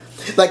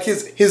Like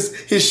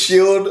his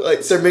shield,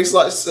 like Sir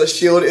Mix-a-Lot's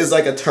shield is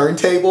like a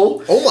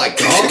turntable. Oh my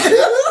god!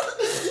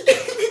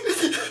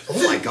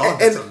 Oh my god!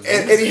 That's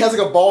and he has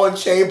like a ball and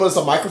chain, but it's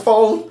a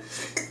microphone.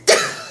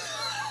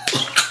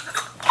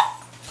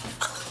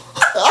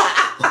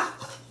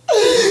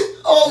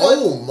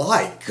 Oh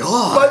my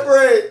god! My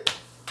brain.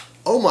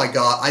 Oh my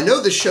god, I know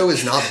the show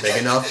is not big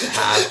enough to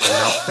have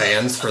enough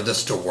fans for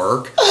this to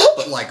work,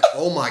 but like,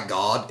 oh my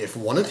god, if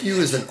one of you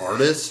is an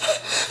artist,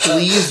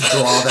 please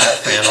draw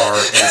that fan art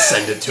and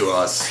send it to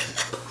us.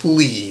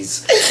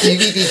 Please.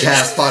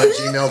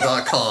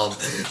 dvdcastpod@gmail.com.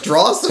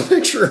 Draw us a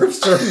picture of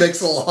Sir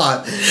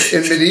Mix-a-Lot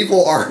in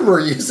medieval armor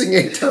using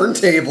a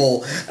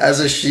turntable as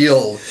a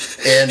shield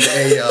and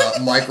a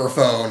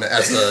microphone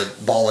as a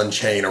ball and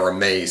chain or a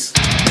mace.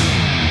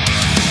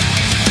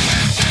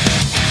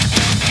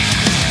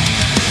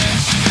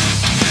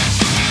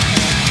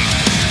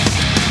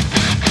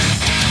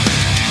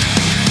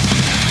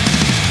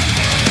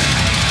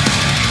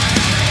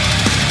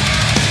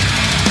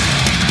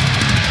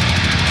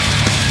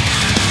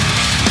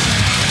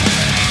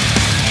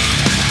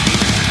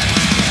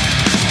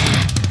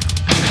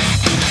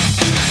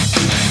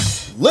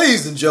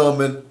 Ladies and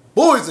gentlemen,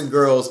 boys and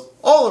girls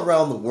all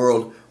around the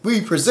world,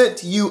 we present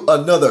to you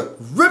another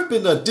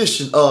ripping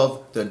edition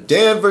of the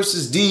Dan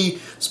vs. D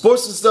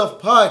Sports and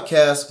Stuff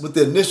podcast with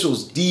the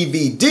initials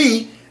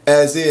DVD,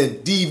 as in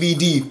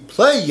DVD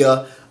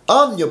player.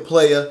 I'm your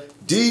player,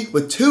 D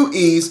with 2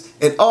 E's,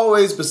 and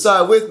always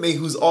beside with me,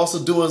 who's also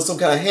doing some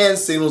kind of hand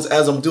signals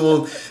as I'm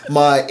doing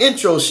my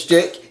intro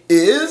shtick,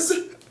 is...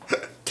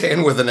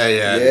 Dan with an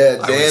A-N. Yeah,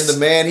 Dan the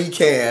man he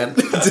can.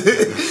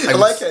 I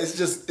like how it's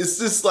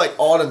just like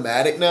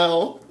automatic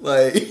now.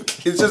 Like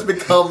it's just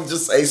become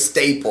just a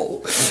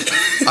staple.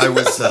 I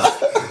was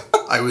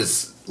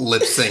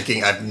lip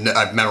syncing.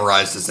 I've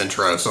memorized this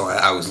intro, so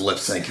I was lip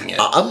syncing it.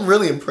 I'm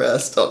really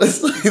impressed,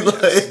 honestly.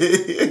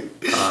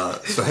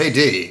 So hey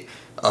D,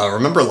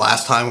 remember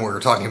last time we were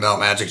talking about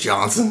Magic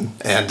Johnson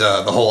and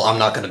the whole "I'm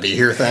not going to be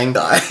here" thing?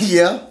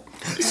 Yeah.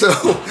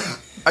 So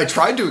I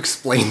tried to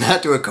explain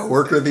that to a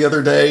coworker the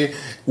other day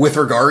with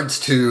regards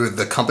to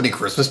the company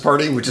Christmas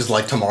party, which is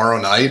like tomorrow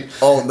night.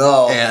 Oh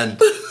no! And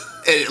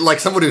like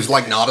someone who's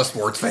like not a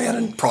sports fan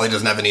and probably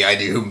doesn't have any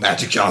idea who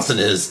Magic Johnson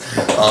is.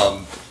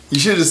 You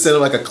should have sent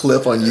him like a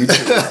clip on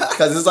YouTube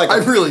because it's like I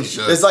really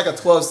should. It's like a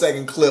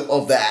 12-second clip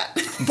of that.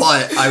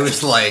 But I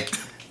was like,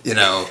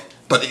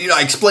 But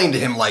I explained to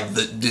him like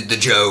the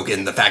joke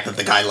and the fact that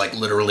the guy like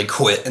literally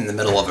quit in the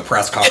middle of a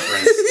press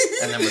conference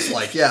and then was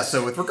like, yeah,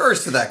 so with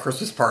regards to that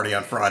Christmas party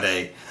on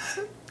Friday,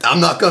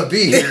 I'm not going to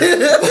be here.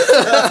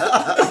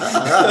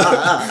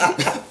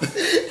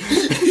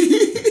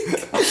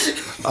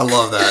 I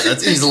love that.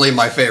 That's easily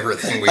my favorite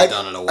thing we've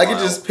done in a while. I could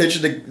just picture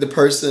the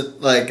person,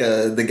 like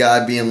the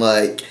guy being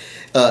like,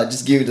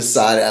 just giving the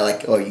side eye,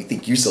 like, oh, you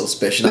think you're so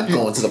special, not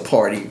going to the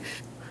party.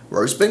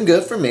 Work's been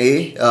good for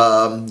me.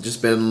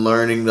 Just been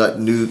learning like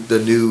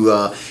the new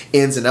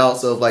ins and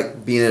outs of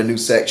like being in a new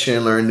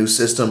section, learning a new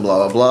system,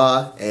 blah blah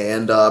blah.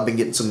 And I've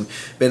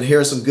been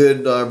hearing some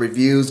good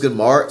reviews, good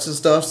marks and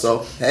stuff.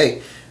 So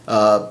hey,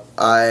 I've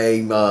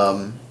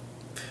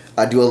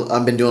been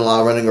doing a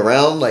lot of running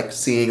around, like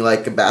seeing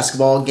like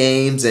basketball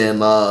games and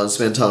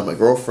spending time with my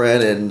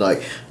girlfriend and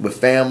like with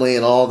family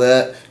and all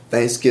that.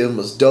 Thanksgiving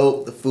was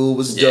dope. The food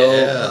was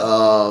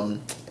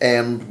dope.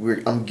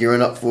 And I'm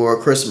gearing up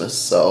for Christmas.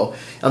 So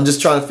I'm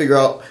just trying to figure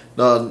out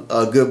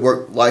a good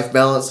work-life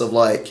balance of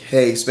like,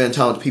 hey, spend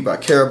time with the people I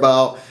care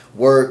about,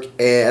 work,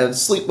 and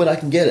sleep when I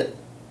can get it.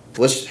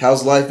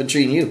 How's life been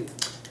treating you?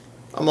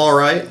 I'm all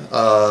right.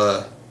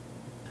 I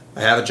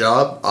have a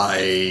job.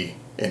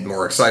 In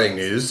more exciting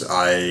news,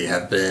 I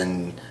have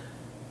been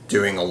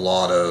doing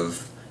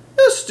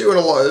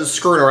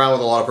screwing around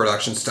with a lot of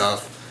production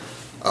stuff.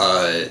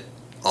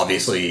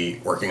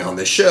 Obviously working on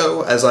this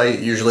show as I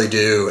usually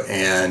do,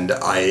 and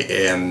I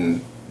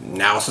am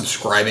now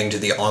subscribing to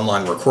the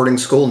online recording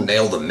school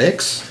Nail the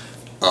Mix,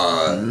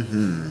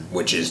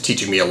 which is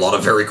teaching me a lot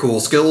of very cool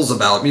skills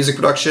about music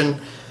production.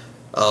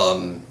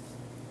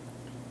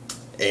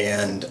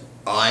 And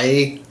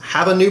I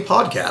have a new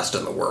podcast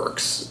in the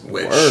works,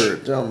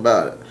 Word, tell them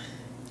about it.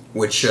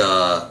 Which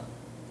I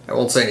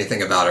won't say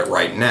anything about it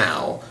right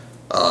now,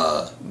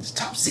 It's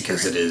top secret.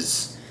 because it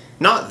is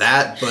not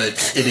that,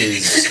 but it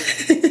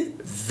is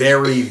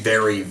very,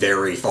 very,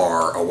 very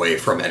far away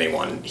from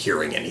anyone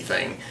hearing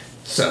anything.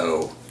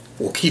 So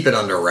we'll keep it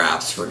under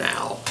wraps for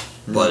now.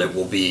 But it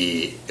will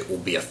be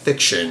a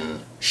fiction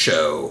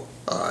show,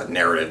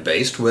 narrative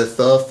based with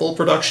full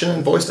production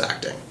and voice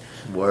acting.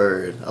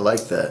 Word, I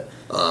like that.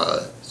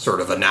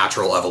 Sort of a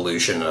natural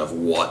evolution of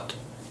what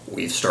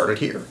we've started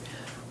here.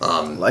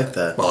 I like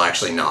that. Well,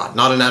 actually not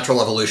a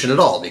natural evolution at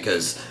all,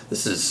 because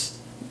this is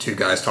two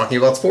guys talking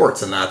about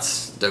sports, and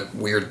that's the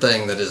weird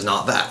thing that is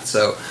not that.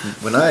 So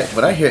when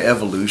I hear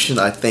evolution,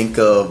 I think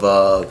of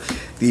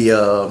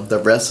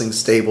the wrestling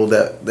stable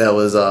that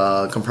was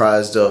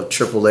comprised of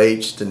Triple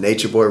H, the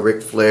Nature Boy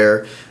Ric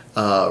Flair,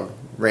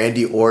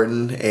 Randy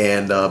Orton,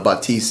 and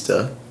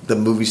Batista. the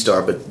movie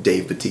star, but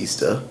Dave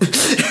Bautista.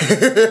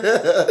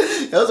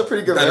 That was a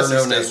pretty good Better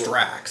wrestling known as stable.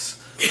 Drax.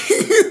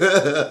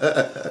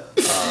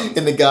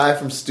 And the guy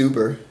from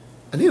Stuber.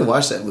 I need to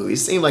watch that movie. It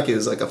seemed like it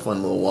was like a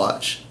fun little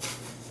watch.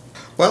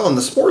 Well, in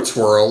the sports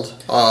world,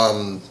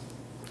 I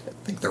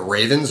think the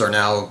Ravens are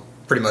now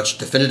pretty much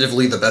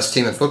definitively the best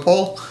team in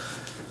football.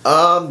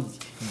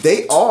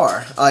 They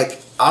are. Like,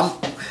 I'm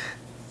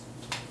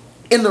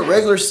in the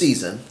regular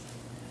season.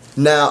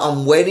 Now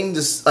I'm waiting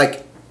to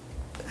like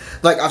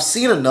I've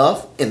seen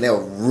enough, and they're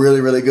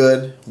really, really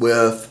good.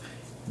 With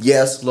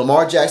yes,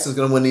 Lamar Jackson's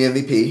going to win the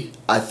MVP.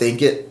 I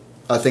think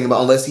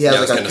about unless he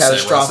has like a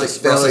catastrophic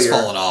failure. Russ has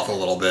fallen off a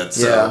little bit.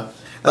 So yeah,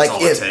 that's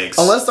all it takes.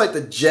 Unless like the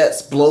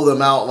Jets blow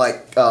them out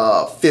like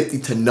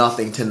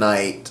 50-0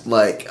 tonight,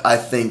 like I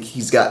think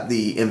he's got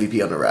the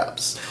MVP under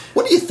wraps.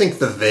 What do you think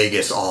the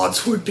Vegas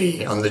odds would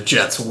be on the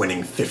Jets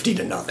winning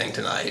 50-0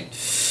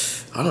 tonight?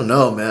 I don't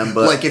know, man,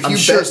 but like if I'm you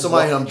sure bet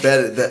somebody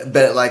bet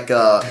it like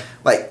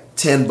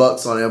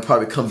 $10 on it, will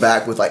probably come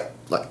back with like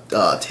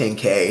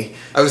 $10K.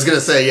 I was gonna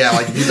say, yeah,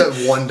 like if you bet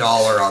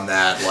 $1 on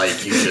that,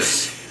 like you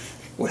just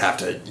would have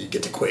to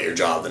get to quit your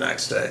job the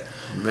next day.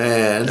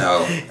 Man,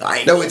 no,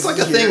 it's like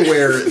a thing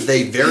where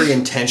they very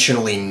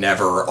intentionally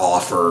never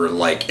offer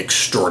like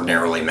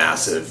extraordinarily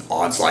massive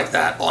odds like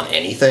that on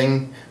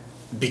anything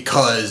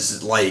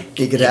because like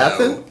it could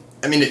happen.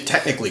 I mean, it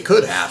technically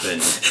could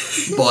happen,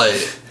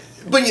 but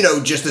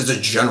just as a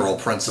general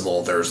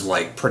principle, there's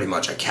like pretty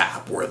much a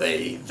cap where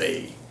they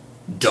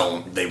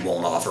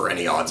won't offer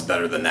any odds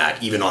better than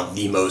that, even on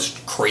the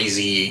most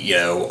crazy,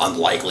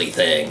 unlikely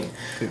thing.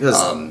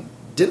 Because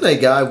didn't a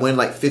guy win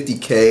like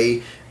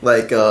 $50K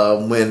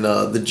when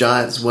the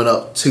Giants went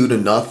up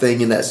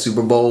 2-0 in that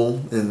Super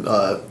Bowl in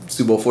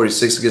Super Bowl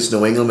 46 against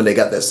New England, and they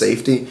got that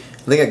safety? I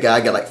think a guy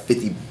got like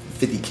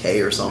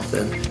 $50K or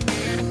something.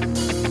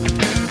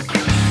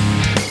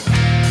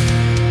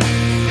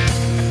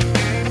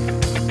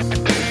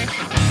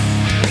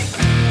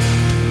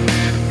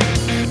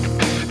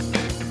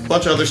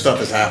 Bunch of other stuff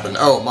has happened.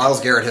 Oh,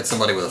 Myles Garrett hit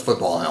somebody with a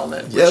football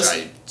helmet, which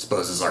I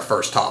suppose is our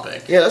first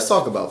topic. Yeah, let's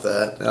talk about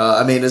that.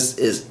 I mean, it's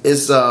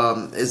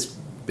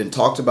been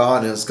talked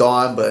about and it's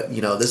gone, but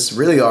this is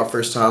really our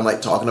first time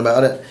like talking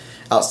about it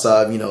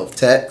outside of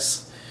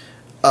text.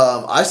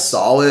 I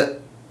saw it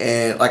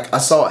and like I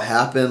saw it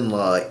happen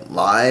like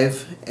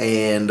live,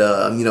 and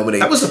when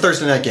that was a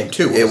Thursday night game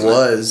too. It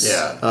was.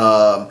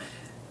 Yeah.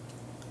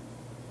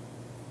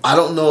 I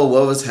don't know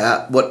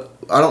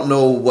I don't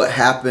know what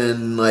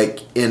happened like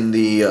in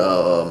the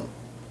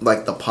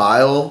like the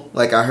pile.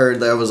 Like I heard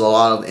there was a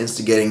lot of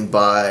instigating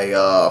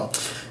by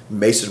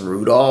Mason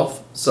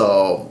Rudolph.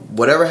 So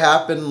whatever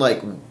happened,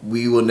 like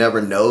we will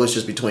never know. It's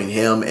just between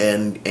him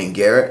and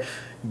Garrett.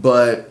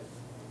 But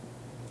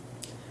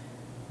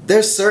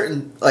there's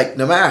certain like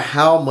no matter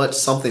how much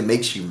something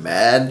makes you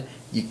mad,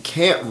 you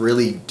can't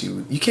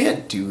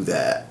do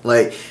that.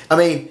 Like I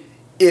mean,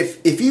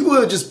 if you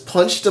would have just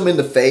punched him in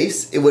the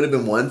face, it would have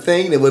been one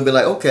thing. It would have been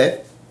like,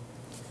 okay,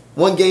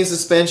 1 game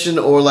suspension,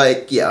 or be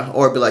like,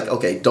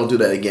 okay, don't do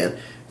that again.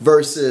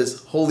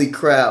 Versus, holy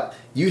crap,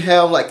 you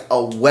have like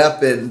a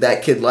weapon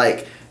that could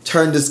like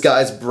turn this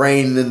guy's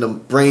brains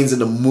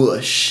into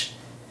mush,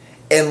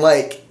 and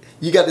like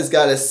you got this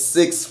guy that's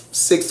 6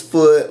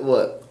 foot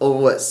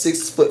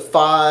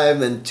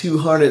 6'5" and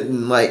 200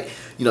 and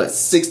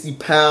 60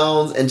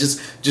 pounds and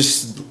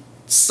just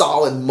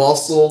solid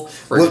muscle.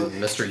 Friggin'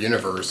 Mr.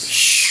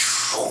 Universe.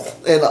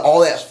 And all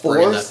that force.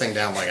 Bringing that thing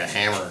down like a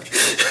hammer.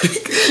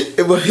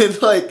 And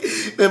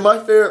my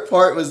favorite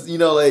part was, I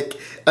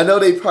know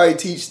they probably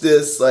teach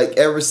this, like,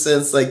 ever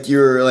since, like,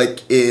 you're,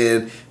 like,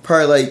 in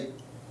probably, like,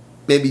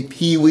 maybe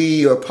Pee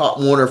Wee or Pop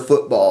Warner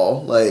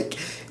football. Like,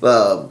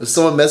 if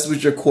someone messes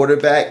with your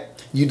quarterback,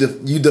 you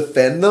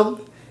defend them.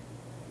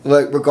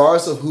 Like,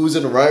 regardless of who's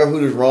in the right or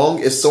who's wrong,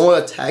 if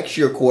someone attacks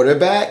your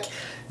quarterback,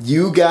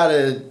 you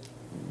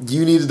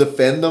need to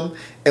defend them.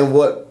 And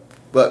what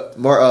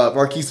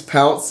Marquise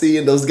Pouncey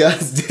and those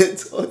guys did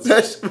to him,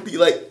 especially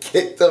like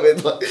kicked him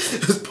and like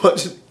just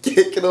punching,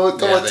 kicking him a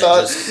couple of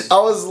times. I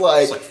was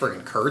like, it's like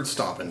freaking curd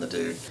stomping the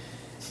dude,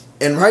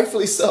 and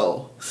rightfully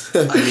so.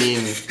 I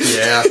mean,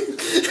 yeah,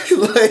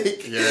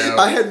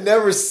 I had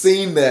never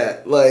seen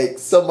that. Like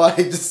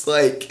somebody just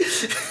like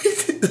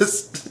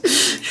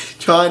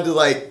just trying to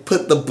like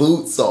put the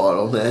boots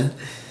on him, man.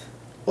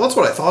 Well, that's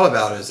what I thought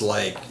about. Is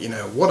like,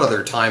 what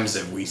other times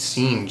have we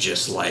seen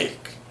just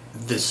like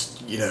this,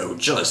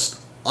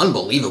 just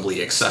unbelievably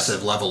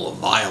excessive level of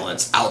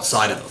violence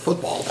outside of a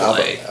football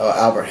play?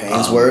 Albert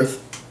Hainsworth,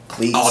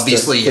 cleats.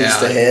 Obviously, cleats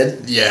the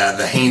head. Yeah,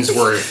 the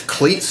Hainsworth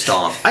cleat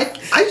stomp.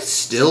 I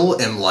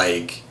still am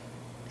like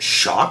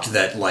shocked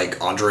that like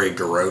Andre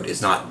Garrot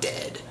is not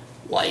dead.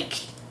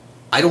 Like,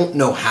 I don't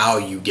know how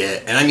you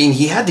get, and I mean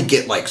he had to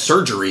get like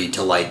surgery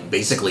to like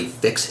basically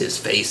fix his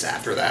face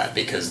after that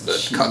because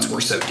the cuts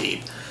were so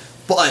deep.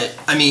 But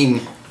I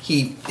mean,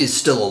 he is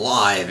still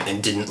alive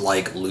and didn't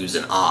like lose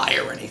an eye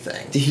or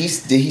anything. Did he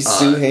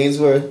sue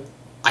Hainsworth?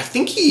 I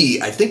think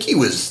he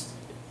was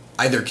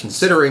either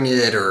considering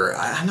it or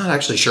I'm not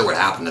actually sure what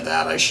happened to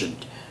that. I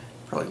should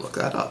probably look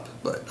that up,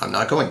 but I'm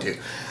not going to.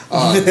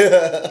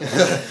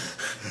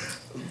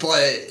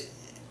 But,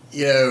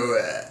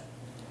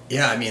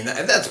 yeah, I mean,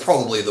 that's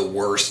probably the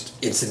worst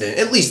incident,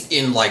 at least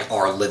in, like,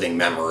 our living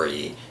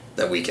memory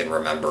that we can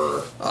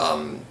remember. I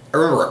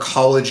remember a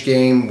college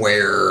game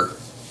where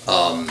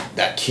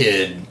that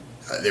kid,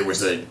 there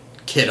was a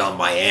kid on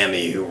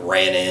Miami who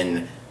ran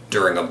in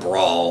during a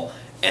brawl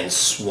and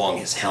swung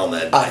his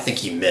helmet. I think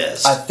he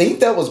missed. I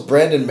think that was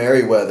Brandon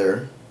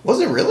Merriweather.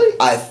 Was it really?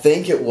 I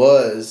think it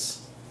was.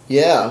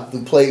 Yeah,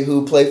 who played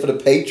for the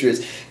Patriots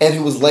and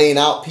who was laying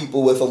out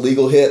people with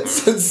illegal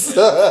hits.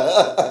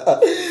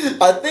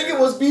 I think it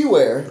was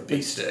Beware. The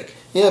B-stick.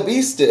 Yeah,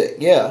 B-stick.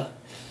 Yeah.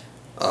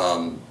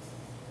 And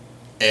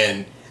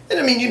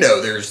I mean,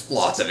 there's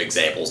lots of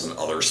examples in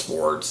other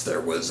sports. There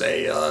was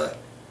a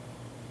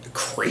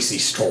crazy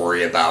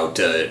story about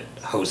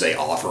Jose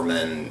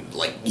Offerman,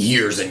 like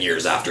years and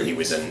years after he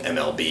was in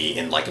MLB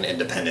in like an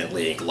independent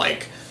league,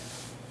 like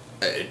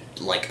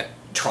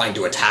trying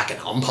to attack an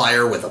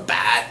umpire with a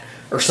bat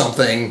or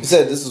something. You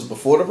said this was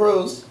before the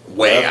pros?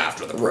 Way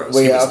after the pros.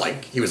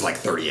 He was like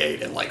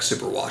 38 and like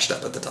super washed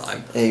up at the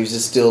time. And he was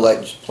just still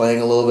like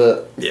playing a little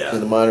bit in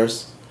the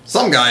minors.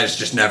 Some guys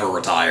just never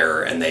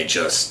retire, and they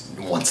just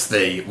once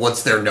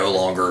they're no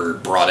longer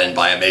brought in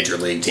by a major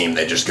league team,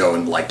 they just go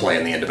and like play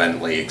in the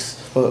independent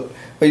leagues. Or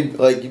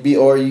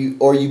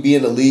you be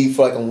in the league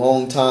for like a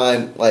long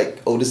time,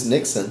 like Otis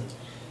Nixon.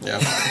 Yeah.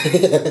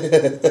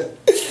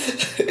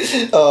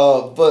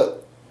 But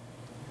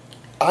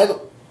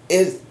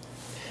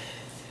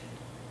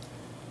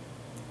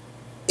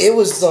it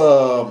was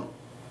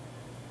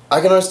I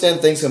can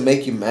understand things can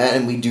make you mad,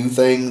 and we do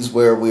things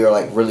where we are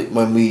like really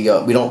when we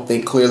don't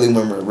think clearly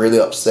when we're really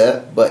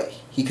upset. But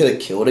he could have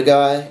killed a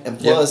guy, and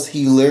plus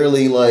he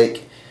literally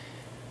like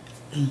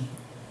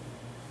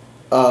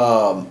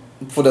for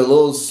the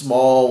little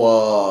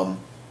small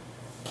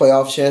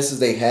playoff chances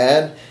they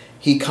had,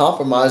 he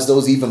compromised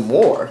those even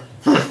more.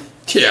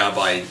 Yeah,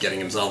 by getting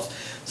himself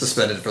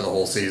suspended for the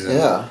whole season.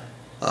 Yeah.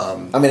 I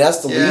mean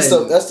that's the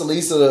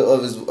least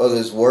of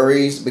his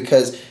worries,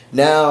 because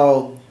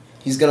now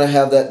he's gonna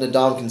have that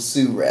Ndamukong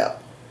Suh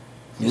rap.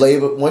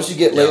 Once you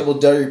get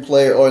labeled dirty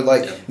player, or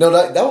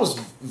that was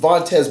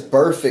Vontaze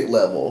Burfict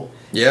level.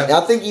 Yeah. And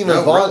I think even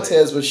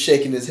Vontaze was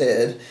shaking his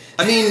head.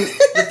 I mean,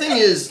 the thing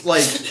is,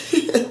 like,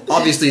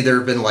 obviously there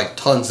have been like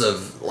tons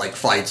of like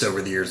fights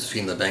over the years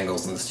between the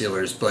Bengals and the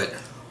Steelers, but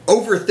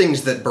over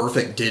things that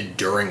Burfict did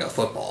during a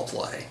football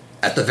play,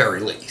 at the very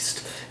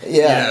least.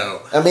 Yeah.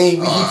 I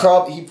mean, he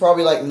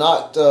probably like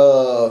knocked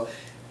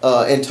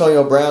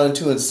Antonio Brown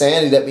into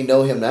insanity that we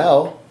know him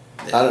now.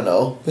 Yeah. I don't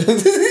know.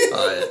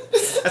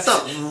 That's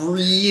not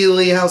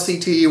really how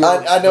CTE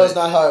works. I know it's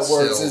not how it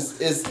works.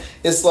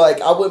 It's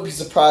like, I wouldn't be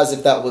surprised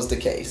if that was the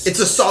case. It's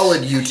a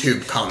solid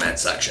YouTube comment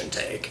section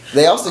take.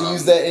 They also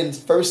use that in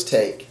First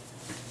Take.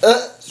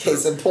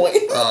 Case in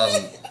point.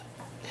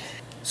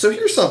 So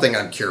here's something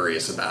I'm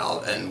curious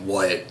about, and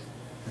what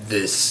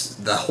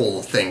the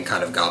whole thing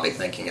kind of got me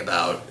thinking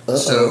about. Uh-oh.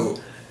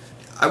 So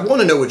I want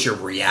to know what your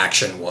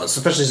reaction was,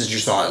 especially since you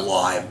saw it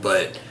live,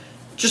 but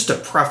just to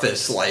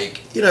preface,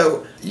 like, you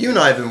and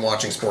I have been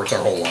watching sports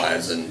our whole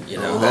lives, and,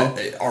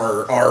 that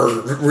are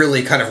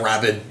really kind of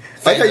rabid.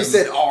 I like how you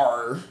said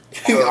R.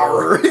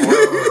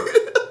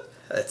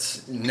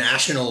 It's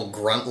National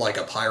Grunt Like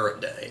a Pirate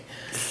Day.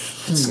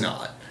 It's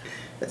not.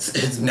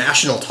 It's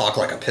National Talk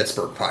Like a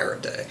Pittsburgh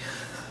Pirate Day.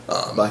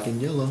 Black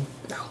and yellow.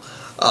 No.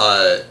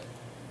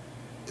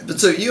 But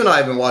so you and I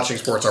have been watching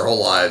sports our whole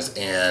lives,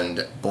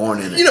 and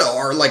born in it.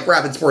 Our like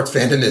rabid sports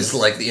fandom is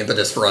like the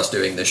impetus for us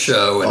doing this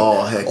show and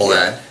all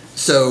that.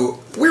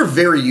 So we're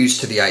very used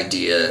to the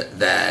idea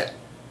that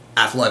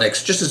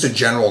athletics, just as a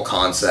general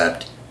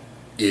concept,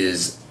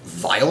 is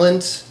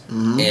violent,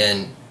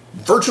 and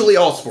virtually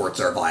all sports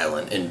are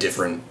violent in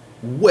different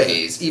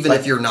ways, even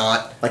if you're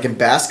not... Like in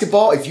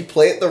basketball, if you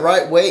play it the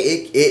right way,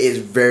 it is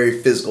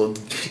very physical.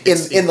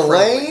 In the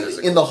lane,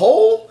 physical. In the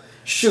hole...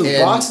 Shoot,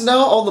 boxing out,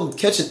 all them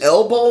catching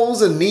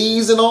elbows and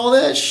knees and all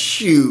that.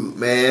 Shoot,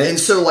 man. And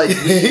so, like,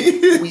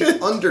 we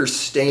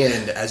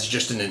understand as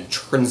just an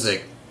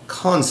intrinsic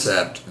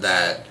concept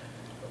that,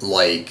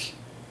 like,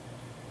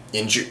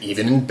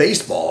 even in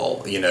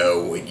baseball,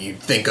 you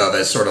think of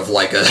as sort of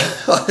like a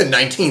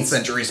 19th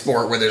century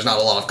sport where there's not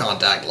a lot of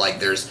contact. Like,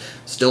 there's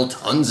still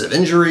tons of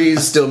injuries.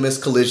 I still miss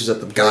collisions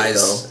at the plate,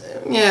 though.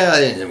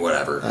 Yeah,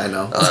 whatever. I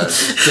know.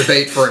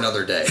 Debate for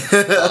another day.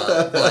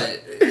 But...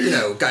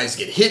 guys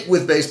get hit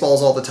with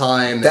baseballs all the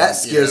time. That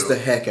scares the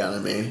heck out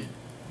of me.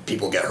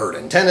 People get hurt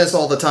in tennis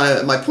all the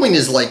time. My point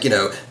is, like,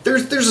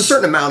 there's a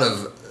certain amount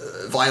of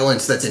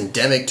violence that's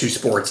endemic to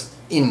sports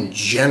in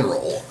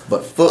general.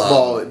 But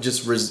football is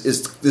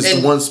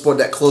the one sport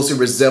that closely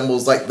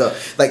resembles like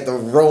the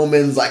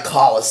Romans, like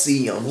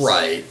Colosseum.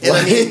 Right.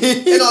 And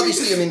and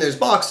obviously, there's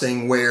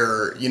boxing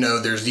where,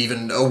 there's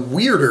even a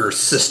weirder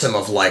system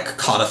of like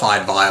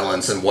codified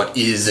violence and what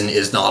is and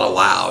is not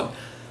allowed.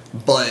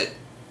 But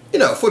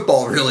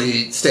football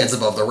really stands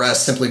above the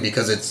rest simply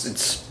because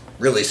it's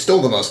really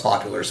still the most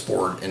popular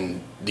sport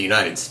in the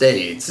United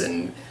States,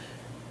 and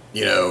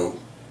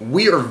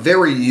we are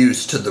very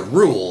used to the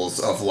rules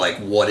of like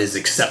what is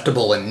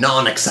acceptable and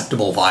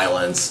non-acceptable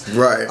violence,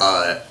 right,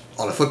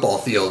 on a football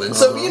field, and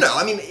so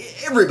I mean,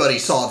 everybody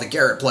saw the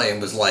Garrett play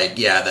and was like,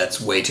 yeah, that's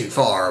way too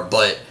far.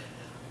 But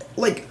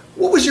like,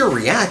 what was your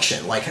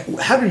reaction? Like,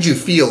 how did you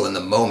feel in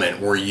the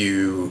moment? Were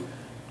you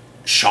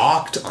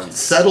shocked,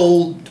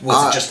 unsettled?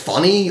 Was it just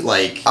funny?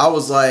 Like, I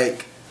was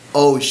like,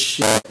 oh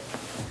shit,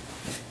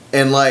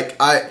 and like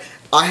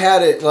I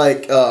had it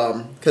like,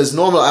 because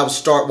normally I would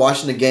start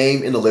watching the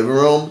game in the living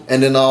room,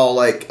 and then I'll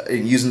like,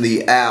 using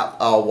the app,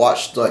 I'll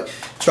watch, like,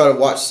 try to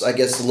watch, I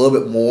guess, a little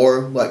bit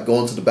more, like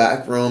going to the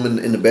back room and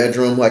in the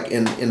bedroom, like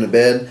in the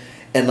bed,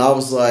 and I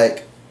was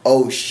like,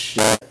 oh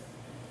shit.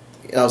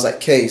 And I was like,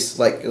 Case,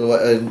 like,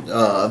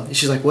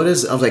 she's like, what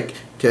is it? I was like,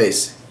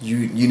 Case,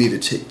 you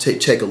need to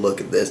take a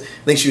look at this.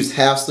 I think she was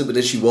half asleep, but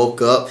then she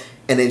woke up,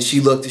 and then she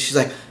looked, and she's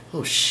like,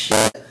 oh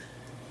shit.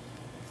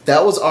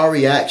 That was our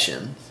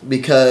reaction,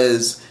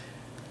 because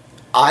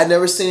I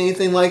never seen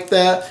anything like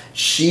that.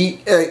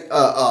 She,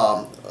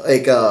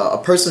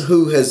 a person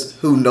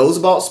who knows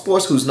about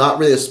sports, who's not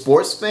really a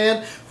sports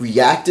fan,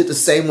 reacted the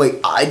same way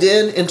I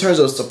did in terms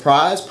of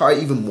surprise,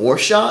 probably even more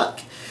shock.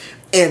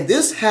 And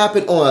this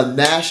happened on a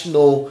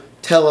national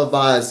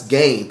televised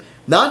game,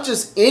 not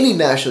just any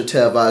national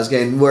televised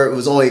game where it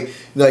was only,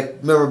 like,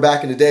 remember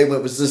back in the day when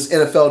it was this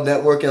NFL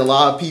Network, and a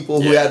lot of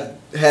people who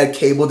had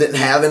cable didn't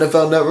have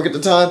NFL Network at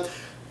the time.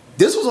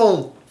 This was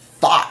on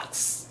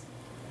Fox,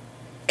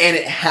 and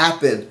it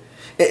happened.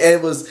 And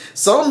it was,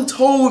 something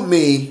told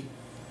me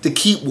to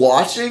keep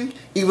watching,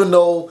 even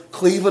though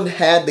Cleveland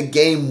had the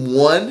game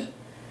won.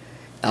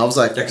 I was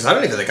like, yeah, because I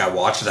don't even think I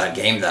watched that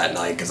game that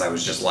night, because I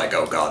was just like,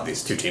 oh god,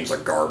 these two teams are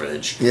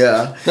garbage.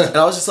 Yeah, and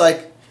I was just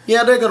like,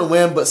 yeah, they're gonna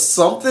win, but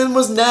something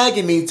was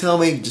nagging me,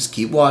 telling me just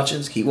keep watching,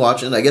 just keep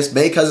watching. I guess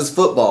maybe because it's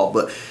football,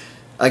 but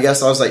I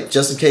guess I was like,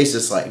 just in case,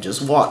 it's like,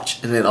 just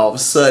watch. And then all of a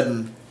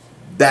sudden,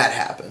 that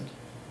happened.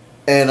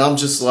 And I'm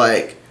just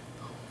like,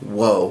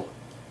 whoa.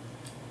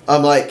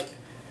 I'm like,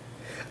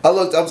 I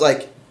looked, I was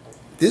like,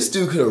 this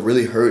dude could have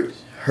really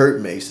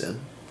hurt Mason.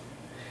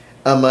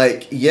 I'm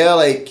like, yeah,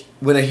 like,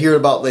 when I hear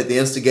about, like, the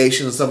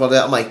instigation and stuff like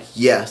that, I'm like,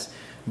 yes.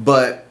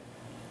 But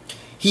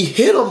he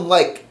hit him,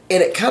 like,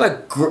 and it kind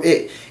of,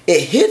 it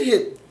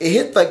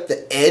hit, like,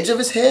 the edge of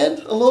his head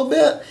a little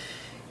bit.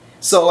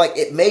 So, like,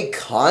 it made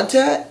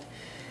contact.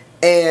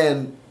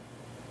 And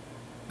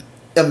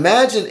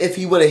imagine if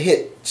he would have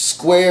hit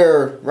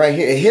square right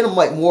here. It hit him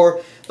like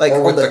more like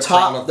on the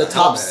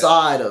top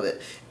side of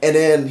it. And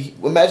then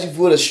imagine if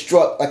he would have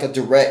struck like a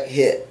direct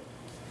hit.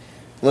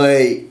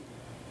 Like,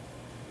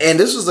 and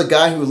this was a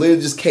guy who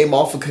literally just came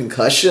off a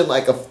concussion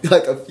like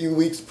a few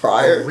weeks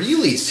prior. A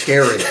really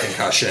scary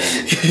concussion.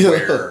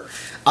 Where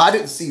I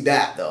didn't see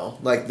that though.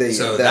 Like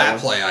that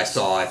play I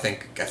saw, I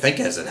think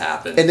as it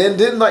happened. And then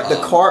didn't like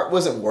the cart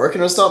wasn't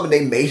working or something,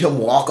 and they made him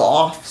walk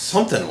off.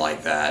 Something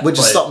like that. Which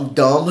is something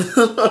dumb.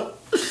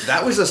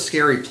 That was a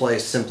scary play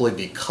simply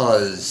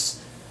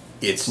because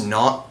it's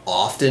not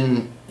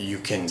often you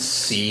can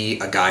see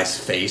a guy's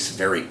face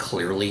very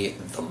clearly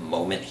the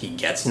moment he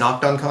gets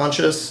knocked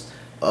unconscious.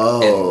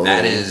 Oh.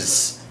 And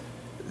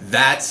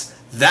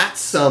that's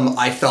some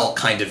I felt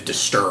kind of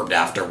disturbed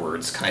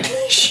afterwards kind of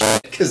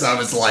shit. Because I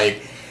was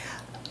like,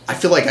 I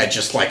feel like I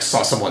just like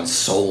saw someone's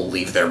soul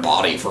leave their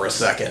body for a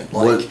second.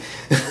 Like,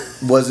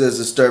 was it as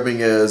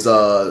disturbing as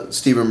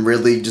Stephen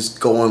Ridley just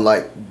going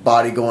like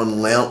body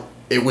going limp?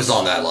 It was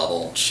on that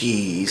level.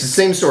 Jeez.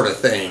 Same sort of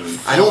thing.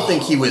 I don't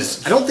think he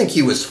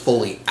was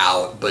fully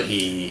out, but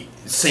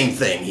same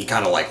thing. He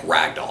kind of like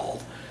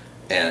ragdolled.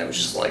 And it was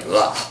just like,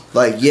 ugh.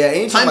 Like, yeah,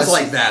 anytime times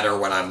like that are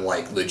when I'm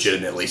like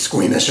legitimately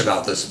squeamish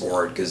about this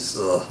sport, because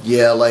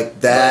yeah,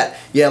 like that.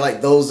 Yeah,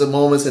 like those are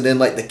moments, and then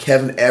like the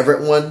Kevin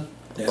Everett one.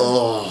 Yeah.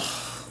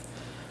 Oh.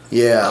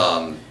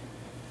 Yeah.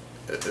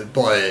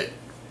 But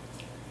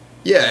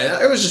yeah,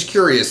 I was just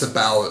curious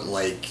about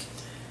like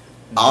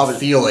the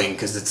feeling,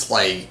 because it's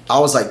like I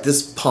was like,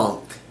 this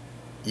punk.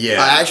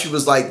 Yeah. I actually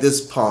was like,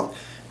 this punk.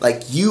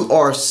 Like, you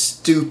are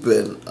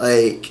stupid.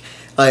 Like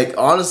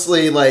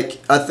honestly, like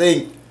I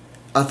think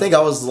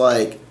I was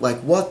like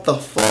what the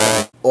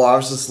fuck? Or I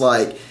was just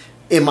like,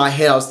 in my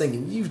head I was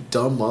thinking, you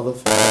dumb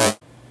motherfucker.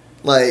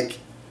 Like,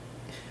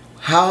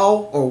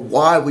 how or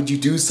why would you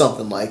do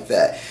something like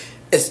that?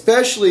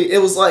 Especially, it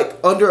was like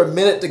under a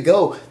minute to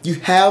go. You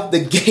have the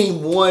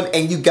game won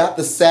and you got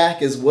the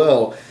sack as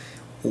well.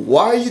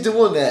 Why are you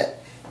doing that?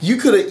 You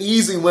could have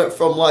easily went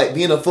from like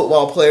being a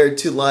football player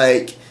to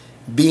like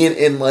being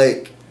in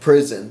like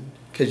prison,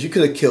 because you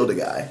could have killed a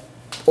guy,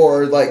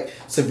 or like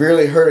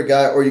severely hurt a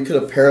guy, or you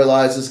could have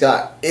paralyzed this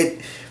guy.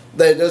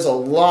 There's a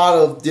lot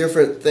of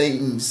different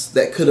things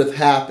that could have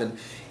happened.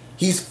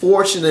 He's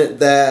fortunate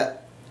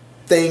that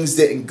things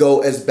didn't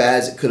go as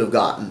bad as it could have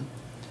gotten.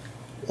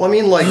 Well, I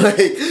mean, like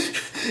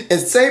and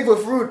same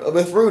with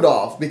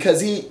Rudolph,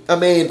 because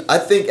I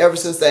think ever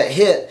since that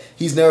hit,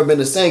 he's never been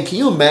the same. Can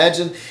you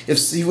imagine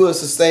if he would have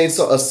sustained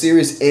a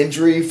serious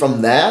injury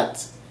from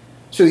that?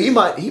 So he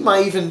might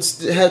even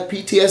have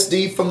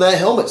PTSD from that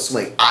helmet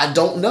swing. I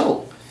don't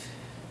know,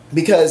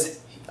 because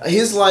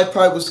his life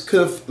probably was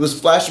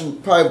flashing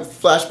behind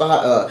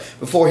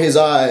before his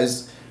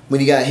eyes when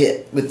he got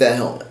hit with that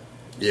helmet.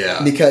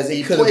 Yeah, because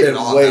it could have been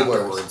way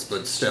worse.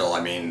 But still,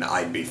 I mean,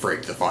 I'd be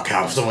freaked the fuck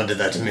out if someone did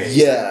that to me.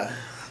 Yeah.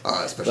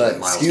 Especially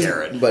Myles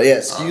Garrett. But yeah,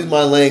 excuse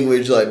my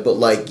language,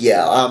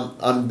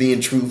 I'm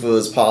being truthful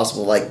as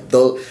possible. Like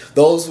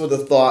those were the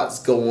thoughts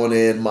going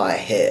in my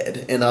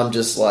head, and I'm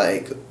just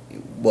like,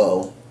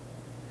 whoa.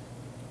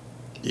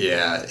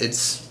 Yeah,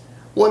 it's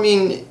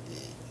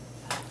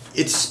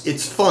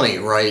funny,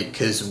 right?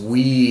 Because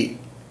we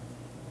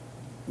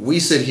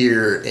sit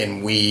here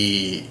and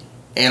we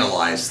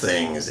analyze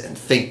things and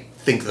think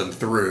them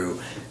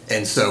through.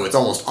 And so it's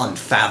almost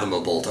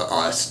unfathomable to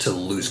us to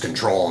lose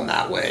control in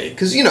that way.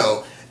 Because,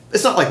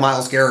 it's not like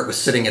Myles Garrett was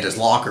sitting at his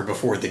locker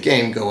before the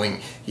game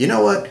going, you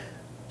know what?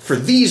 For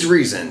these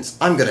reasons,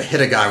 I'm going to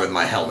hit a guy with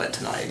my helmet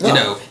tonight.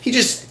 No. He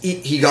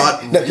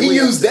got... No, he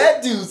used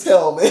that dude's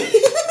helmet.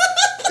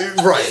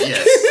 Right,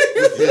 yes.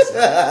 With his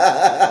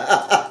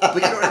helmet. But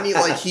you know what I mean?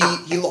 Like,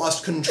 he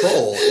lost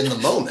control in the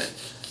moment.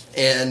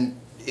 And...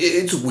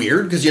 it's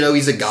weird because,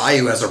 he's a guy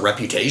who has a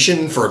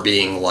reputation for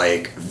being,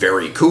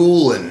 very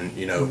cool and,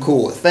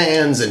 cool with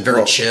fans and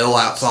very chill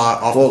outside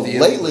off the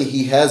field. Lately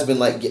he has been,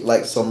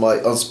 some,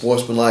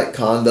 unsportsmanlike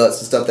conducts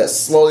and stuff that's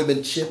slowly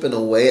been chipping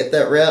away at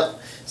that rep.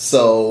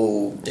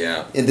 So,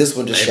 yeah. And this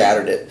one just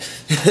shattered it.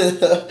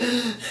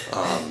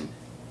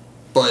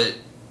 But,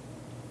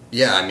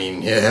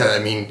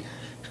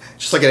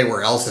 just like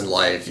anywhere else in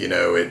life,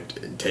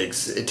 it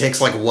takes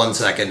 1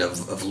 second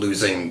of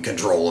losing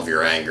control of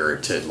your anger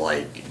to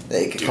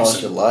it could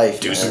cost your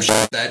life. Do some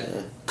shit that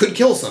could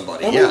kill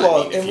somebody.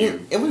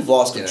 And we've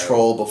lost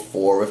control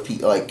before with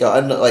people.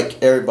 I know,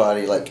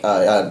 everybody,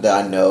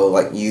 I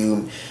know,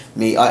 you,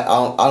 me. I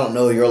don't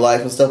know your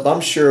life and stuff. But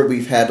I'm sure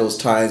we've had those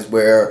times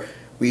where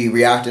we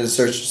reacted in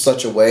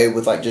such a way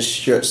with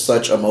just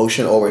such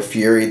emotion or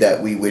fury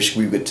that we wish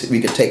we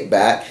could take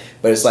back.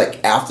 But it's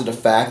after the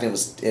fact,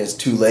 it's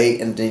too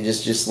late, and then and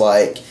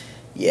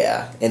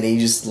then you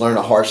just learn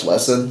a harsh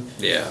lesson.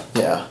 Yeah.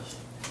 Yeah.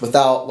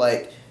 Without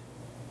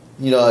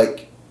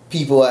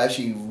people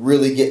actually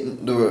really getting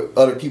into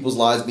other people's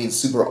lives being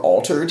super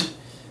altered.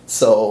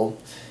 So,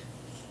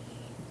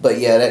 but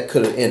yeah, that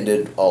could have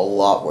ended a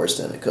lot worse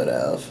than it could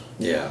have.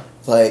 Yeah.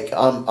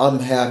 I'm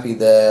happy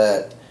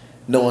that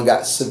no one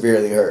got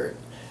severely hurt.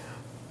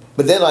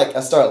 But then, I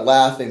started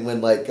laughing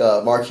when,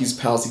 Marquise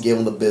Pouncey gave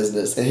him the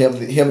business, and him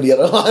and the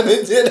other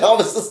lineman did. I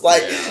was just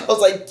like,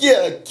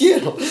 yeah,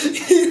 get him.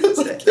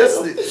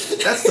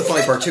 That's the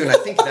funny part, too, and I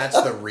think that's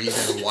the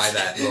reason why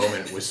that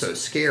moment was so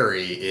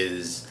scary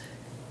is,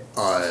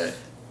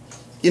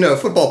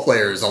 football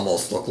players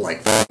almost look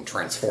like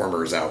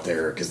Transformers out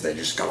there because they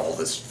just got all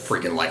this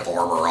freaking,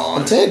 armor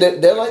on. I'm telling you,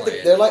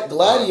 they're like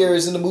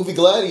gladiators in the movie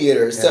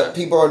Gladiator, except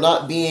people are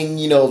not being,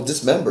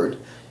 dismembered.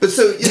 But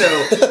so,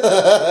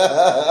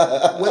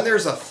 when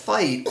there's a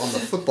fight on the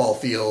football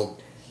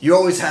field, you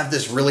always have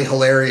this really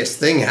hilarious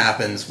thing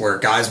happens where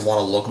guys want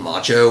to look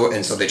macho,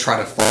 and so they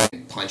try to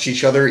punch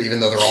each other even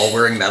though they're all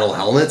wearing metal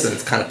helmets, and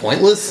it's kind of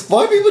pointless.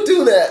 Why do people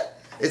do that?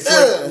 It's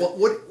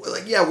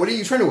what are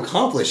you trying to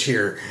accomplish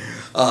here?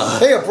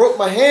 Hey, I broke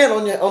my hand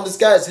on this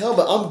guy's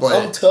helmet.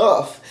 I'm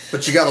tough.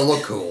 But you got to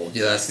look cool.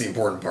 Yeah, that's the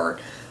important part.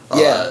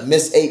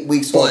 Missed 8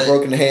 weeks for a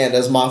broken hand.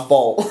 That's my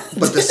fault.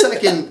 But the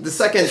second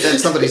that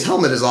somebody's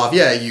helmet is off,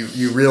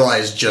 you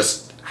realize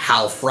just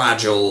how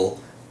fragile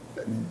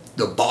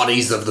the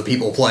bodies of the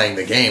people playing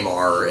the game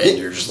are, and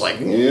you're just like,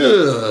 ugh.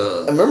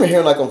 I remember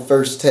hearing on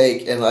First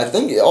Take, and I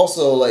think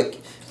also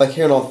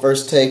hearing on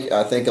First Take,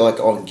 I think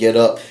on Get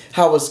Up,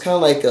 how it's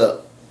kind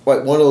of one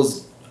of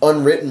those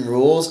unwritten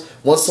rules.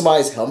 Once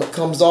somebody's helmet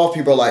comes off,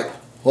 people are like,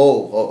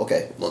 oh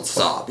okay, let's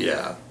stop.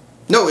 Yeah.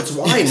 No, it's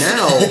why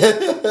now.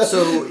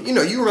 So,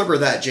 you remember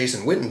that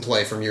Jason Witten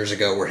play from years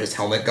ago where his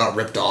helmet got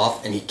ripped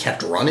off and he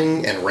kept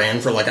running and ran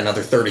for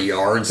another 30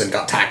 yards and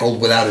got tackled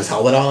without his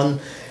helmet on?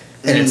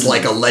 And it's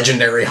a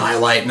legendary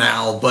highlight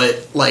now.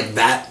 But,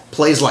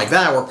 plays like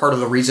that were part of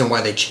the reason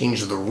why they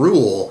changed the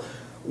rule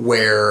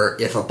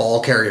where if a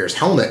ball carrier's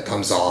helmet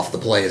comes off, the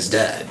play is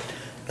dead.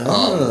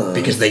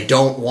 Because they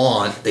don't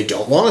want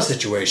a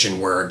situation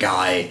where a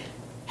guy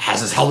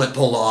has his helmet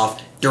pulled off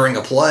during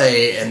a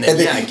play, and then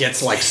it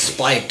gets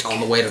spiked on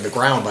the way to the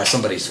ground by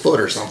somebody's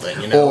foot or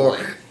something,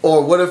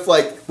 Or what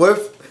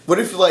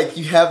if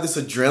you have this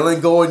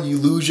adrenaline going, you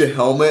lose your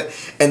helmet,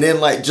 and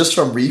then just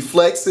from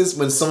reflexes,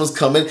 when someone's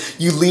coming,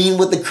 you lean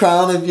with the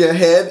crown of your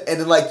head, and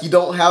then you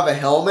don't have a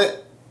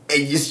helmet,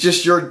 and it's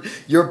just your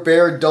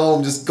bare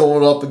dome just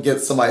going up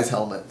against somebody's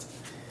helmet.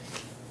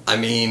 I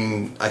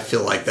mean, I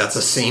feel like that's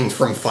a scene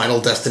from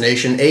Final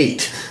Destination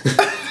 8.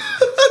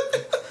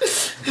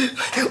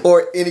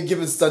 Or Any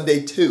Given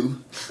Sunday 2.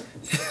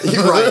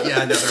 You're right,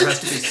 yeah, no, there has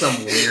to be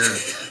some weird,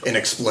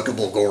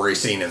 inexplicable, gory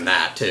scene in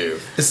that, too.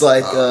 It's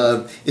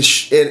and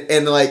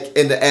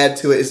to add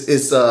to it,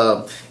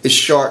 it's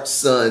Shark's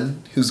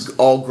son, who's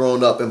all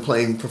grown up and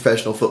playing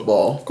professional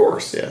football. Of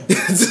course, yeah.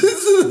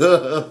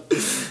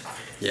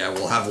 Yeah,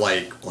 we'll have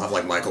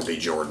Michael B.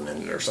 Jordan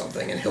in it or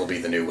something, and he'll be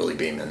the new Willie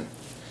Beeman.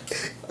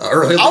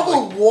 I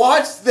would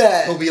watch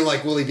that. He'll be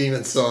like Willie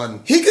Beeman's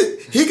son. He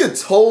could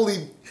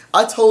totally.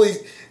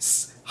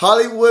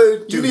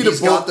 Hollywood, Dude, you need to book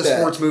he's got the that.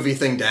 sports movie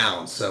thing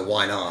down, so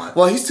why not?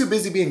 Well, he's too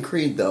busy being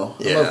Creed, though.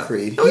 Yeah. I love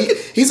Creed.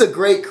 He's a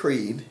great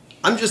Creed.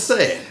 I'm just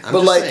saying.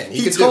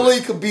 He totally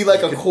could be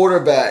like a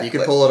quarterback. He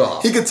could pull it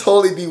off. He could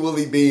totally be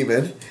Willie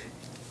Beeman.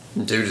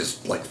 Dude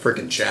is like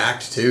freaking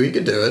jacked too. He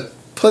could do it.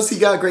 Plus, he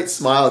got a great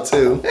smile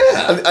too.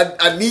 Yeah.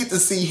 I need to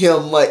see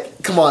him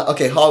like. Come on,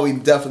 okay.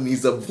 Hollywood definitely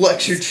needs to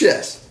Flex your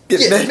chest. Get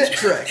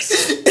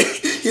Metrex.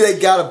 They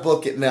gotta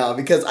book it now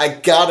because I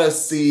gotta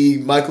see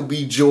Michael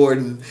B.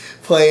 Jordan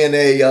playing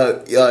a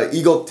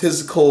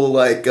egotistical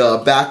like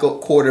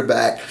backup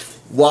quarterback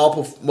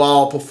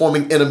while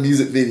performing in a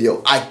music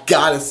video. I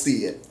gotta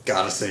see it.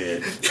 Gotta see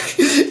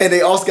it. And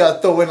they also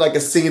gotta throw in like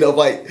a scene of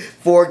like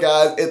 4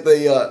 guys at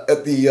the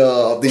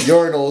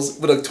urinals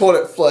with a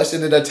toilet flush,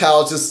 and then the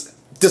towel just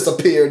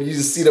disappeared. You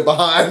just see the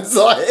behind.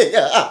 So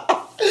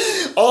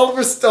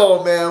Oliver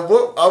Stone, man,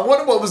 I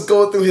wonder what was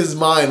going through his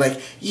mind. Like,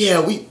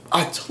 yeah, we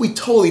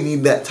totally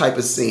need that type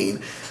of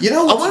scene. You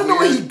know, I want to know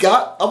what he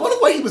got. I wonder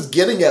what he was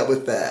getting at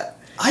with that.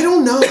 I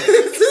don't know.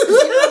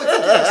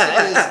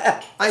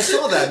 I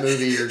saw that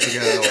movie years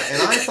ago,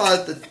 and I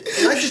thought that,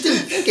 and I just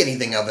didn't think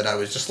anything of it. I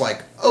was just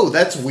like, oh,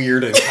 that's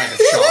weird and kind of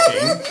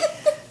shocking.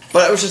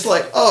 But I was just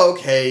like, oh,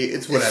 okay,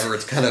 it's whatever.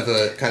 It's kind of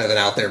an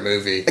out there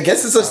movie. I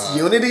guess it's just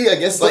unity. I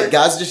guess like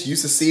guys are just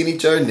used to seeing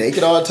each other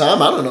naked all the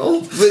time. I don't know.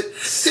 But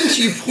since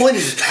you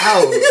pointed it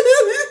out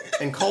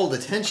and called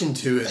attention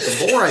to it,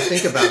 the more I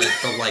think about it,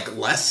 the like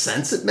less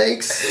sense it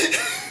makes.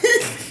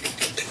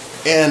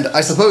 And I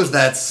suppose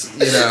that's,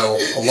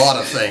 a lot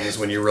of things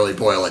when you really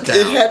boil it down.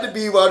 It had to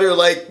be while they're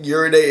like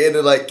urinating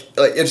and like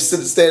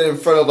standing in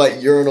front of like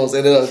urinals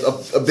and then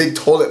a big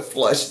toilet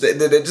flush. And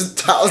then it just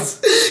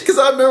towels. Because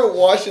I remember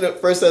watching it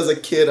first as a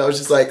kid. I was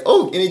just like,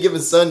 oh, Any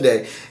Given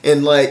Sunday.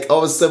 And like all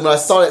of a sudden when I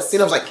saw that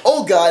scene, I was like,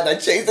 oh God, and I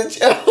changed the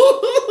channel.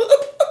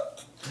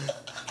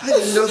 I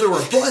didn't know there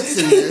were butts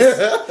in this.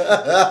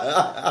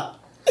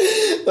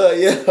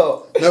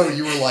 No,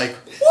 you were like,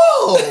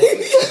 whoa.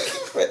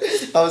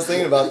 I was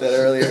thinking about that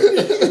earlier.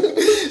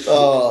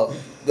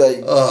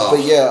 But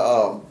yeah,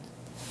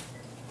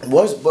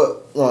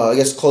 I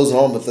guess closing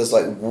on with this,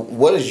 like,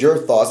 what is your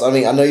thoughts? I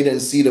mean, I know you didn't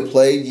see the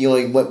play. You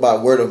only went by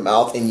word of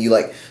mouth, and you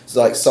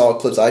saw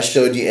clips I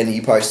showed you, and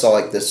you probably saw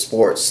like the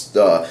sports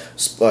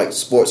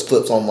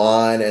clips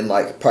online, and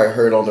like probably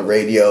heard on the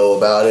radio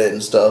about it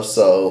and stuff.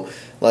 So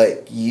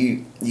like,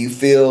 you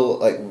feel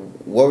like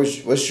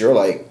what's your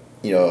like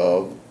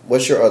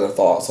what's your other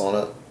thoughts on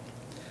it?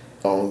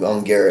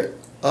 On Garrett.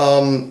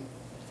 I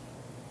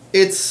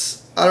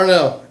don't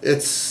know.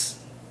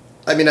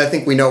 I mean, I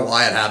think we know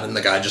why it happened.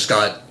 The guy just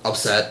got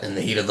upset in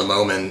the heat of the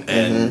moment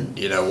and,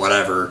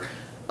 whatever,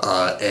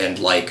 and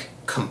like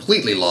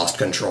completely lost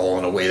control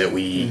in a way that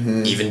we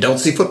even don't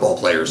see football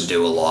players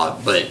do a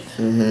lot. But,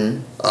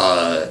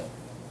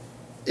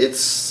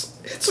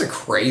 it's a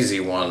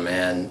crazy one,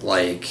 man.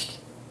 Like,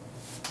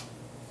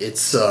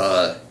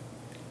 that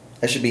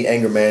should be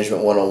anger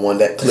management 101.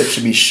 That clip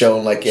should be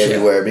shown like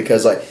everywhere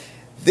because like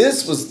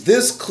this was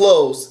this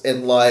close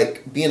and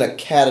like being a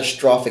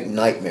catastrophic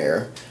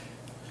nightmare.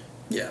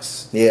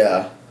 Yes.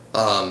 Yeah.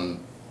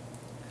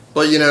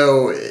 But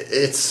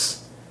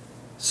it's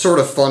sort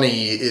of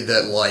funny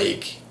that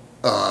like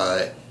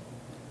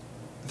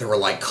there were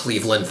like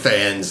Cleveland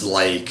fans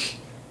like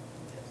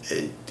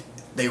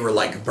they were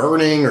like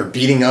burning or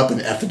beating up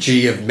an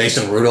effigy of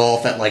Mason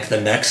Rudolph at like the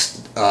next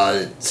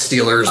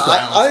Steelers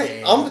Browns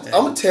game.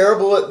 I'm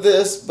terrible at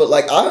this, but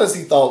like I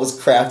honestly thought it was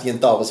crafty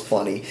and thought it was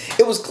funny.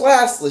 It was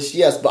classless,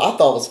 yes, but I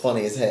thought it was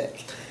funny as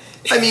heck.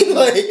 I mean,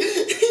 like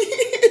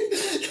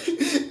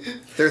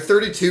there are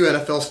 32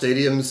 NFL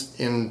stadiums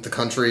in the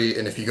country,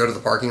 and if you go to the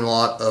parking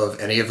lot of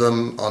any of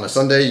them on a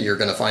Sunday, you're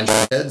gonna find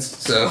heads.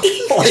 So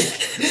like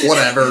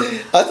whatever.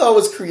 I thought it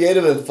was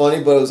creative and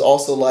funny, but it was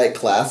also like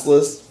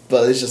classless.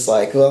 But it's just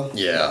like, well,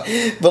 yeah.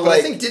 But like,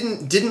 I think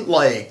didn't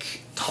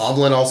like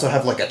Tomlin also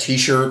have like a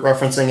T-shirt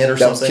referencing it or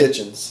that something? That was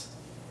Kitchens.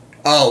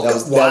 Oh,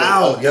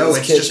 wow! No, it's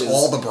Kitchens. just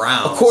all the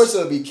Browns. Of course, it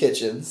would be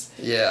Kitchens.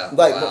 Yeah.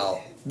 Like,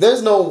 wow.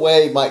 There's no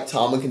way Mike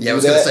Tomlin can do that. Yeah, I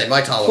was gonna say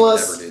Mike Tomlin would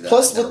never do that.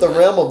 Plus, with the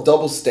realm of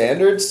double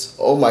standards,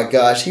 oh my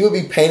gosh, he would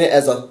be painted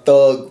as a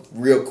thug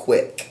real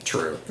quick.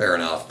 True. Fair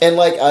enough. And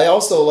like, I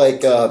also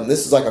like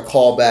this is like a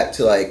callback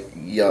to like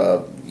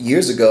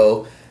years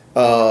ago.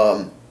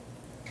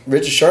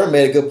 Richard Sherman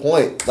made a good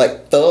point.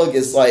 Like, thug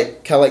is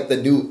like kind of like the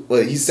new.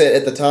 Well, he said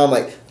at the time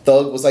like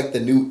thug was like the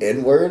new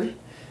N-word.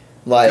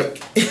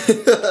 Like,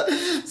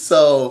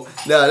 so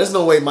there's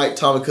no way Mike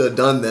Tomlin could have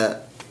done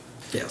that.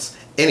 Yes.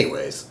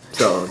 Anyways.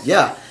 So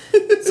yeah.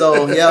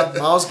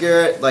 Myles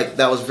Garrett, like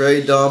that was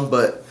very dumb,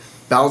 but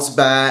bounce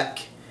back.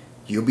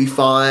 You'll be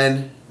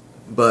fine,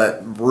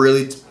 but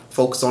really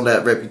focus on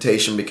that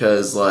reputation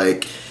because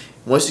like.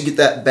 Once you get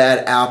that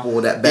bad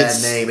apple, that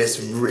bad name, it's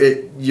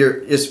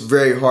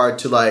very hard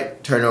to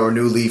like turn over a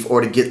new leaf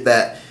or to get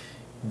that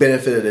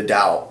benefit of the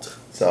doubt.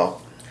 So,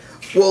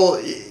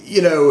 well,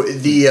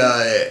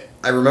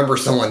 I remember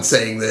someone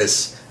saying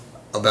this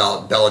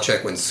about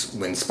Belichick when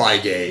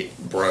Spygate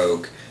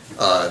broke.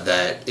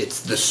 That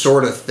it's the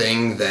sort of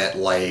thing that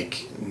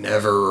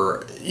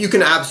never, you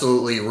can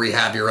absolutely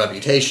rehab your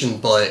reputation,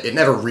 but it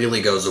never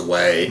really goes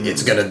away. Mm-hmm.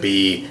 It's going to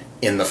be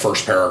in the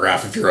first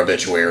paragraph of your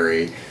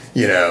obituary,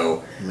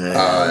 and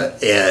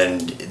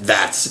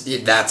that's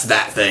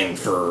that thing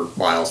for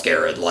Myles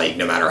Garrett.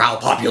 No matter how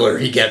popular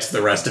he gets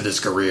the rest of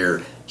his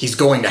career, he's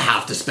going to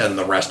have to spend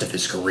the rest of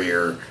his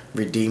career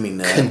redeeming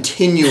that,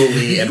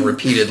 continually and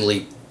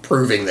repeatedly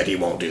proving that he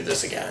won't do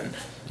this again.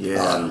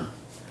 Yeah.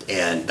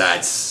 And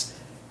that's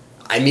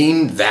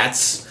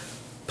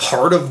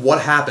part of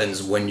what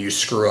happens when you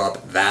screw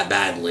up that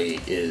badly,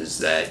 is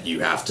that you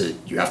have to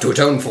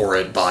atone for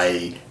it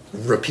by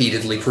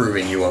repeatedly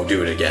proving you won't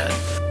do it again.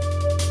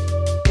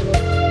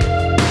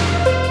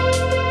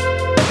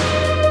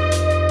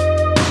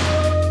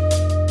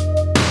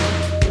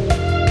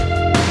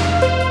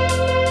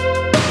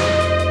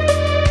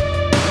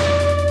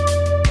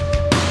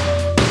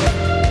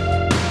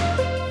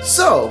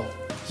 So,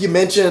 you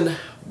mentioned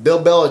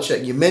Bill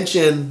Belichick, you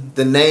mentioned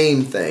the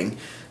name thing.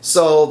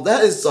 So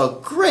that is a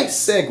great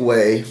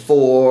segue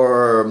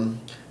for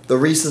the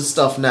recent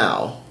stuff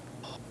now.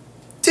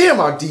 Damn,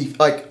 our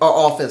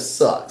offense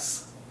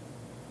sucks.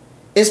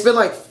 It's been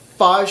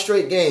 5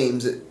 straight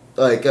games.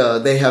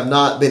 They have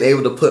not been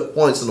able to put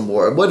points on the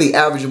board. What are they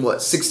averaging?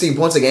 16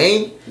 points a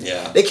game?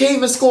 Yeah. They can't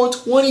even score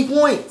 20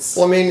 points.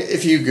 Well, I mean,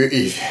 if you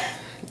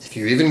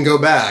go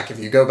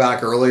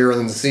back earlier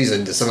in the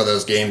season to some of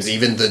those games,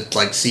 even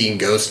the seeing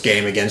Ghost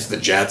game against the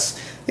Jets,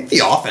 I think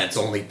the offense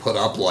only put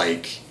up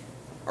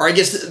or I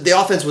guess the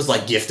offense was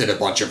gifted a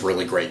bunch of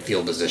really great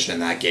field position in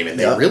that game, and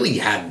they really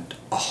had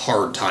a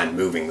hard time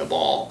moving the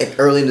ball. And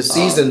early in the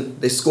season,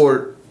 they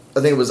scored,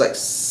 I think it was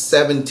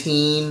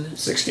 16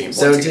 points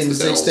to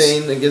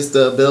 16 against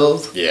the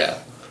Bills. Yeah.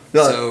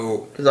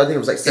 No, because I think it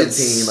was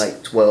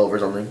 17, 12 or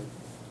something.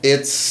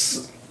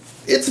 It's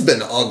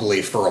been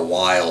ugly for a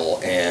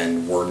while,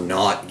 and we're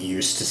not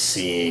used to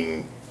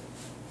seeing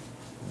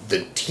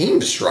the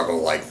team struggle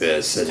like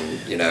this,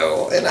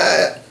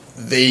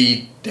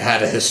 they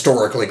had a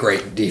historically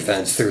great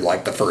defense through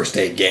the first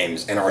 8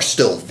 games and are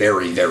still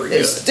very, very good.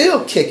 They're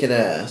still kicking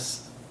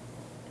ass.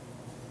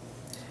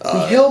 We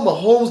held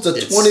Mahomes to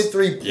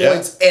 23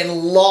 points and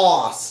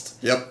lost.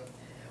 Yep.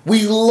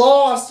 We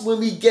lost when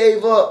we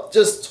gave up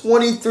just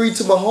 23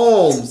 to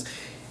Mahomes.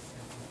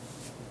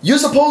 You're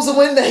supposed to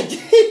win that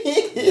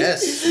game.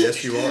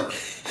 Yes, you are.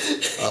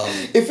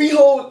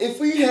 If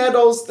we had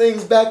those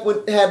things back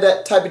when we had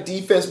that type of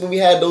defense, when we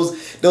had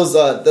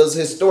those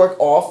historic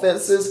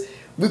offenses,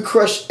 we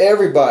crushed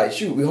everybody.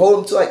 Shoot, we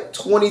hold them to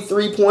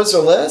 23 points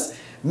or less,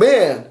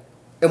 man,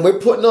 and we're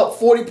putting up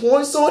 40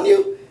 points on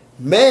you,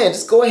 man.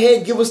 Just go ahead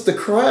and give us the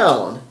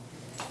crown.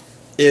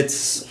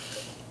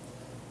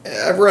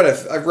 I've read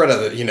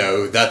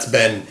that's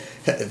been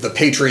the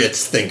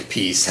Patriots think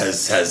piece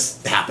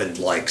has happened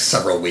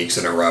several weeks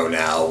in a row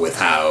now, with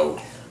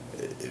how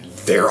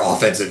their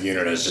offensive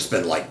unit has just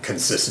been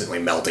consistently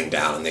melting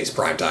down in these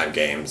primetime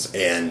games,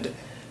 and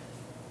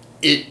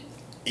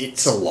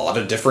it's a lot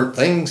of different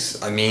things.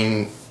 I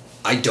mean,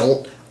 I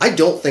don't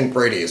think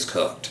Brady is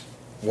cooked.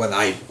 When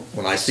I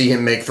see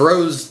him make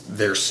throws,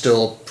 they're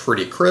still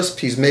pretty crisp.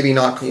 He's maybe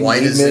not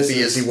quite as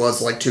zippy as he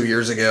was 2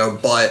 years ago,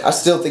 but I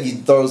still think he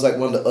throws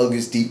one of the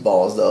ugliest deep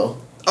balls though.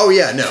 Oh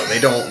yeah, no, they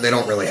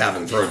don't really have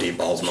him throw deep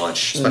balls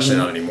much, especially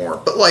not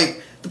anymore. But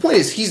the point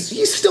is,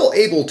 he's still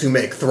able to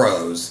make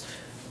throws.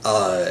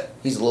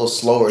 He's a little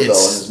slower though in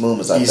his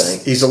movements. I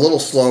think he's a little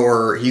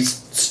slower. He's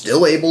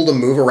still able to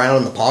move around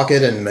in the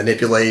pocket and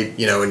manipulate,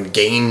 and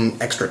gain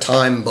extra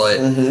time. But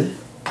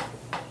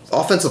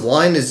offensive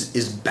line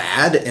is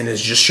bad and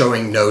is just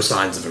showing no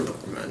signs of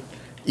improvement.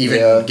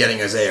 Even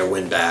getting Isaiah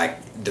Wynn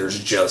back, there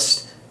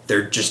just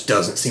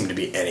doesn't seem to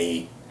be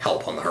any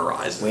help on the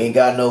horizon. We ain't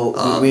got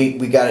we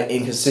got an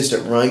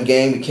inconsistent run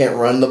game. We can't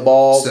run the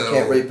ball. So, we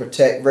can't really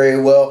protect very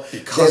well.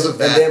 Because of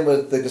that. And then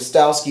with the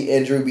Gostowski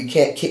injury, we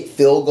can't kick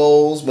field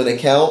goals when they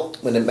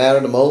count, when it matter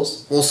the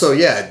most. Well, so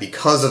yeah,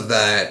 because of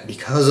that,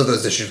 because of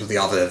those issues with the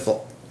offensive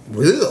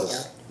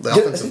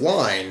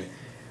line.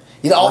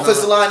 The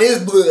offensive line is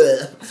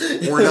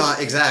bleh. We're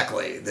not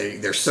exactly.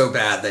 They're so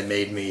bad they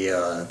made me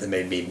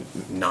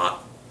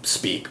not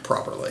speak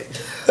properly.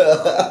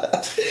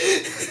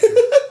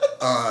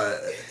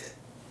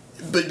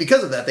 But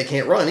because of that, they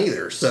can't run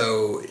either.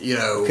 So, we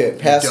can't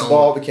pass the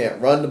ball, we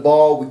can't run the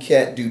ball, we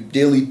can't do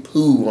dilly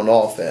poo on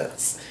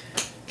offense.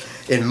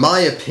 In my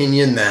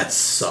opinion, that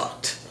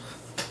sucked.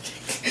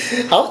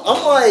 I'm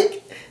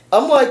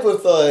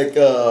with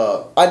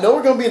I know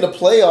we're gonna be in the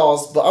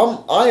playoffs, but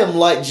I am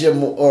like Jim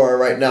Mora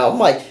right now.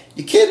 I'm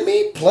you kidding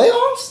me?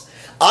 Playoffs?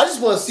 I just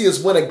want to see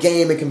us win a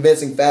game in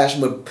convincing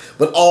fashion when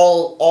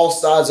all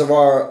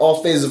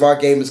phases of our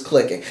game is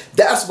clicking.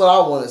 That's what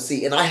I want to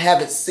see, and I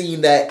haven't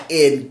seen that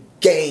in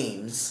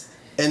games.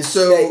 And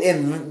so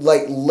in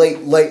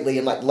lately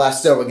in the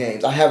last several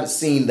games, I haven't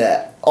seen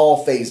that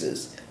all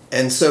phases.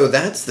 And so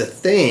that's the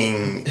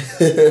thing.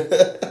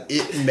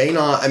 It may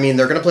not. I mean,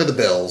 they're going to play the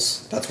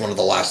Bills. That's one of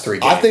the last 3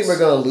 games. I think we're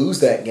going to lose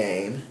that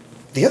game.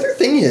 The other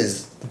thing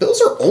is, the Bills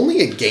are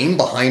only a game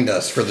behind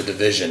us for the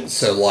division,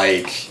 so,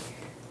 like,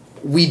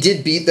 we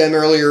did beat them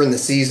earlier in the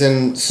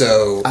season,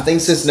 so... I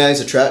think Cincinnati's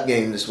a trap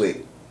game this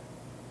week.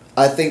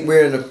 I think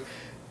we're in a...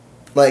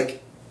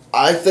 Like,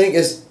 I think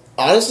it's...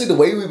 Honestly, the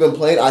way we've been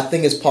playing, I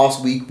think it's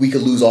possible we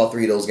could lose all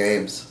 3 of those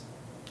games.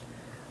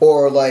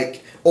 Or,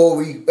 like... Or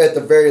we, at the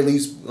very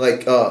least,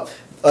 like the...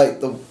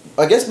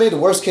 I guess maybe the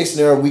worst case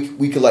scenario,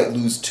 we could, like,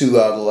 lose 2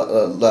 out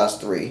of the last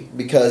 3.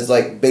 Because,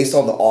 like, based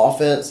on the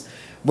offense...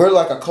 We're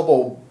like a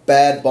couple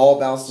bad ball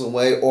bounces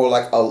away or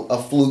like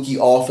a fluky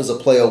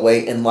offensive play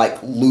away and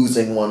like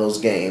losing one of those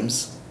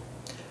games.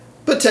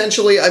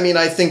 Potentially. I mean,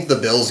 I think the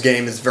Bills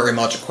game is very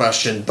much a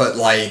question, but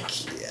like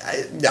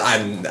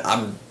I'm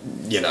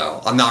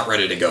not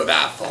ready to go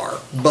that far.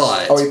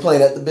 But are we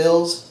playing at the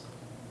Bills?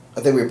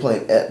 I think we were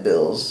playing at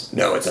Bills.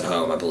 No, it's at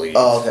home, I believe.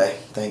 Oh, okay.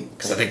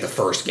 Because I think the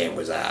first game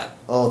was at.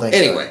 Oh, thank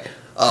Anyway,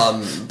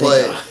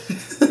 but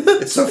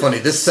it's so funny.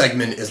 This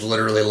segment is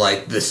literally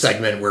like the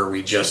segment where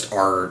we just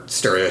are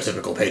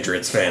stereotypical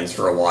Patriots fans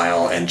for a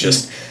while and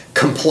just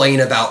complain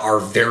about our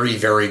very,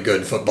 very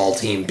good football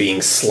team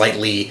being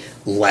slightly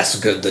less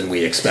good than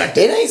we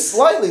expected. It ain't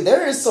slightly.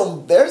 There's a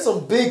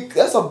big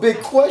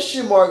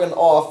question mark on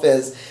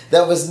offense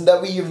that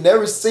we've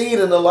never seen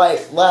in the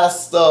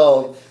last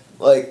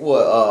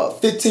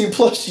 15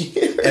 plus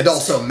years. And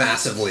also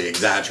massively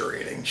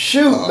exaggerating.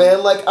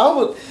 Man,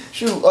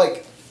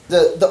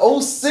 the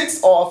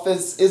 06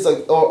 offense is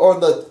or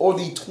the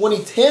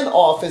 2010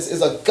 offense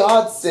is a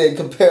godsend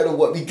compared to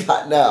what we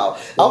got now.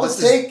 I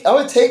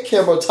would take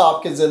Cameron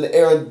Tompkins and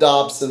Aaron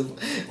Dobson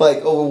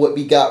over what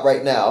we got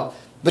right now,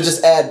 but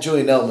just add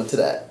Julian Edelman to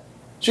that.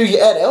 Sure, you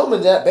add Edelman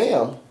to that,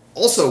 bam.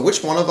 Also,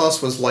 which one of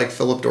us was like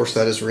Philip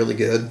Dorsett is really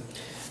good?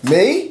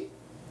 Me?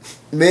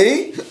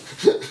 I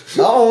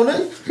own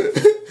it.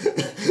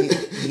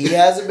 He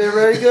hasn't been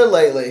very good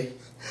lately.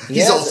 He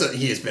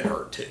has been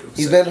hurt too.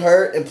 He's been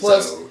hurt, and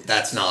plus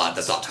that's not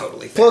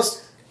totally fair.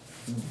 Plus,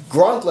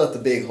 Gronk left a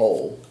big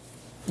hole.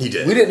 He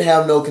did. We didn't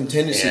have no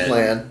contingency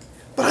plan.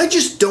 But I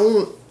just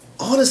don't.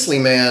 Honestly,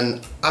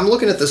 man, I'm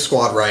looking at the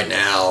squad right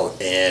now,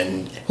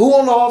 and who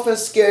on the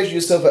offense scares you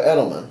yourself at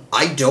Edelman?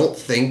 I don't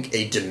think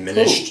a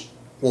diminished.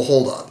 Who? Well,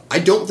 hold up. I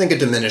don't think a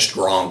diminished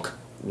Gronk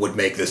would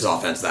make this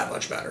offense that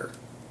much better.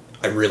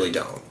 I really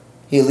don't.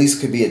 He at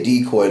least could be a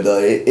decoy, though.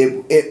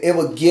 It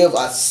would give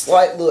a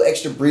slight little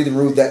extra breathing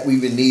room that we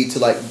would need to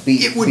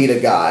beat a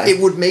guy. It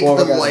would make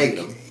them like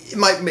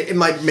it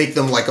might make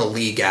them like a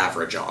league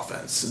average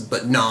offense,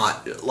 but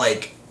not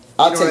like.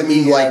 I'll take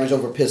league average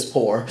over piss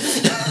poor.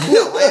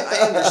 No,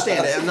 I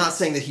understand it. I'm not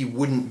saying that he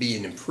wouldn't be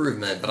an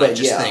improvement, but I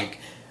just think.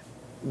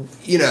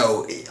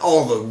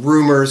 All the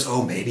rumors.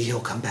 Oh, maybe he'll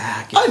come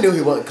back. I knew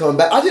he wasn't coming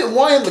back. I didn't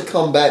want him to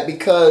come back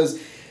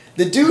because.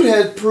 The dude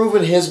had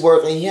proven his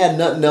worth, and he had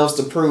nothing else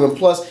to prove. And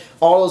plus,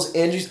 all those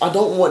injuries, I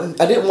didn't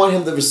want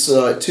him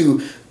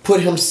to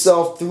put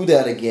himself through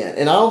that again.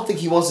 And I don't think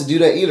he wants to do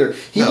that either.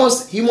 He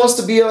wants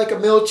to be like a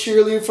male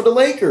cheerleader for the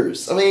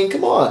Lakers. I mean,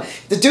 come on.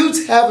 The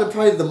dude's having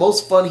probably the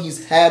most fun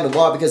he's had in a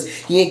while because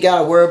he ain't got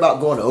to worry about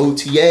going to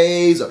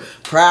OTAs or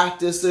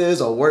practices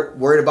or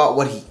worried about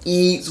what he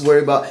eats,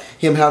 worried about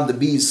him having to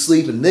be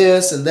sleeping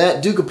this and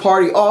that. Dude could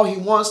party all he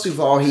wants to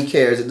for all he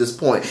cares at this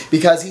point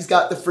because he's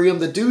got the freedom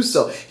to do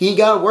so. He ain't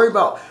got to worry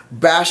about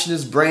bashing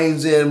his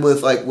brains in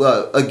with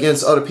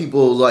against other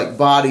people's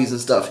bodies and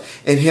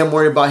stuff, and him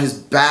worried about his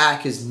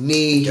back, his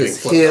knee,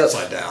 his hip,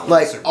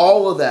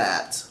 all of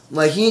that.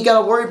 He ain't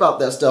got to worry about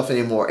that stuff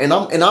anymore. And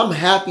I'm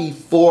happy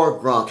for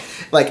Gronk.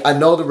 I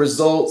know the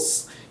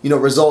results.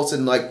 Results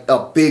in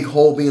a big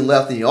hole being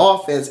left in the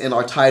offense, and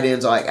our tight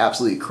ends are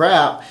absolutely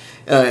crap.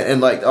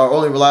 And our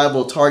only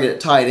reliable target at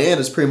tight end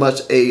is pretty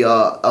much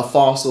a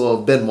fossil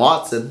of Ben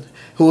Watson,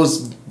 who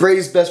was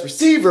Brady's best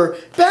receiver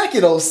back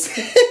in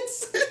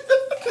 06.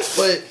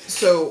 But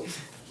so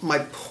my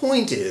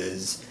point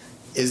is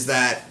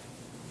that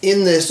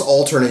in this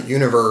alternate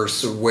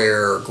universe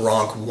where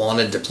Gronk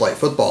wanted to play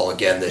football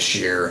again this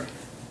year.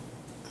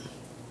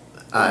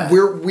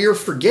 We're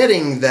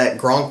forgetting that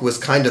Gronk was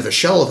kind of a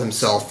shell of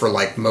himself for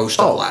most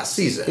of last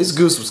season. His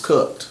goose was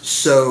cooked.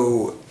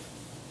 So,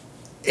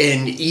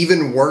 and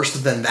even worse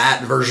than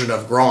that version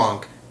of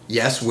Gronk,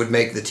 yes, would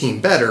make the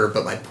team better,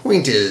 but my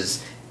point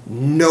is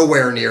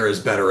nowhere near as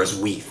better as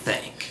we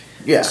think.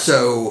 Yeah.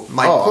 So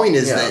my point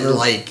is that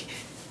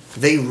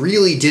they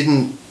really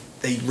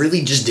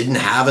just didn't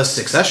have a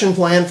succession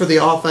plan for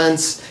the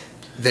offense.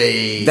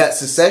 That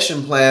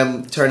succession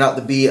plan turned out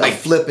to be a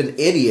flippin'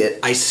 idiot.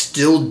 I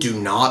still do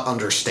not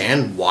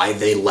understand why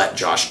they let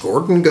Josh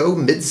Gordon go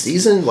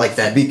mid-season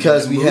that.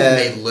 Because we had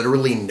made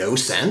literally no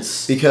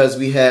sense. Because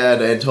we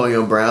had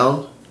Antonio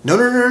Brown. No.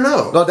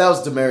 No, that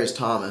was Demaryius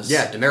Thomas.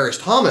 Yeah,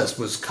 Demaryius Thomas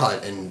was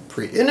cut and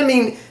I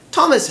mean,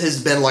 Thomas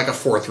has been a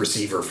fourth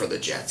receiver for the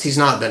Jets. He's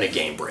not been a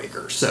game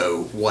breaker,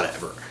 so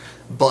whatever.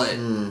 But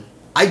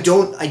I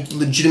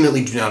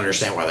legitimately do not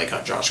understand why they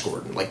cut Josh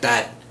Gordon.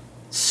 That.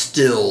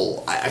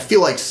 Still, I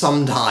feel like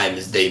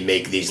sometimes they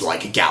make these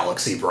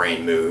galaxy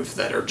brain moves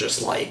that are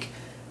just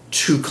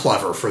too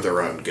clever for their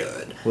own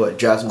good. What,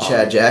 drafting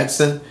Chad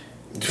Jackson?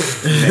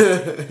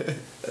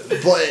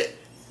 But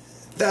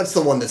that's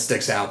the one that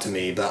sticks out to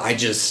me. But I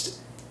just...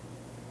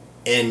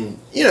 And,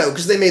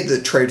 because they made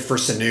the trade for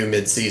Sanu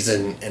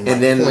mid-season, and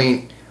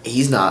point...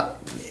 He's not...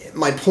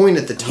 My point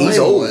at the time he's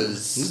old.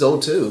 was... He's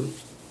old, too.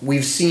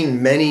 We've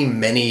seen many,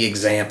 many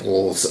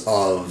examples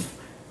of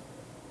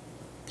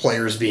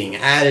players being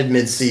added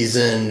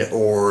mid-season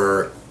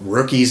or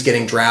rookies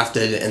getting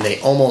drafted, and they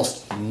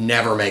almost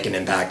never make an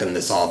impact in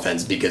this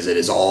offense because it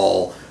is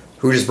all,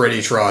 who does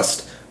Brady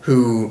trust,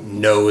 who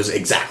knows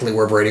exactly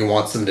where Brady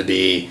wants them to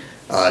be.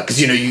 Because,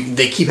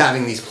 they keep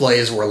having these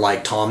plays where,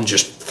 like, Tom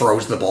just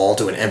throws the ball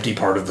to an empty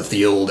part of the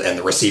field and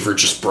the receiver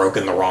just broke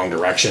in the wrong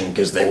direction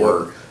because they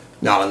were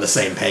not on the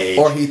same page.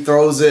 Or he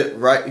throws it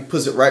right, he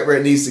puts it right where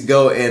it needs to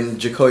go, and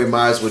Jacoby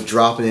Myers would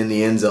drop it in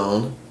the end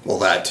zone. Well,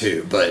 that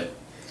too, but...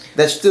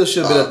 That still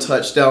should have been a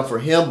touchdown for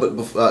him, but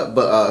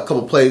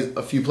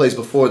a few plays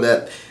before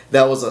that,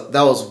 that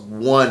was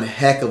one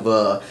heck of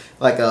a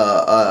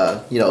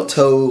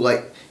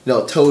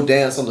toe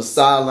dance on the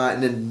sideline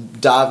and then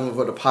diving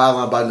over the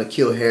pylon by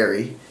N'Keal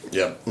Harry.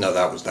 Yep, no,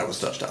 that was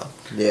touchdown.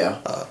 Yeah,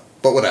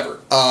 but whatever.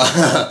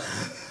 That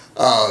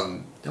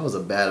was a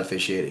bad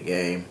officiated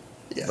game.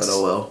 Yes, but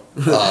oh well.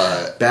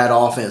 Bad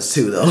offense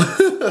too, though.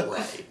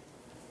 Right.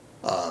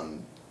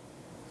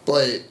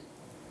 But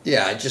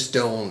yeah, I just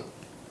don't.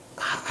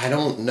 I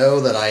don't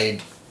know that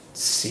I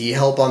see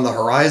help on the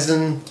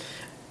horizon.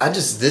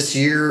 This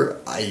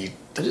year, I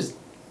just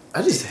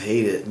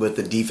hate it with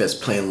the defense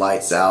playing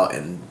lights out,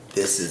 and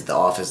this is the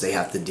offense they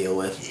have to deal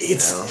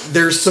with.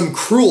 There's some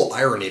cruel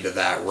irony to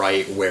that,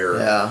 right? Where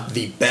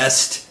the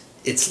best,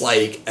 it's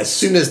like as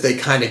soon as they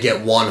kind of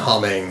get one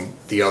humming,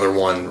 the other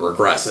one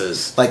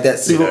regresses. Like that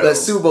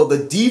Super Bowl, the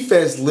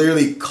defense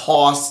literally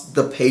cost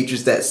the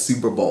Patriots that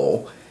Super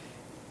Bowl.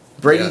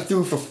 Brady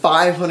threw for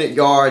 500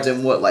 yards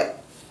and what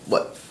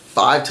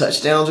 5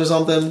 touchdowns or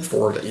something?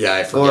 4, I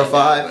forget. 4 or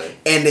 5.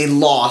 And they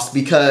lost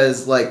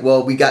because,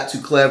 we got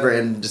too clever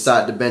and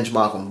decided to bench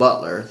Malcolm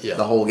Butler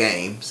the whole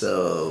game.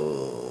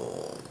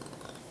 So...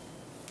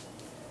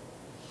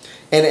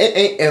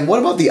 And what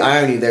about the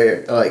irony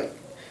there,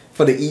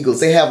 for the Eagles?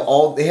 They had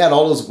all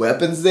those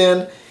weapons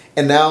then,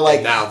 and now,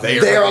 they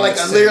are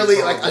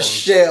literally a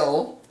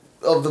shell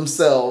of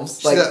themselves.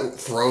 See that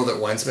throw that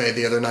Wentz made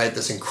the other night?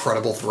 This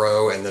incredible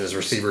throw, and then his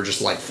receiver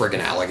just, friggin'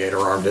 alligator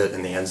armed it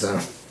in the end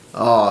zone.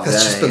 Oh,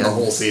 that's just been the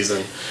whole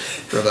season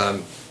for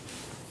them.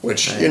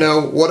 Which,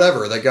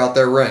 whatever. They got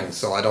their ring,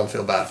 so I don't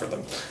feel bad for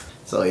them.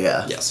 So,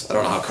 yeah. Yes. I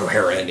don't know how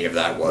coherent any of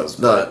that was.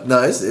 No,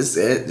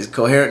 it's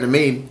coherent to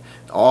me.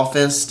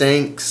 Offense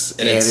stinks,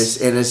 and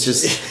it's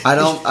just I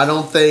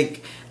don't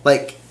think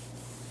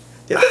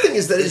the other thing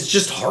is that it's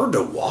just hard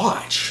to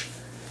watch.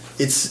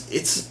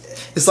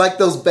 It's like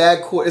those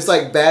bad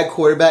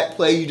quarterback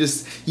play you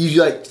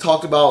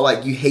talked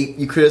about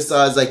you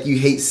criticize you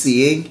hate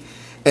seeing.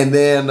 And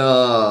then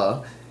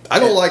I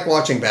don't like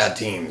watching bad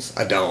teams.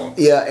 I don't.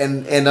 Yeah,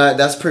 and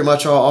that's pretty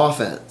much our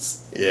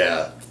offense.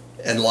 Yeah,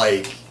 and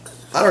I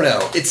don't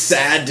know. It's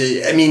sad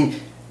to. I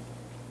mean,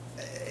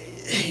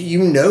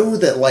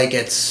 that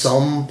at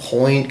some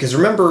point, because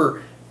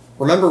remember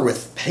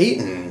with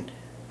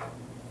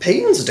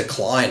Peyton's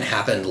decline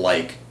happened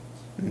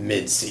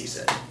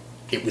mid-season.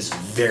 It was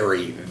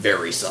very,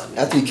 very sudden.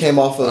 After he came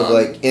off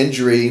of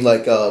injury,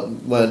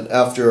 when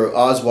after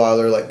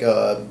Osweiler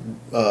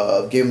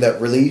gave him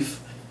that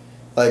relief,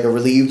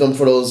 relieved him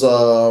for those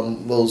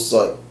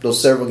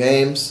several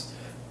games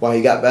while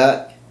he got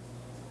back,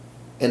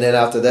 and then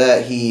after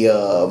that he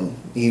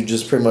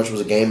just pretty much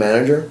was a game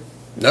manager.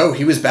 No,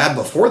 he was bad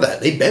before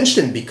that. They benched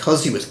him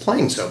because he was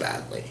playing so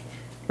badly.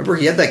 Remember,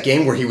 he had that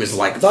game where he was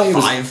I thought he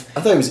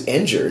was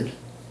injured.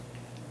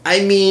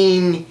 I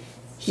mean,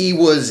 he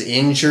was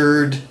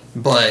injured,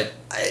 but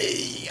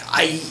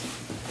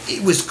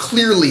it was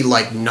clearly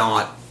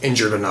not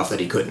injured enough that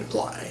he couldn't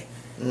play.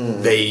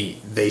 Mm.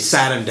 They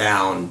sat him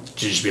down to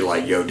just be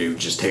like, "Yo, dude,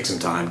 just take some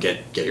time,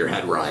 get your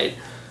head right."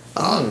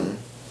 And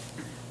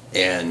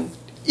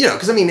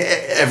because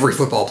every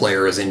football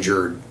player is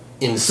injured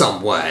in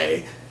some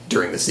way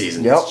during the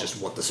season. Yep. It's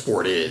just what the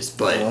sport is.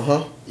 But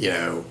how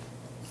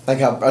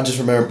I just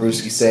remember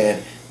Brewski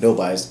saying,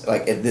 "Nobody's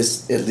at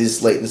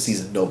this late in the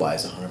season,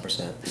 nobody's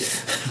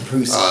 100%."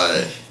 Bruce,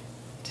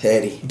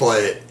 Teddy.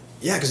 But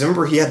because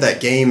remember he had that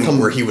game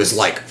where he was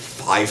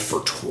 5 for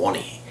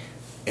 20,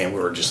 and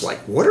we were just like,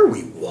 "What are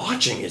we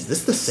watching? Is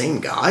this the same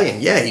guy?"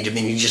 And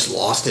he just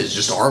lost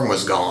his arm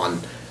was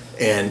gone,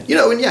 and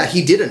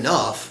he did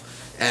enough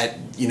at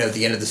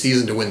the end of the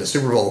season to win the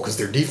Super Bowl because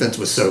their defense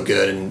was so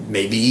good, and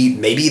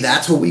maybe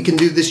that's what we can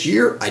do this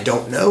year. I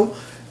don't know.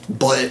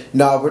 But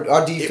no,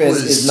 our defense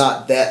is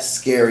not that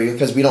scary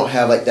because we don't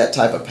have that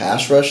type of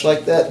pass rush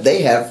like that.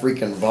 They have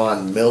freaking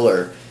Von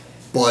Miller,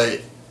 but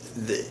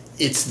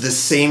it's the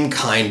same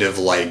kind of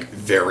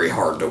very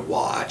hard to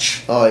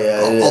watch. Oh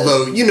yeah,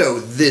 although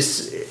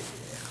this,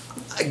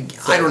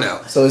 I don't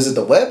know. So is it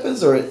the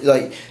weapons or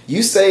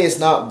you say it's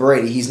not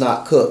Brady? He's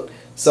not cooked.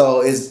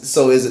 So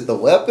is it the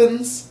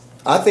weapons?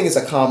 I think it's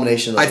a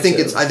combination of I think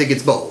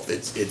it's both.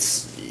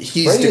 It's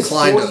he's Brady is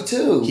declined.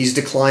 42. He's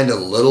declined a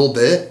little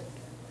bit,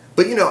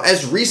 but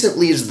as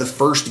recently as the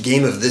first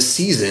game of this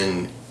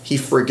season, he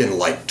freaking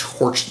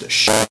torched the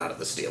shit out of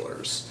the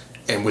Steelers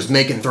and was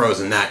making throws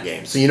in that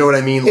game. So you know what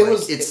I mean?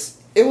 It's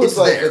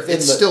there.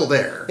 It's still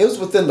there. It was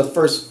within the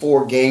first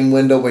 4-game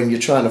window when you're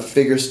trying to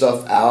figure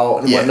stuff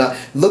out and whatnot.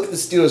 Look at the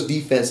Steelers'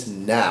 defense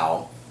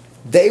now.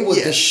 They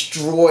would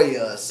destroy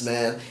us,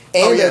 man.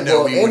 And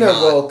they're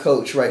well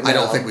coached right now. I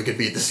don't think we could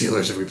beat the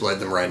Steelers if we played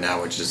them right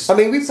now, which is... I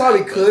mean, we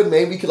probably could.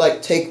 Maybe we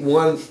could, take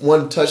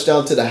one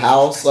touchdown to the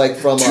house,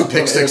 from... 2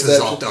 pick sixes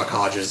off Duck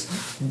Hodges.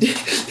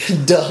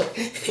 Duck.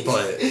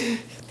 But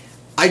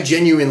I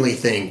genuinely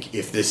think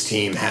if this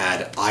team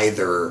had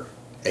either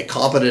a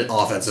competent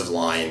offensive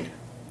line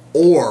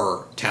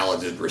or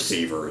talented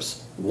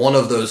receivers, one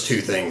of those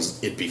two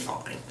things, it'd be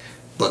fine.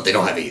 But they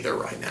don't have either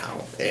right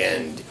now.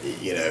 And,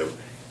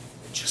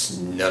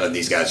 just none of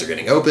these guys are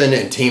getting open,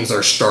 and teams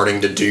are starting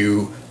to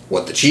do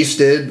what the Chiefs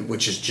did,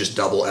 which is just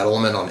double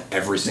Edelman on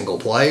every single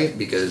play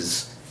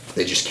because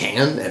they just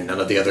can, and none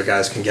of the other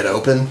guys can get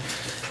open.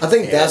 I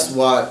think that's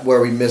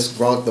where we miss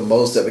Gronk the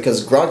most,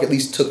 because Gronk at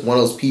least took one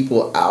of those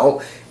people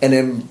out, and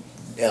then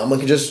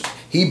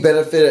he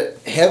benefited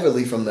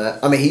heavily from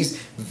that. I mean, he's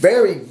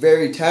very,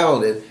 very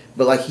talented,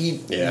 but but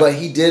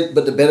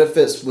the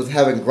benefits with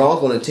having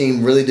Gronk on the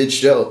team really did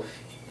show.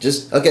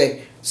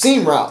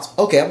 Seam routes.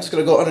 Okay, I'm just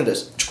going to go under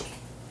this.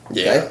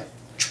 Yeah. Okay?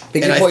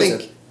 Pick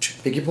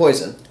your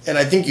poison. And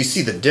I think you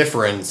see the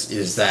difference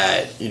is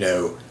that,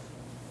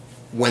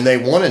 when they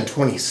won in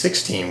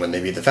 2016, when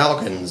they beat the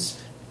Falcons,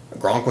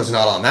 Gronk was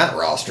not on that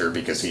roster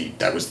because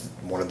that was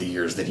one of the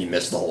years that he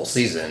missed the whole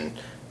season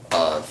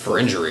for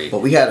injury.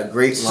 But we had a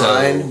great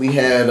line. We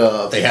had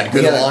they had a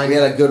good line. We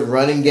had a good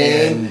running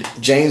game. And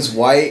James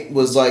White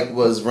was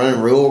running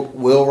real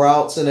wheel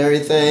routes and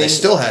everything. They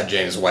still had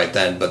James White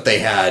then, but they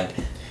had...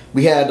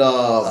 We had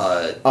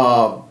what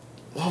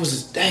was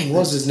his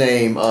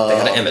name? They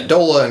had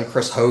Amendola and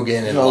Chris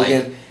Hogan and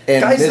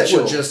guys Mitchell. that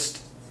were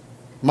just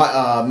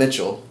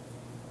Mitchell.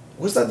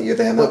 Was that the year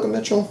they had Malcolm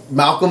Mitchell?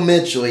 Malcolm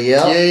Mitchell,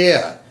 yeah.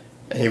 Yeah.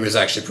 And he was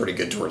actually pretty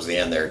good towards the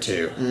end there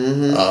too.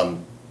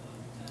 Mm-hmm.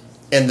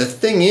 And the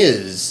thing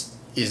is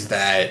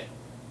that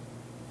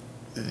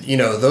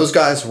those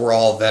guys were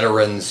all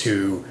veterans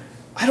who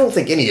I don't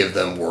think any of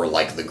them were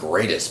the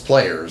greatest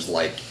players.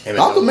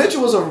 Malcolm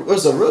Mitchell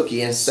was a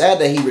rookie, and sad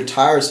that he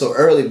retired so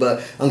early.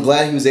 But I'm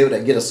glad he was able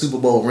to get a Super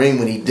Bowl ring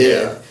when he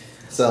did. Yeah.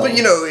 So, but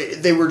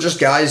they were just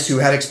guys who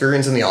had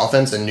experience in the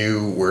offense and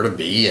knew where to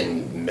be.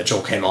 And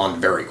Mitchell came on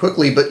very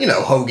quickly. But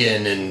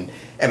Hogan and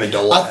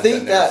Amendola. I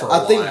think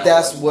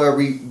that's where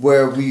we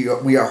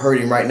are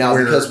hurting right now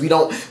because we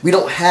don't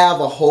have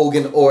a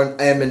Hogan or an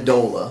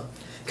Amendola.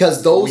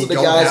 Because those are the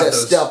guys that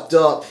stepped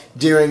up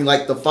during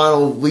the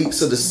final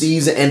weeks of the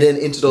season and then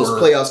into those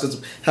playoffs.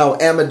 Because how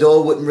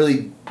Amendola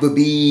would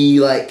be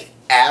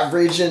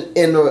average in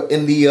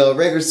the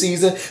regular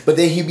season, but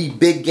then he'd be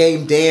big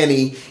game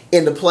Danny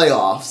in the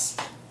playoffs.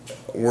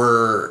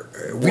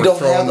 We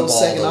don't have those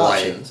second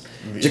options.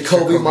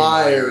 Jacoby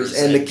Myers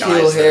and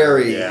N'Keal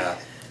Harry. Yeah.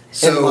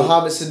 And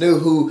Mohamed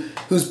Sanu,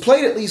 who's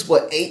played at least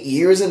 8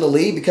 years in the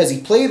league because he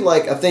played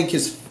I think he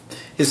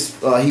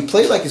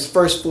played his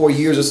first 4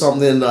 years or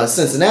something in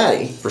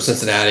Cincinnati. For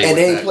Cincinnati. And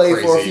then he played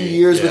for a few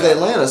years with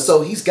Atlanta.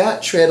 So he's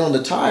got tread on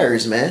the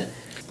tires, man.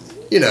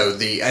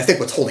 I think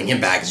what's holding him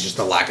back is just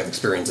the lack of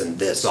experience in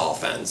this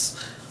offense.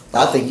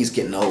 I think he's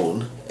getting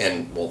old.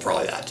 And,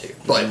 probably that too.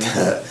 But,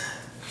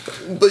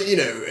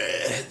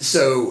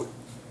 so...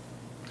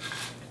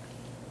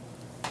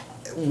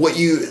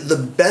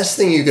 The best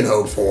thing you can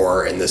hope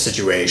for in this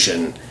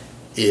situation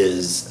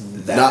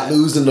is that... Not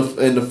losing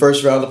in the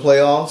first round of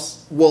playoffs?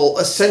 Well,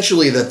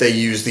 essentially that they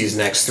use these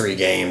next 3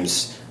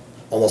 games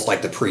almost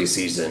like the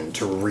preseason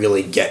to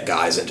really get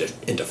guys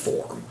into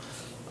form.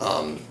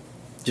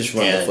 Just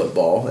run the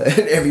football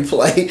every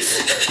play.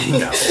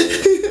 No.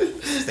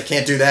 They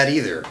can't do that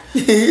either.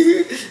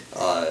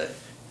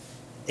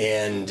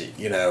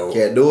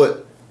 Can't do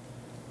it.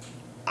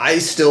 I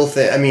still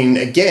think...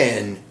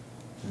 again...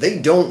 They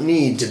don't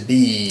need to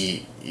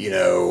be,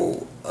 a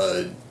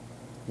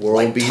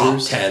world beaters.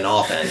 Top 10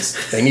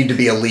 offense. They need to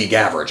be a league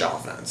average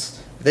offense.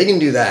 If they can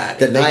do that.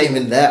 They're not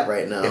even that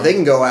right now. If they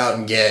can go out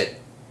and get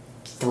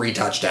 3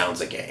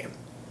 touchdowns a game,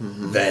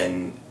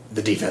 then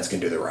the defense can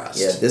do the rest.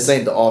 Yeah, this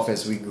ain't the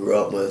offense we grew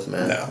up with,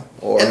 man. No.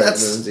 Or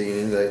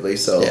lately,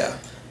 so. Yeah.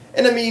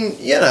 And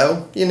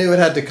you knew it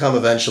had to come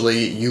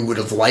eventually. You would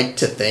have liked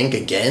to think,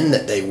 again,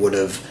 that they would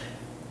have...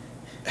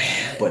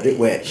 But it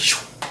went...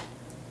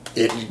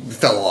 It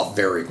fell off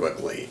very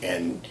quickly,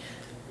 and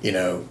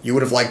you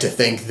would have liked to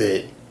think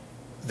that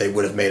they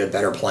would have made a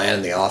better plan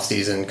in the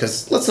offseason,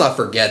 because let's not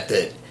forget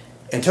that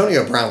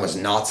Antonio Brown was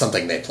not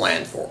something they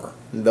planned for.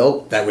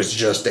 Nope. That was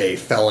just a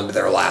fell into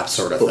their lap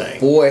sort of thing.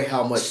 Boy,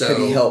 how much could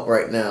he help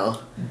right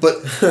now?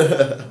 But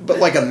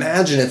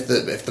imagine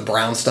if the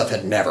Brown stuff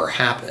had never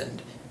happened.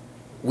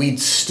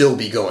 We'd still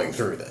be going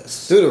through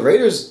this. Dude, the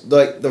Raiders would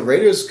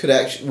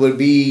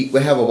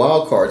have a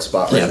wild card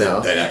spot right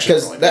now. They'd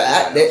actually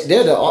because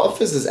the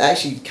offense is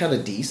actually kind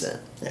of decent.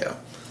 Yeah.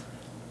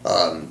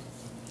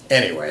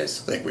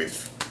 Anyways, I think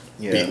we've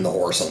beaten the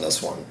horse on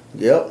this one.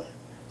 Yep.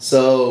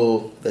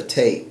 So, the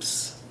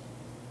tapes.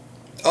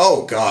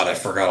 Oh, God, I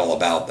forgot all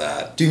about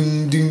that.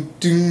 Doom, doom,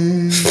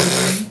 doom.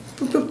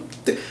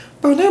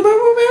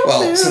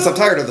 Well, since I'm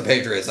tired of the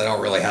Patriots, I don't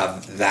really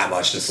have that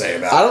much to say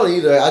about it. I don't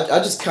either. I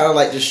just kind of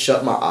like just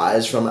shut my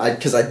eyes from it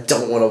because I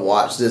don't want to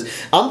watch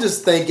this. I'm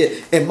just thinking,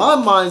 in my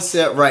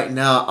mindset right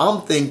now,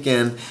 I'm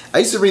thinking, I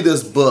used to read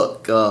this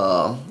book,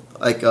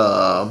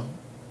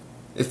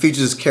 it features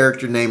this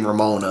character named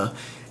Ramona.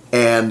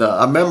 And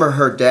I remember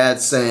her dad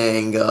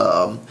saying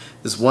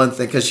this one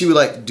thing, because she would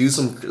like do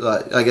some,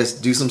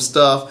 do some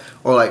stuff,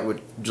 or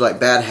would do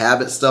bad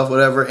habit stuff,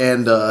 whatever.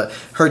 And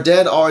her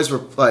dad always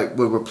would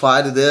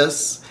reply to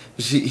this.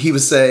 He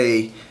would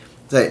say,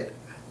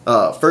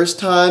 first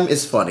time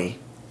is funny,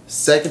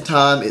 second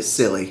time is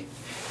silly,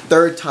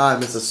 third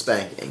time is a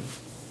spanking.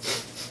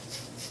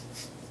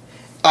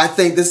 I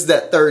think this is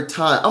that third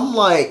time. I'm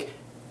like,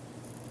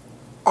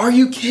 are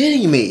you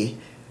kidding me?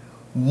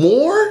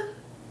 More?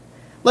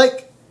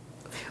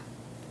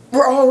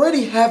 We're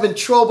already having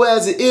trouble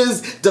as it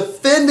is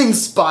defending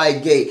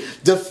Spygate,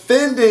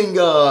 defending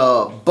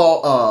Ballgate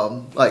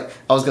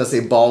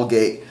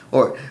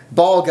or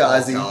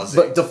Ballgazing,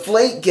 but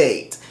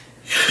Deflategate.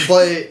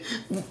 But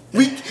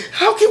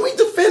how can we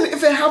defend it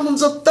if it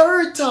happens a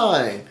third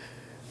time?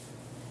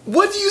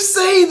 What do you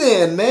say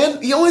then,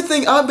 man? The only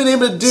thing I've been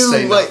able to do,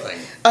 say nothing.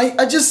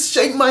 I just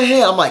shake my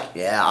head. I'm like,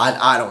 yeah,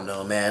 I don't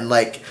know, man.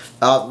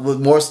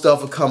 More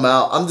stuff will come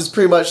out. I'm just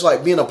pretty much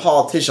like being a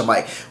politician. I'm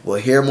like, we'll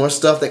hear more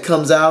stuff that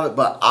comes out of it,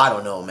 but I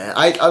don't know, man.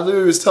 I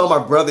literally was telling my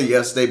brother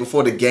yesterday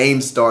before the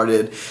game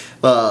started.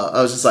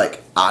 I was just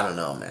like, I don't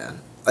know, man.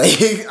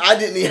 I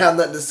didn't even have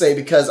nothing to say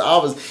because I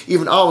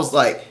was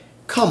like,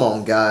 come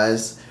on,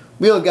 guys.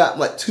 We only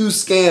got 2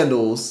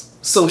 scandals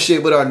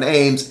associated with our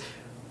names.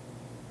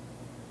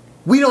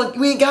 We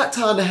ain't got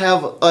time to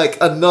have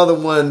another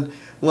one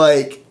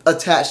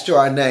attached to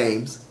our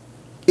names.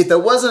 If there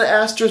wasn't an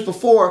asterisk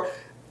before,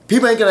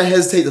 people ain't gonna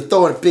hesitate to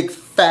throw in a big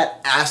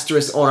fat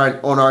asterisk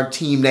on our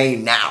team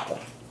name now.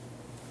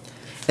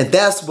 And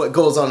that's what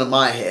goes on in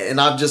my head. And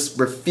I've just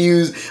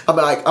refused. I'm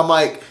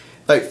like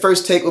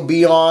first take will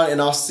be on, and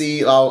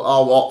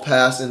I'll walk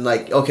past and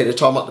okay, they're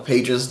talking about the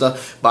Patriots and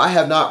stuff. But I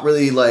have not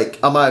really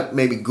I might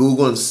maybe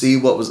Google and see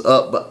what was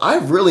up, but I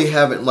really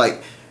haven't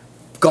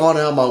gone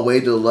out of my way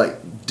to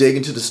dig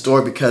into the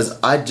story because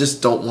I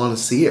just don't want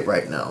to see it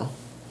right now.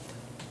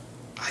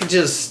 I'm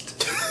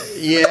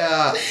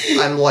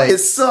it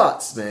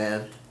sucks,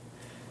 man.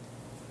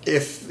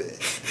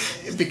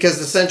 Because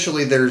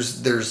essentially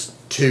there's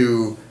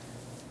 2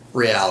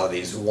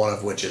 realities, one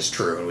of which is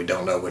true, and we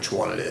don't know which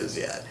one it is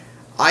yet.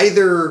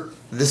 Either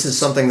this is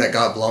something that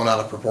got blown out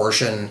of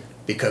proportion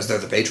because they're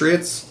the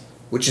Patriots,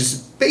 which is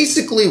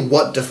basically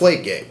what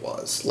Deflategate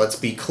was. Let's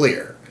be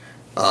clear.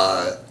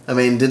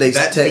 Did they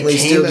technically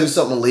still do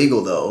something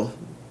illegal though?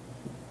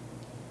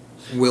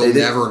 We'll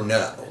never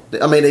know.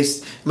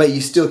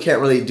 You still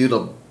can't really do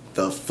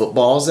the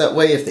footballs that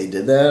way if they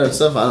did that or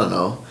stuff. I don't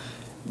know.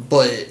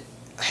 But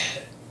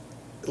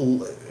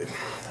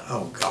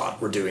oh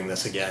God, we're doing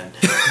this again.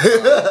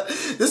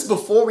 This is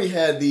before we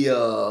had the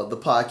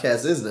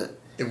podcast, isn't it?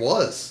 It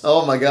was.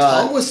 Oh my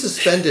God. Tom was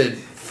suspended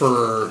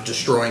for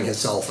destroying his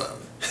cell phone.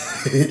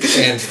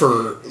 And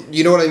for,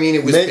 you know what I mean?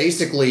 It was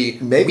basically,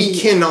 we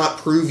cannot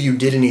prove you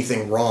did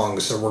anything wrong,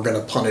 so we're going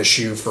to punish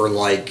you for,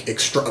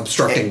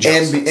 obstructing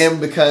justice. And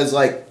because,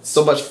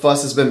 so much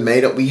fuss has been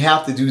made up, we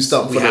have to do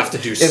something in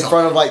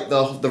front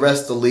of, the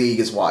rest of the league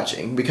is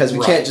watching, because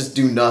we can't just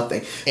do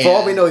nothing. For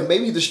all we know,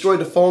 maybe he destroyed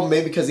the phone,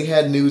 maybe because he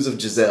had news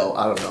of Giselle.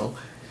 I don't know.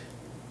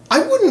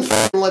 I wouldn't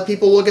let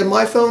people look at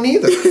my phone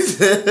either.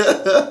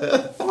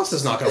 Boss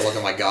is not going to look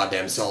at my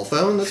goddamn cell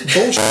phone. That's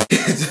bullshit.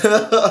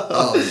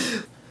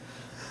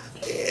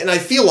 And I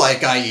feel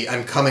like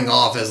I'm coming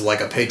off as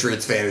a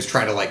Patriots fan who's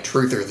trying to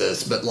truther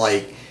this, but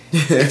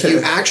if you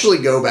actually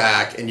go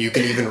back and you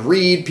can even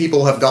read,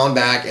 people have gone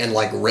back and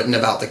written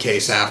about the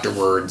case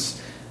afterwards,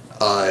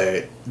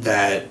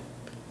 that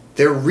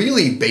they're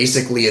really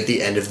basically at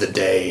the end of the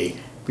day,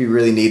 we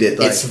really need it.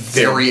 It's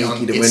very to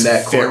win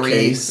that court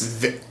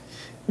case.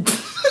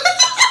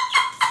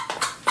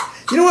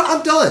 You know what?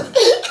 I'm done.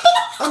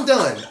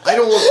 I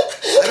don't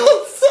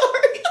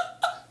sorry.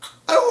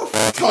 I don't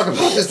want to talk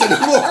about this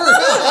anymore.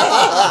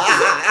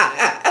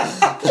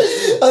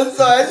 I'm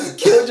sorry, I just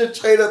killed your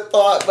train of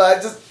thought,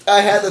 but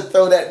I had to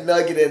throw that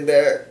nugget in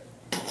there.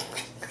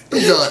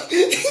 I'm done.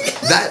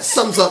 That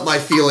sums up my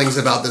feelings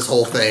about this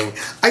whole thing.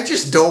 I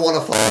just don't want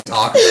to fucking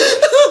talk about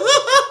it.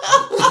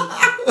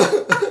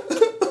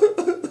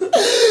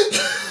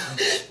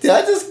 Did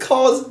I just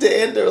cause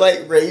Dan to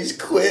rage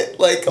quit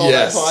on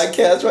that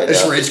podcast right now?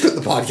 Just rage quit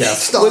the podcast.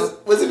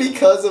 Stop. Was it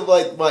because of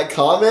my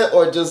comment,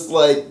 or just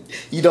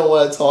you don't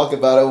want to talk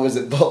about it? Or was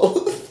it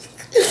both?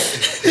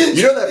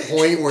 You know that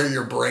point where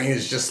your brain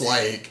is just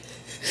I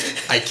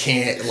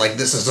can't,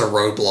 this is a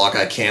roadblock,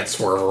 I can't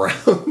swerve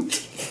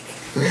around.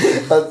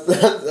 I'm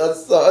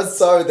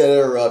sorry for that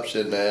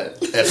interruption, man.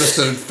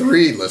 Episode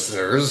 3,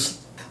 listeners.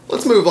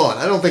 let's move on.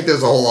 I don't think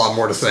there's a whole lot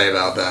more to say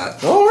about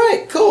that. All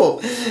right, cool.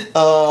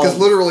 Because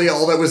literally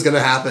all that was going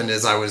to happen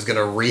is I was going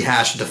to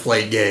rehash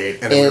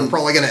Deflategate, and we were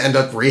probably going to end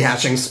up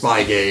rehashing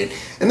Spygate,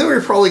 and then we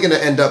were probably going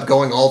to end up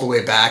going all the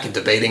way back and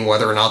debating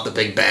whether or not the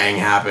Big Bang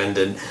happened,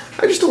 and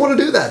I just don't want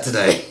to do that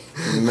today.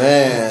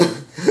 Man.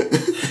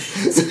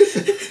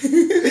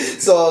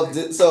 So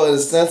in a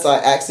sense, I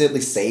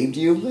accidentally saved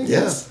you?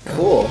 Yes. Yeah.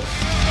 Cool.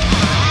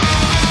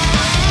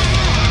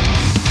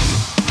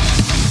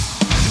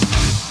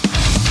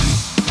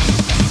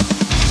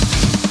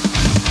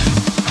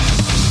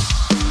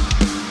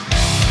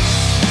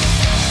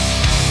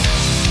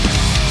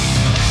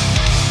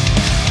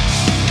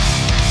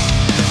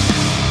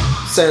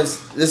 Since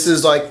this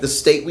is like the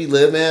state we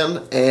live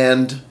in,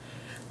 and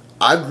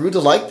I grew to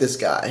like this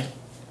guy,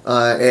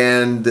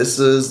 and this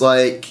is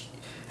like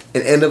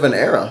an end of an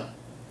era.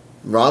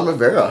 Ron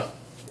Rivera,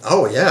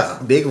 Oh,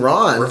 yeah. Big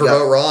Ron,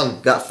 Riverboat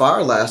Ron. got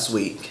fired last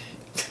week.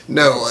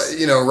 No,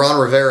 Ron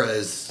Rivera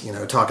is,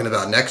 talking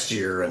about next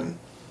year, and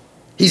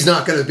he's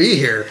not going to be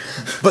here.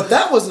 But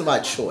that wasn't my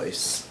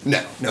choice. No,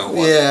 it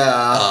wasn't.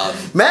 Yeah,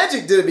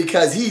 Magic did it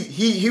because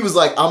he was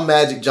like, I'm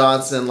Magic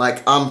Johnson,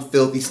 like I'm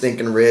filthy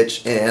stinking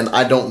rich, and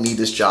I don't need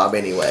this job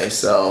anyway.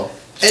 So,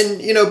 and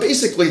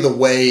basically the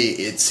way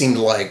it seemed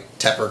like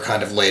Tepper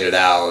kind of laid it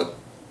out,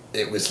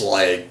 it was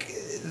like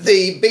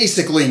they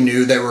basically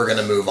knew they were going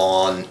to move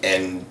on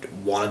and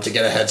wanted to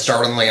get a head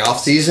start on the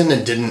offseason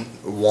and didn't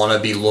want to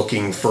be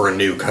looking for a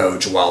new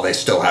coach while they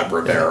still had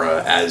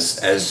Rivera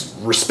as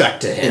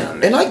respect to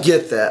him. And I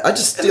get that.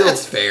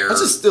 That's fair. I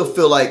just still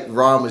feel like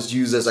Ron was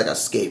used as like a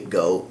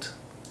scapegoat.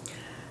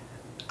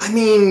 I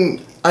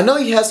mean, I know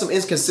he has some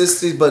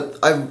inconsistencies, but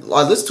I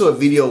listened to a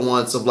video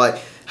once of like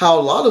how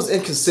a lot of those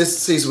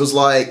inconsistencies was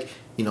like,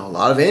 a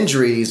lot of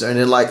injuries, and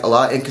then like a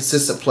lot of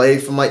inconsistent play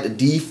from like the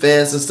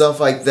defense and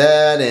stuff like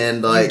that,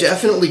 and like you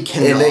definitely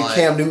cannot. And then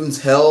Cam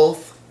Newton's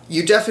health.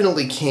 You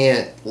definitely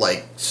can't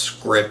like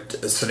script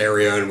a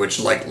scenario in which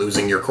like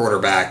losing your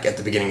quarterback at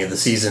the beginning of the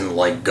season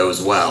like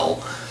goes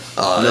well.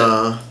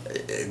 Nah.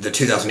 The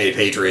 2008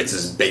 Patriots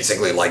is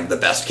basically like the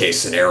best case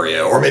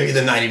scenario, or maybe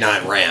the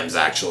 99 Rams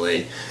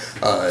actually.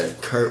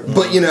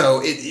 But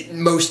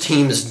most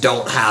teams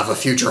don't have a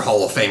future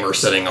Hall of Famer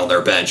sitting on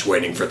their bench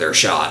waiting for their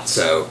shot.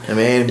 So I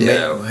mean,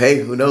 hey,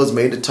 who knows?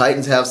 Maybe the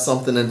Titans have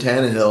something in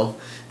Tannehill.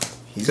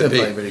 He's been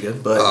playing pretty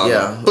good, but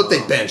yeah. But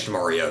they benched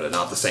Mariota,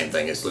 not the same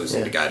thing as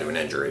losing the guy to an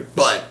injury.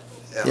 But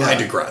I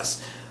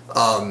digress.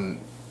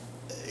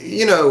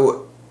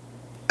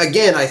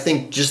 Again, I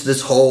think just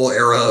this whole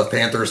era of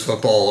Panthers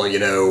football,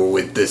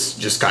 with this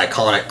just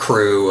iconic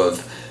crew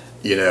of,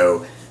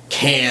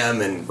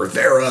 Cam and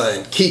Rivera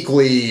and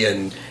Kuechly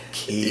and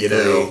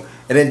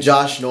and then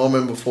Josh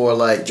Norman before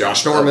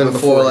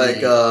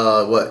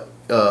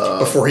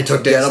before he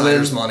took Dan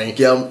Snyder's money.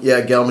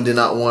 Gelman did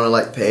not want to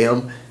like pay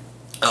him.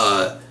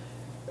 But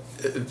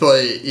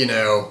he I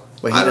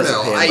don't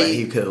know. But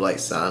he could have like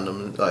signed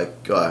him,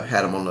 like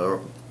had him on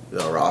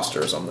the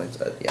roster or something like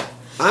that. Yeah.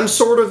 I'm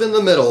sort of in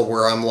the middle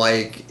where I'm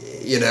like,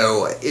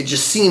 it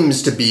just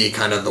seems to be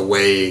kind of the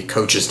way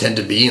coaches tend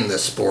to be in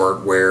this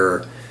sport,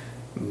 where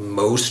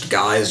most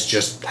guys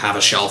just have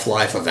a shelf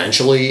life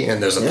eventually,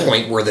 and there's a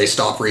point where they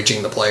stop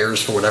reaching the players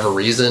for whatever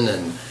reason,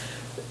 and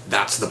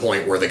that's the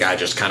point where the guy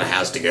just kind of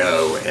has to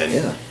go.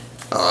 And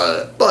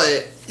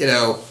but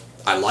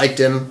I liked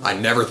him. I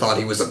never thought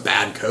he was a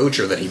bad coach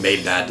or that he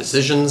made bad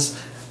decisions.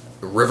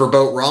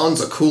 Riverboat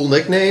Ron's a cool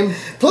nickname.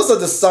 Plus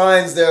the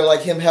signs there,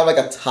 like him have like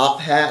a top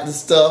hat and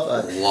stuff.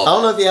 I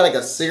don't know if he had like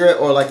a cigarette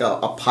or like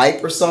a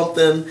pipe or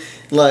something,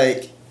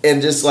 like,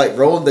 and just like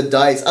rolling the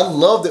dice. I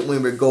loved it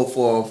when we would go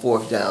for on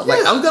fourth down. Like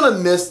I'm gonna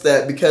miss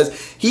that because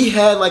he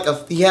had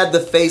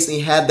the face and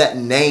he had that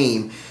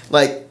name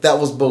like that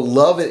was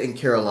beloved in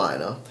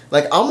Carolina.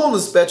 Like I'm on the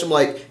spectrum,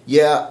 like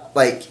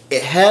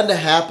it had to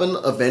happen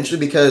eventually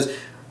because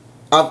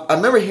I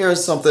remember hearing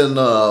something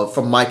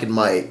from Mike and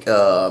Mike.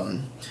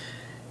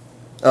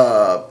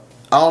 I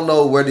don't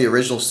know where the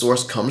original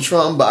source comes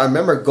from, but I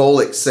remember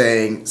Golick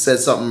said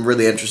something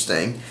really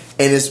interesting,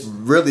 and it's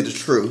really the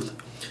truth.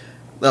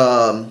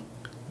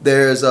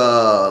 There's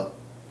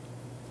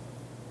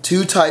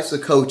two types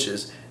of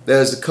coaches.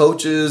 There's the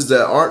coaches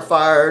that aren't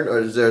fired,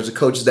 or there's the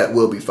coaches that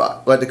will be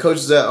fired. Like the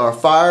coaches that are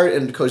fired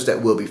and the coaches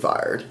that will be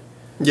fired.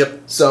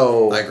 Yep.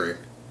 So I agree.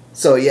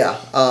 So yeah,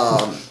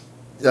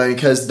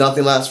 because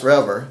nothing lasts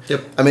forever.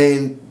 Yep. I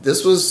mean,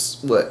 this was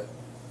what,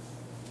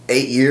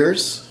 8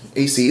 years,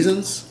 8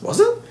 seasons? Was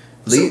it?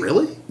 Was it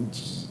really?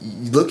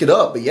 You look it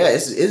up, but yeah,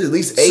 it's at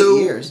least 8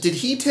 years. Did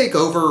he take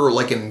over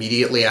like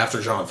immediately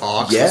after John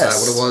Fox? Yes. Is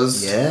that what it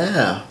was?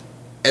 Yeah.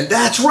 And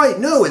that's right.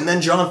 No, and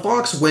then John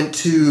Fox went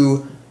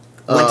to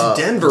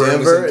Denver. And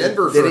was in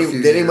Denver for a few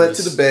years. Then he went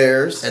to the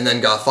Bears. And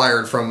then got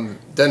fired from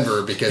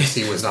Denver because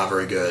he was not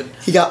very good.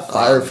 He got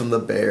fired from the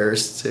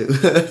Bears, too.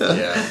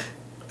 Yeah.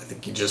 I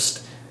think he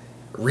just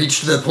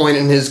reached the point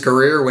in his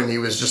career when he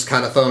was just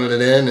kind of phoning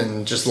it in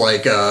and just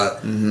like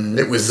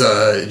it was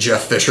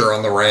Jeff Fisher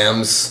on the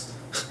Rams,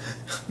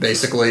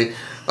 basically.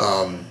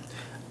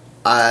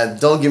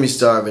 Don't get me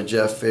started with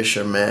Jeff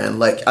Fisher, man.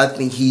 Like, I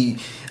think he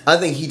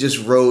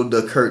just rode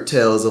the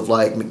curtails of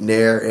like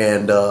McNair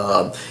and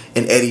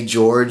Eddie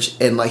George,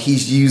 and like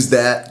he's used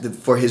that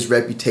for his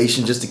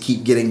reputation just to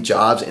keep getting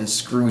jobs and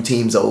screw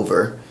teams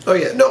over. Oh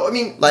yeah, no, I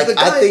mean, like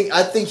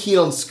I think he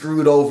done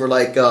screwed over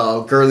like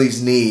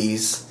Gurley's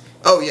knees.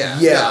 Oh yeah,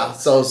 yeah.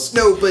 So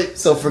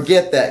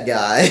forget that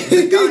guy.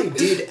 The guy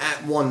did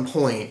at one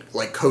point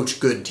like coach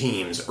good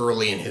teams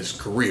early in his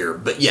career,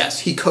 but yes,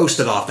 he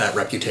coasted off that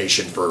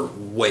reputation for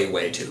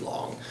way too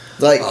long.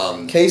 Like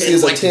Casey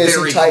is a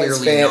Tennessee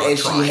Titans fan, and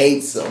trying. she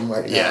hates him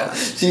right now. Yeah,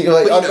 she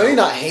like maybe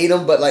not hate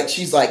him, but like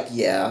she's like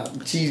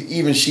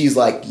she's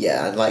like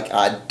and like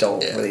I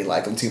don't really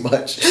like him too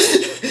much.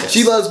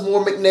 She loves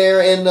more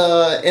McNair and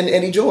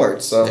Eddie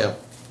George. So yeah.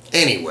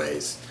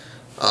 Anyways,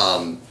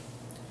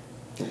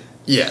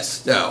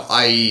 yes, no,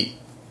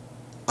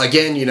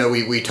 again, you know,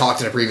 we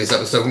talked in a previous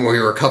episode when we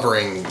were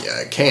covering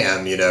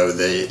Cam. You know,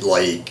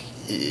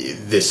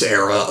 this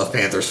era of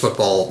Panthers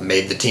football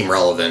made the team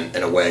relevant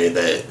in a way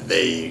that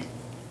they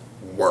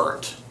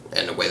weren't,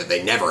 in a way that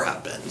they never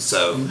have been.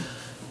 So,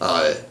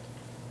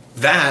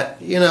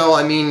 that, you know,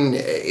 I mean,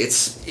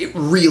 it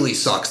really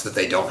sucks that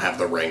they don't have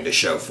the ring to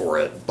show for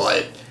it,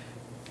 but,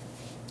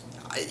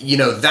 you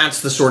know,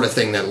 that's the sort of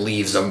thing that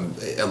leaves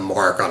a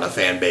mark on a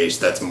fan base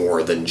that's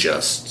more than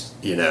just,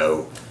 you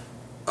know,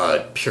 a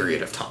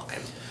period of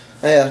time.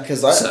 Yeah,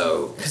 because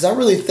I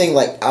really think,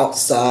 like,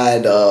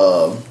 outside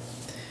of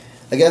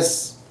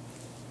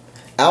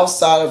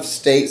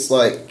states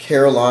like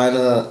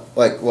Carolina,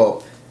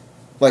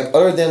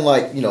 other than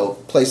like, you know,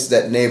 places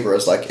that neighbor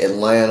us like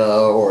Atlanta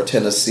or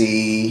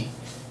Tennessee,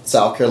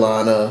 South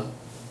Carolina,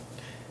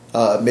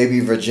 maybe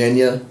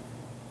Virginia,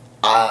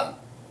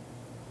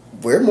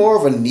 we're more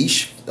of a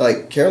niche.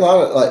 Like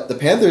Carolina, like the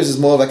Panthers is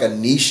more of like a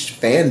niche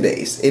fan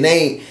base. It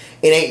ain't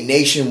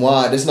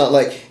nationwide. It's not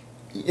like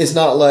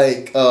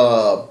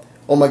oh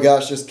my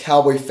gosh, there's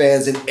Cowboy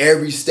fans in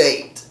every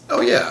state. Oh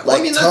yeah,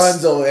 like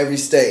tons of every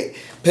state.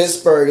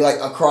 Pittsburgh,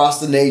 like across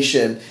the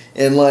nation,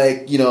 and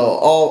like, you know,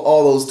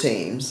 all those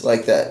teams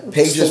like that.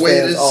 Patriots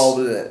fans, all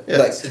of it. Yeah,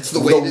 like it's the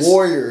way the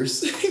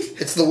Warriors.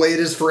 It's the way it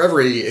is for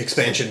every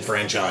expansion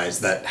franchise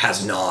that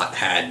has not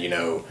had, you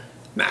know,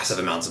 massive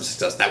amounts of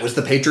success. That was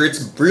the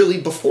Patriots really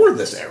before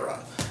this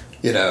era.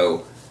 You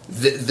know,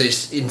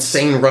 this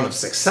insane run of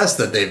success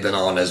that they've been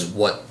on is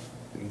what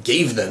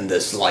gave them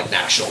this like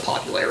national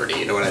popularity.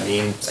 You know what I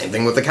mean? Same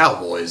thing with the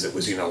Cowboys. It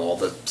was, you know, all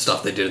the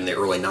stuff they did in the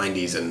early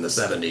 90s and the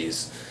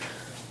 70s.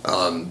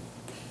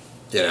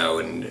 You know,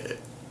 and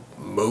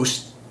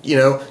most, you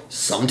know,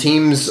 some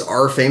teams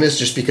are famous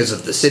just because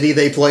of the city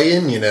they play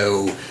in. You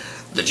know,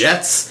 the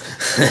Jets.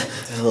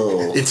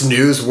 It's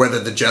news whether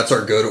the Jets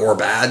are good or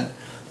bad.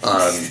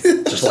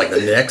 Just like the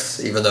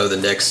Knicks, even though the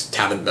Knicks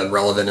haven't been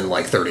relevant in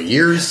like 30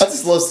 years. I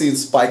just love seeing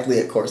Spike Lee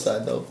at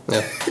courtside though.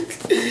 Yeah.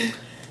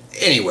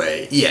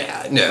 Anyway,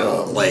 yeah,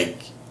 no,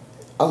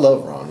 I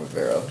love Ron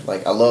Rivera.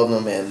 Like, I love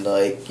him, and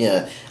like,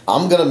 yeah,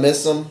 I'm gonna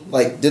miss him.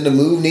 Like, did the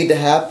move need to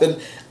happen?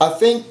 I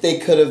think they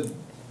could have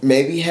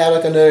maybe had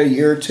like another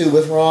year or two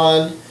with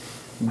Ron,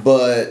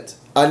 but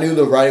I knew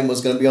the writing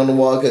was gonna be on the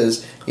wall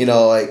because, you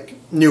know, like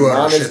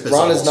Ron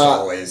is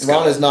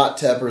not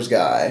Tepper's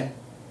guy.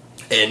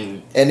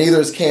 And neither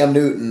is Cam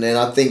Newton, and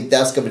I think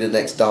that's going to be the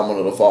next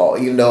domino to fall.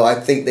 Even though I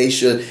think they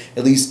should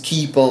at least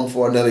keep him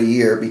for another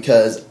year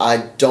because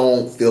I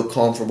don't feel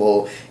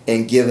comfortable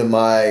in giving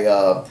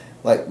my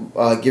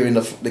giving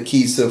the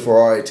keys to the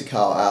Ferrari to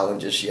Kyle Allen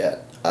just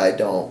yet. I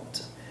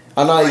don't.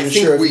 I'm not even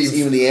sure if he's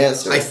even the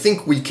answer. I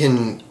think we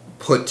can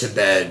put to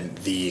bed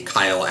the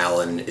Kyle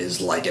Allen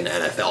is like an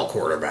NFL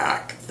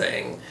quarterback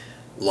thing.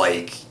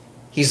 Like,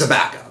 he's a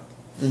backup.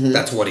 Mm-hmm.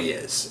 That's what he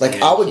is.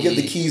 Like, I would give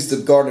the keys to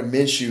Gardner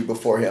Minshew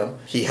before him.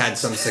 He had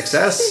some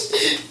success,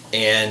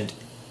 and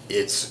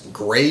it's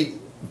great,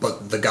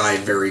 but the guy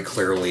very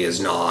clearly is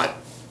not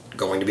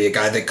going to be a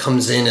guy that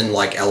comes in and,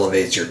 like,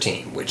 elevates your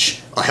team,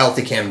 which a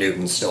healthy Cam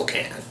Newton still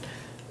can.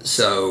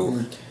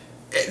 So,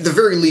 at the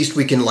very least,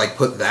 we can, like,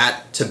 put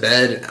that to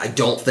bed. I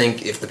don't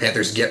think if the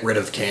Panthers get rid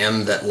of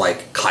Cam that,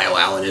 like, Kyle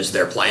Allen is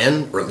their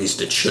plan, or at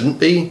least it shouldn't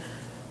be.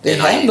 They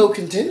have no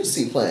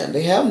contingency plan.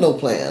 They have no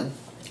plan.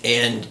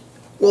 And...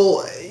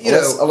 well,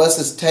 unless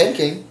it's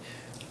tanking,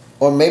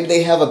 or maybe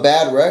they have a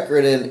bad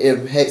record, and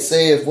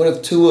what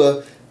if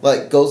Tua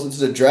like goes into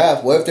the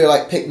draft? What if they're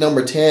like pick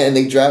number 10 and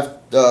they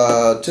draft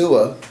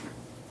Tua?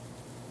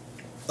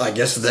 I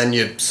guess then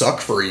you suck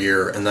for a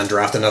year and then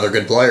draft another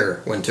good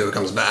player when Tua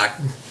comes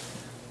back.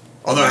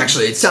 Although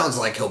actually, it sounds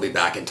like he'll be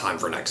back in time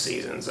for next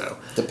season. So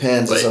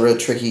depends. It's a real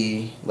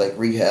tricky like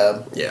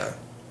rehab. Yeah,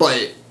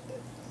 but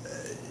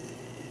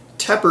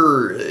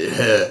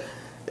Tepper.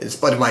 In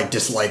spite of my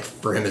dislike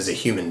for him as a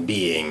human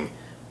being.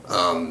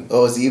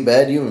 Is he a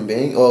bad human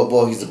being? Oh,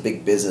 well, he's a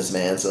big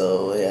businessman,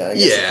 so yeah, I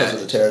guess it comes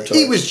with the territory.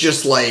 He was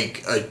just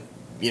like a,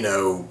 you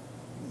know,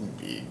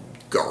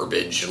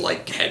 garbage,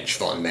 like, hedge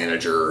fund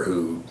manager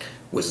who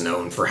was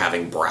known for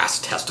having brass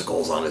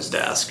testicles on his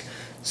desk.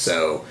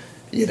 So,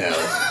 you know,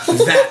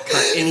 that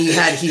kind, and he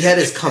had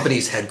his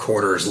company's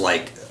headquarters,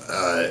 like,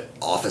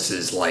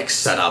 offices like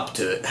set up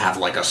to have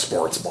like a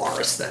sports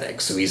bar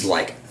aesthetic. So he's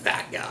like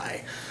that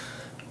guy.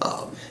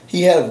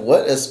 He had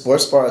what? A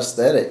sports bar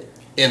aesthetic?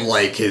 In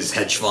like his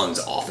hedge fund's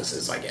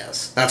offices, I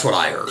guess. That's what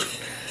I heard.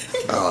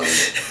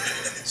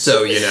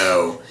 So, you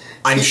know,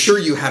 I'm sure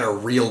you had a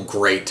real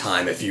great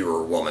time if you were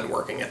a woman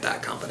working at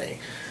that company.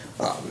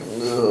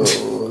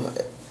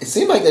 It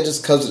seemed like that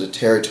just comes with the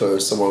territory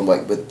of someone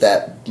like with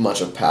that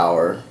much of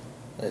power.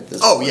 At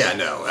this point. Yeah,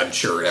 no, I'm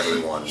sure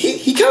everyone.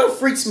 He kind of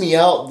freaks me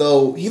out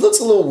though. He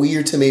looks a little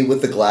weird to me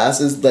with the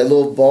glasses, that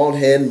little bald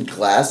head and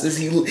glasses.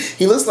 He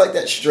looks like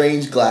that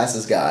strange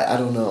glasses guy. I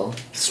don't know.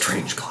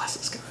 Strange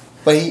glasses guy.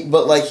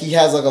 But like he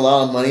has like a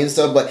lot of money and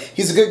stuff. But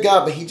he's a good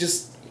guy. But he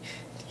just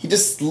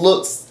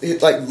looks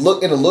like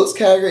look in the looks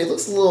category. He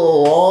looks a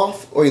little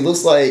off, or he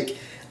looks like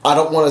I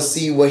don't want to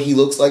see what he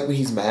looks like when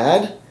he's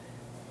mad.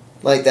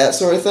 Like that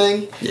sort of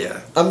thing.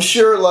 Yeah. I'm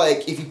sure,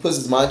 like, if he puts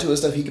his mind to it and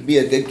stuff, he could be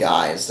a good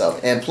guy and stuff.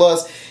 And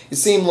plus, it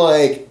seemed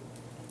like,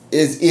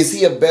 is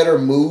he a better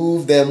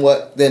move than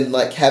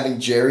like having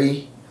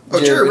Jerry?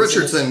 Jerry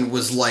Richardson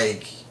was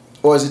like...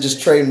 Or is it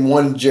just trading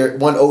one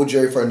old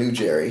Jerry for a new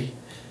Jerry?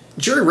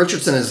 Jerry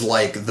Richardson is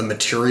like the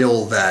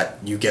material that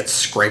you get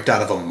scraped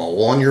out of a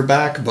mole on your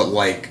back, but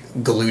like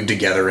glued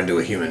together into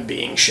a human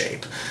being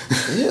shape.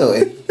 Yeah,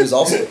 and he was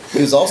also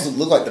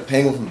looked like the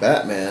Penguin from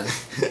Batman.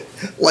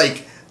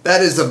 Like...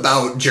 That is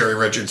about Jerry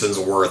Richardson's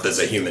worth as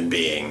a human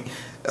being,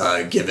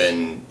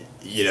 given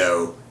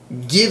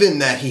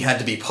that he had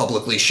to be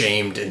publicly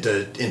shamed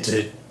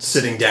into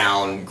sitting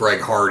down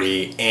Greg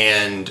Hardy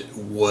and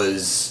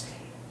was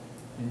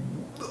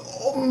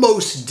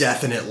most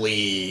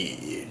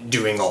definitely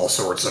doing all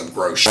sorts of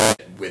gross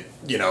shit with,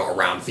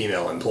 around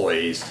female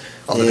employees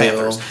on the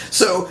Panthers.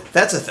 So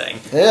that's a thing.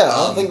 Yeah,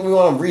 I don't think we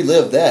want to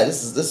relive that.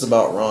 This is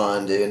about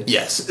Ron, dude.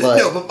 Yes.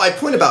 No, but my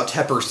point about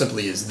Tepper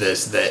simply is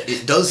this, that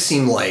it does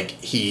seem like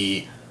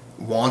he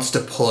wants to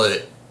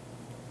put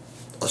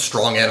a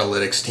strong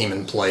analytics team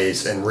in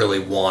place and really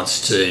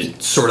wants to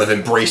sort of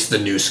embrace the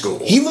new school.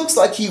 He looks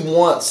like he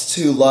wants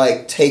to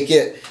like take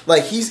it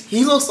like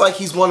he looks like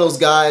he's one of those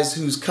guys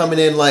who's coming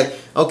in like,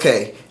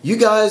 okay, you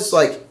guys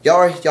like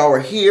y'all were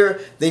here,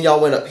 then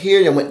y'all went up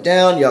here, y'all went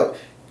down, y'all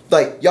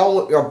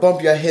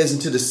bump your heads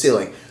into the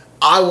ceiling.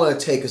 I want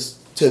to take us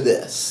to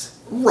this.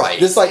 Right.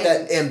 Just like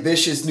that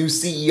ambitious new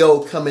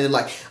CEO coming in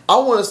like, I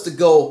want us to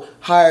go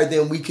higher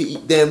than we could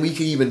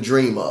even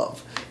dream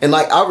of. And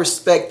like I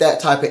respect that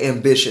type of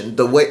ambition.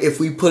 The way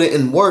if we put it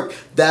in work,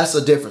 that's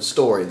a different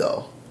story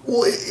though.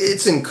 Well,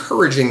 it's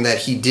encouraging that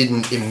he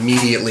didn't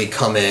immediately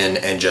come in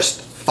and just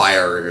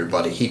fire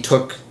everybody. He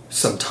took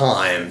some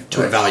time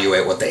to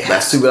evaluate what they had.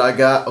 Let's see what I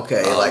got.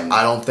 Okay,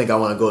 I don't think I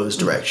want to go this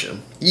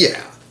direction.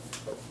 Yeah.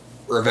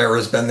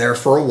 Rivera's been there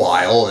for a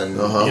while, and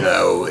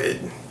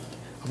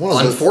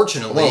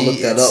unfortunately, I want to look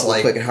that up real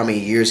like, quick. How many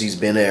years he's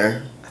been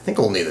there? I think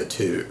only the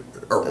 2.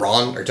 Or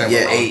Ron? Or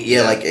yeah, 8.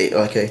 Yeah, like 8.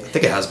 Okay. I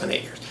think it has been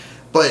 8 years.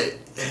 But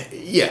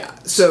yeah,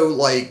 so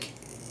like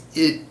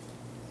it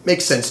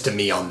makes sense to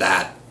me on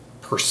that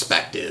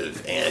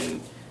perspective, and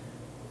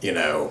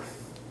I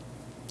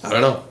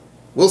don't know.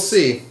 We'll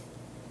see.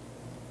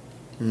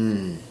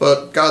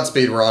 But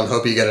Godspeed, Ron.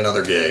 Hope you get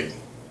another gig.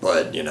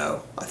 But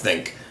I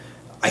think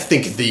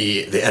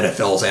the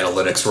NFL's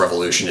analytics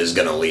revolution is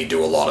going to lead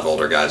to a lot of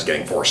older guys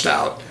getting forced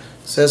out.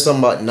 It says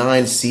something about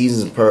 9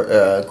 seasons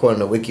per according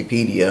to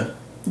Wikipedia.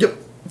 Yep,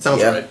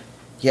 sounds right.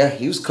 Yeah,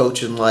 he was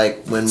coaching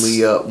like when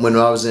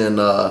I was in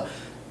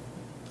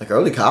like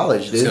early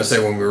college, dude. I was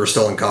gonna say when we were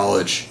still in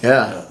college.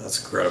 Yeah,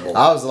 that's incredible.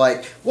 I was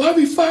like, why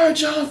we fired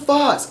John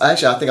Fox?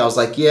 Actually, I think I was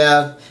like,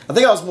 yeah. I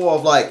think I was more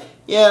of like,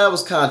 yeah, it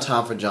was kind of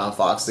time for John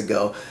Fox to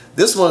go.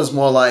 This one is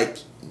more like,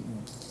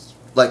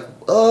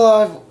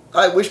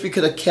 I wish we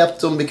could have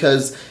kept him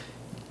because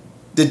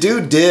the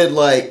dude did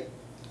like,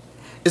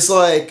 it's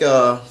like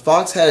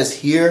Fox had his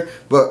here,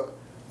 but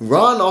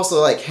Ron also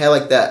like had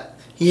like that.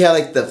 He had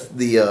like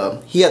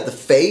he had the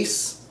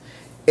face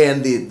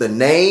and the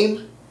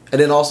name,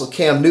 and then also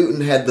Cam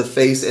Newton had the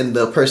face and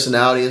the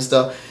personality and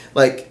stuff.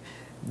 Like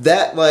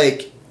that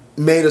like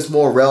made us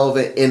more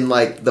relevant in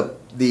like in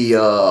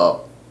the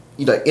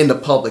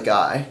public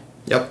eye.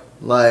 Yep.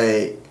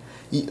 Like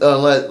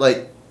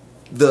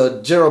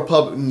the general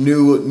public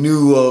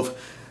knew of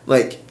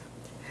like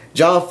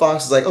John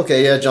Fox is like,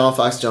 okay, yeah, John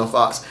Fox,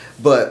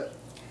 but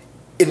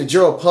in the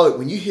general public,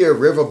 when you hear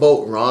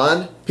Riverboat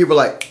Ron, people are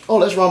like, oh,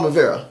 that's Ron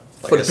Rivera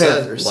for the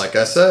Panthers. Like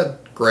I said,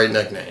 great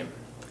nickname.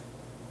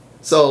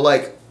 So,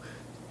 like,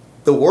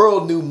 the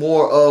world knew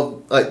more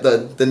of, like,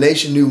 the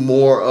nation knew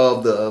more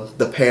of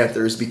the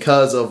Panthers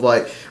because of,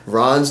 like,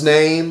 Ron's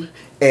name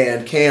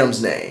and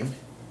Cam's name.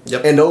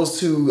 Yep. And those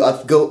two, I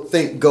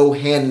think, go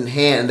hand in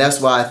hand. That's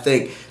why I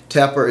think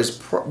Tepper is,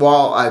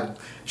 while I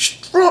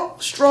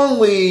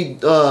strongly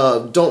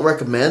don't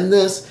recommend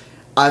this,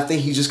 I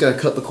think he's just going to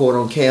cut the cord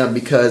on Cam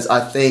because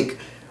I think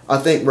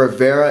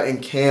Rivera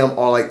and Cam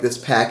are like this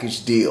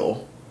package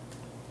deal.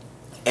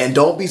 And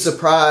don't be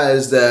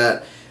surprised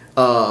that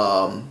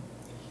him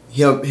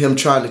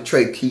trying to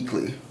trade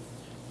Kuechly.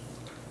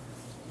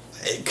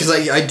 because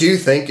I do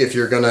think if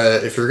you're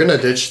gonna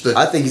ditch the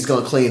I think he's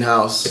gonna clean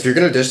house. if you're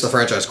gonna ditch the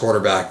franchise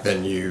quarterback,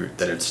 then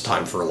it's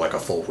time for like a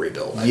full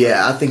rebuild.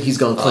 I think he's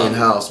gonna clean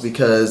house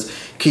because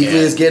Kuechly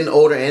is getting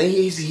older, and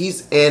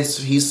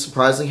he's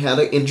surprisingly had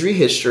an injury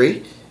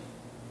history,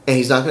 and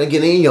he's not gonna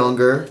get any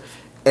younger,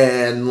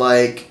 and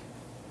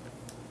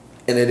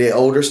then the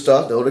older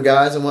stuff, the older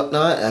guys and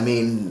whatnot. I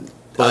mean,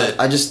 But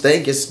I just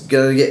think it's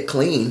gonna get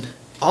clean.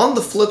 On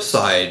the flip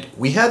side,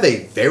 we have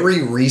a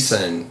very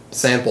recent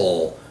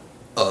sample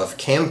of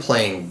Cam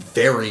playing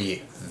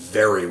very,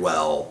 very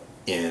well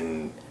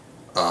in.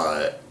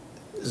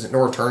 Is it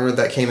Norv Turner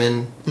that came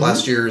in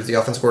last year as the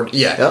offense coordinator?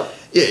 Yeah.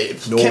 Yep. Yeah.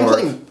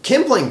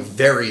 Cam playing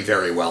very,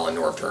 very well in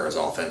Norv Turner's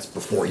offense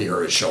before he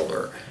hurt his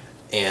shoulder.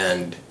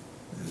 And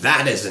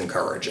that is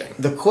encouraging.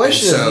 The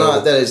question is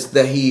not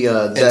that he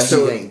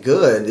ain't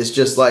good. It's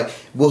just like,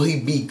 will he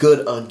be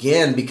good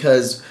again?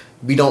 Because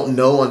we don't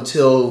know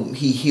until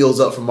he heals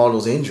up from all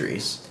those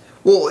injuries.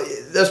 Well,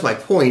 that's my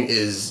point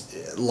is,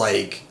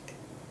 like,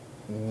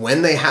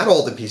 when they had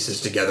all the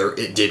pieces together,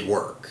 it did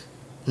work.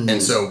 Mm-hmm.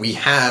 And so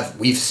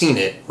we've seen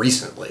it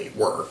recently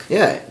work.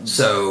 Yeah.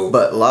 So,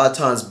 but a lot of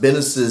times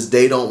businesses,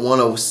 they don't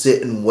want to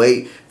sit and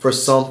wait for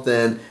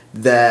something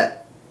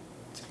that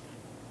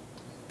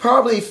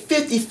probably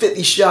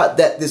 50-50 shot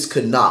that this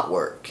could not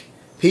work.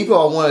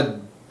 People want to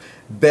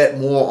bet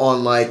more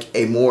on like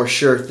a more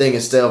sure thing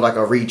instead of like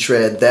a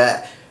retread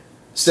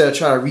instead of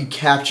trying to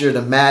recapture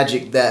the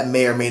magic that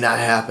may or may not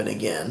happen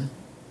again.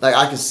 Like,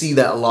 I can see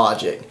that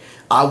logic.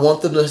 I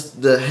want them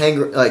to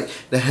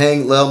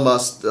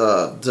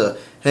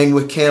hang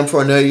with Cam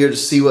for another year to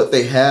see what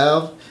they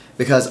have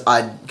because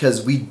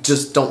we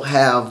just don't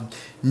have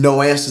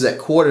no answers at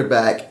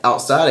quarterback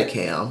outside of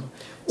Cam.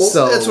 Well,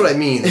 so that's what I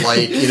mean.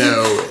 Like,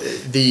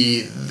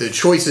 the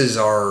choices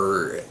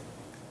are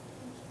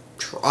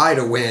try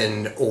to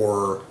win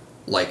or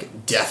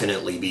like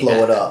definitely be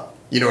blow it up.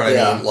 You know what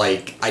I mean?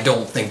 Like, I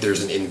don't think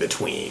there's an in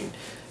between.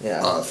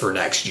 Yeah. For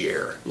next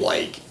year,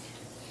 because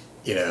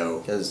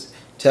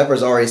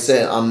Tepper's already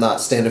said, I'm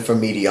not standing for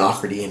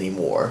mediocrity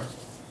anymore.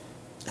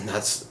 And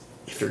that's,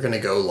 if you're going to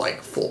go,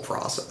 like, full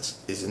process,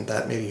 isn't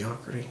that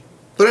mediocrity?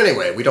 But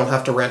anyway, we don't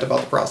have to rant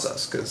about the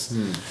process, because,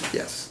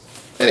 yes.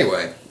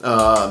 Anyway,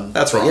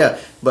 that's wrong. Yeah,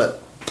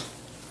 but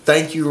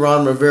thank you,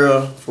 Ron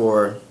Rivera,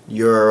 for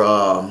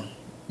your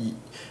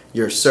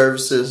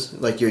services,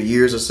 like your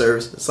years of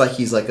service. It's like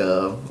he's like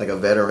a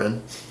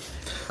veteran.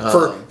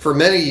 For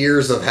many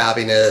years of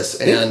happiness,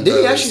 and did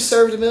he actually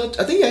serve the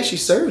military? I think he actually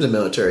served the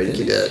military. Didn't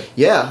he? Did.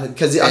 Yeah,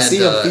 because I see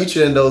him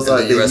featured in those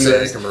the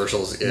USA US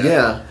commercials.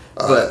 Yeah,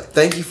 but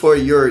thank you for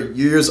your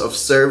years of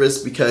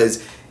service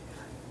because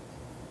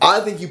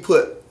I think you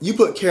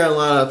put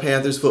Carolina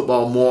Panthers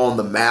football more on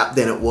the map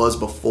than it was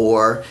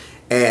before,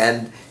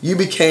 and you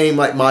became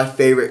like my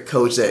favorite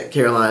coach that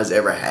Carolina's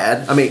ever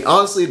had. I mean,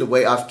 honestly, the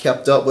way I've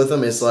kept up with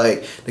him is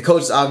like the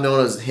coaches I've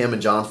known is him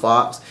and John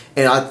Fox,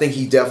 and I think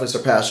he definitely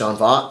surpassed John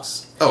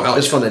Fox. Oh, hell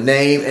just from the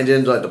name and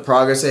then like the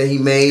progress that he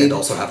made, and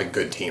also having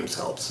good teams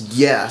helps.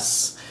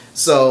 Yes,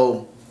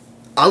 so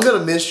I'm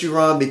gonna miss you,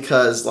 Ron,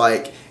 because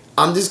like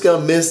I'm just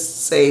gonna miss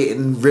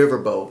saying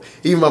Riverboat.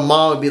 Even my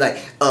mom would be like,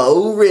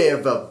 "Oh,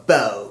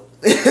 Riverboat."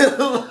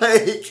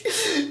 Like,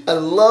 I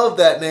love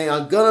that name.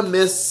 I'm gonna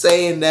miss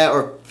saying that,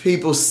 or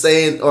people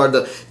saying, or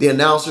the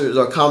announcers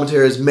or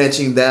commentators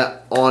mentioning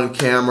that on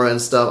camera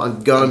and stuff.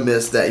 I'm gonna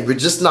miss that. We're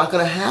just not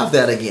gonna have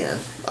that again.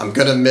 I'm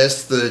gonna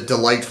miss the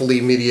delightfully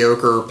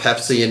mediocre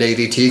Pepsi and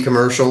ADT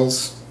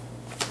commercials.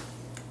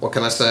 What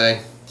can I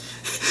say?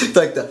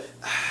 Like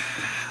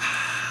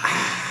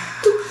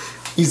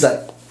he's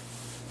like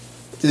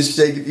just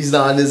shaking. He's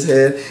nodding his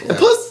head, and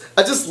plus.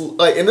 I just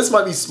like, and this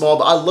might be small,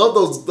 but I love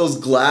those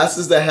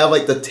glasses that have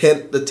like the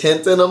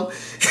tint in them.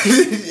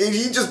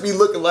 He just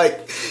looking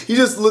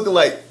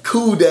like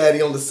Cool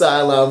Daddy on the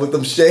sideline with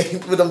them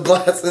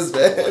glasses,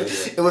 man,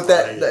 and with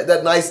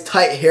that nice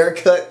tight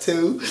haircut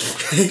too.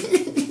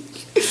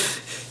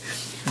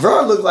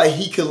 Ron looked like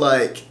he could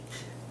like.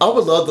 I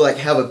would love to like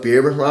have a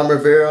beer with Ron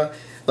Rivera,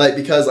 like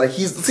because like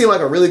he seemed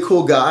like a really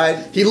cool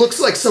guy. He looks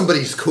like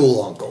somebody's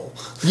cool uncle.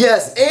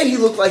 Yes, and he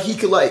looked like he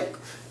could like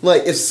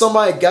if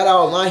somebody got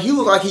out of line, he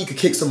looked like he could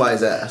kick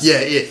somebody's ass. Yeah.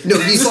 No,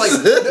 he's like... He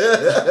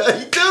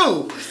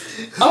do.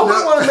 I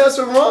wouldn't want to mess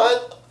with Ron.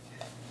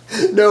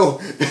 No.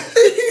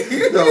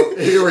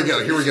 Here we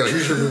go.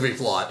 Here's your movie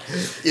plot.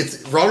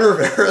 It's Ron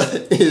Rivera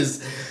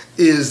is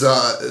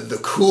the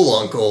cool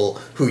uncle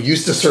who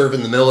used to serve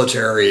in the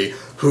military,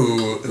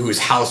 whose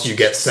house you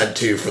get sent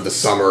to for the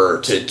summer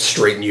to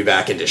straighten you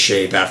back into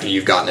shape after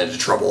you've gotten into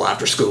trouble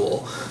after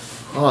school.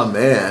 Oh,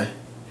 man.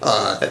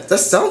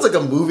 That sounds like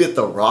a movie that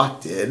The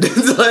Rock did.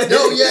 Like,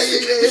 no, yeah.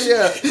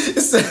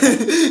 It's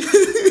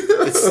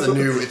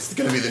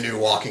gonna be the new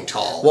Walking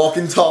Tall.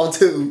 Walking Tall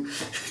 2.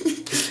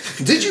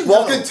 Did you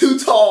Walking Too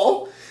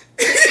Tall?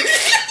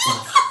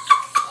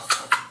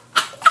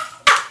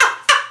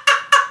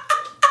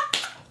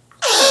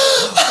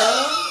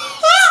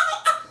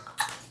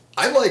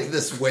 I like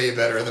this way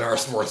better than our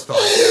sports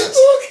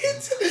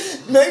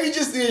podcast. Maybe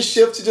just need a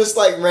shift to just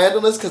like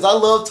randomness, because I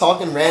love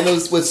talking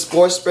randomness with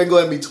sports sprinkle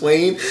in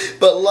between.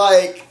 But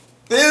like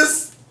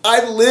this,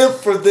 I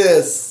live for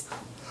this.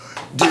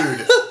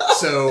 Dude,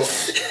 so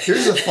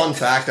here's a fun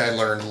fact I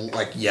learned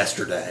like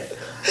yesterday.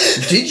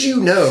 Did you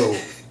know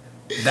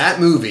that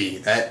movie,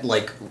 that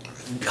like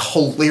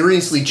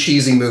hilariously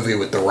cheesy movie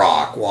with The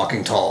Rock,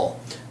 Walking Tall,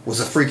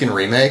 was a freaking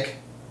remake?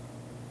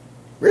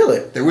 Really?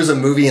 There was a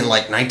movie in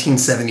like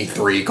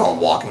 1973 called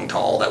Walking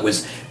Tall that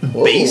was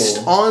based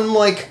on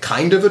like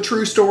kind of a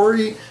true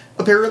story,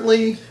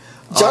 apparently.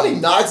 Johnny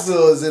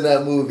Knoxville is in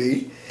that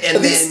movie. And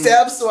he then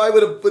stabbed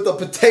somebody with a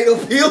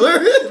potato peeler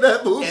in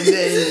that movie. And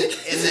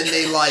then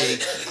they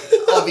like,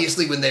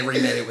 obviously when they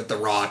remade it with The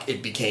Rock,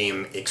 it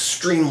became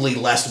extremely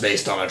less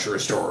based on a true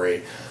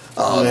story.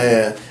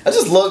 Man, I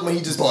just love when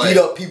he just beat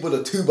up people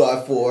with a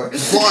 2x4.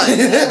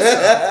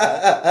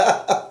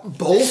 But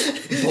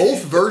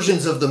both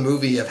versions of the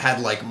movie have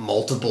had like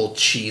multiple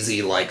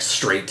cheesy like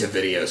straight to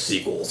video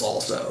sequels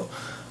also.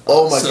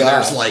 Oh my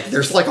gosh.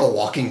 There's like a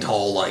Walking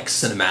Tall like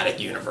cinematic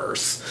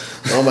universe.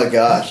 Oh my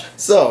gosh.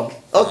 So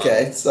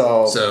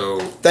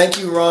thank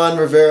you, Ron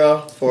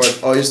Rivera, for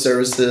all your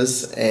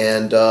services,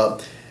 and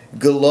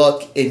good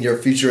luck in your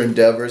future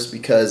endeavors,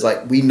 because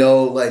like we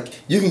know like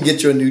you can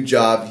get you a new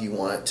job if you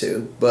want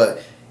to,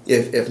 but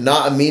if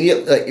not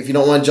immediate, like if you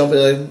don't want to jump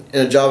in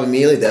a job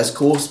immediately, that's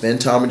cool. Spend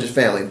time with your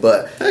family,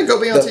 but hey, go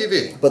be on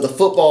TV. But the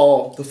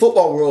football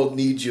world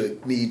needs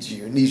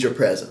your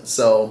presence.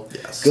 So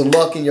yes. Good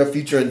luck in your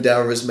future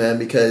endeavors, man,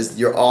 because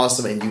you're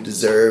awesome and you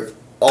deserve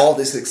all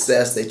the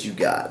success that you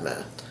got,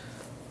 man.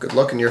 Good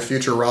luck in your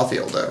future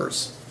Rothiel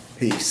endeavors.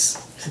 Peace.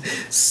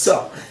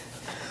 So.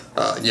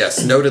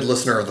 Yes, noted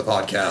listener of the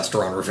podcast,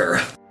 Ron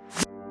Rivera.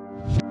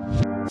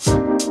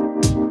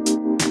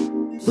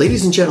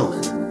 Ladies and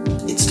gentlemen,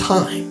 it's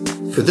time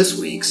for this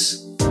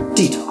week's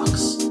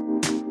Detox.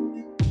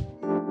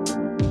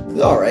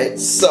 Alright,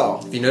 so.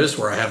 Have you noticed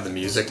where I have the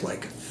music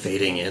like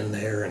fading in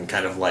there and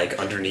kind of like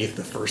underneath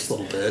the first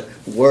little bit?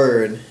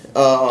 Word.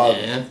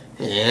 Yeah.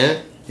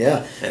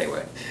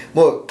 Anyway.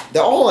 Well, they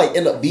all like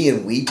end up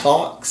being we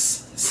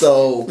talks.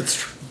 So. That's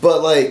true.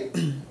 But like.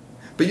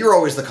 But you're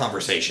always the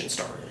conversation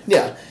starter.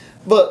 Yeah.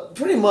 But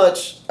pretty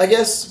much, I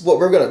guess what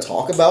we're going to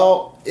talk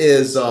about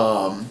is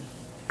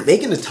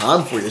making the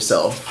time for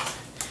yourself.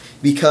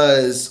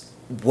 Because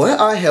what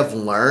I have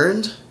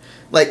learned,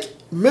 like,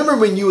 remember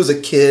when you was a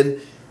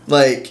kid,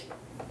 like,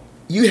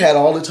 you had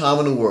all the time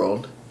in the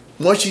world.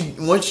 Once you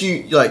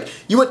like,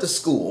 you went to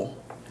school,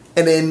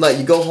 and then, like,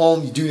 you go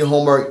home, you do your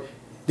homework,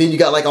 then you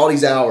got, like, all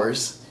these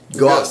hours. You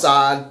go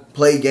outside,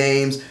 play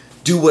games,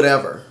 do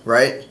whatever,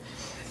 right?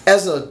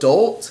 As an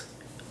adult,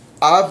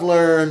 I've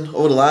learned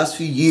over the last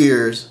few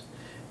years,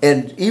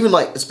 and even,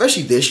 like,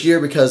 especially this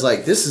year, because,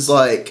 like, this is,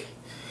 like,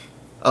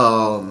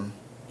 I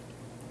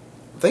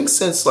think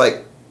since,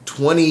 like,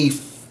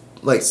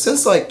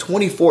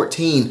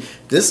 2014,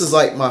 this is,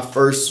 like, my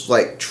first,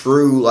 like,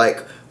 true,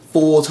 like,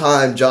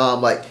 full-time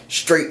job, like,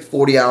 straight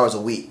 40 hours a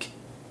week.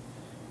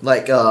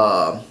 Like,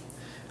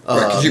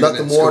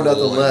 nothing more,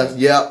 nothing less.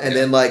 Yeah, and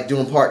then, like,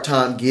 doing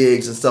part-time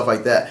gigs and stuff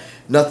like that.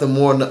 Nothing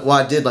more. Well,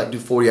 I did, like, do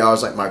 40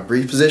 hours, like, my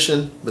brief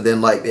position, but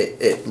then, like,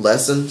 it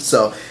lessened.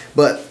 So,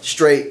 but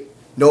straight,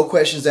 no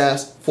questions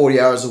asked, 40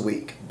 hours a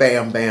week.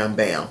 Bam, bam,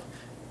 bam.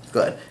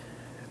 Good.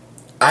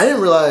 I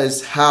didn't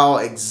realize how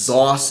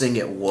exhausting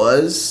it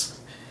was.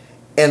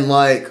 And,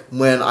 like,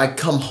 when I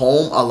come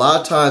home, a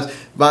lot of times,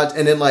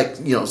 and then, like,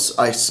 you know,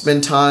 I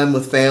spend time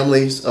with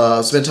families,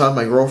 spend time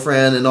with my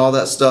girlfriend and all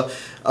that stuff.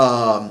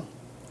 And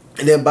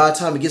then by the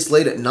time it gets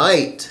late at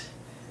night,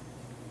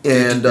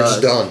 and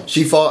done.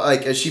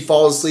 as she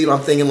falls asleep,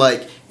 I'm thinking,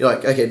 like, you know,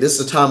 like, okay, this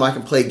is the time I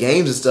can play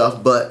games and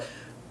stuff, but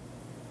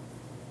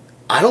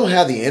I don't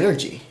have the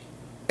energy.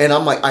 And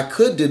I'm like, I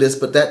could do this,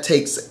 but that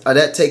takes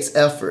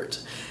effort.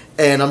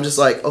 And I'm just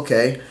like,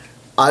 okay,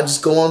 I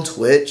just go on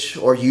Twitch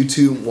or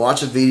YouTube,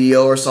 watch a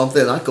video or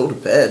something, and I go to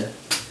bed.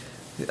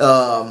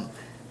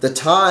 The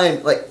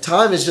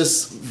time is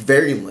just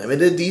very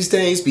limited these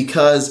days,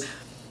 because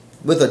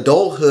with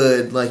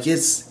adulthood, like,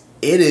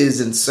 it is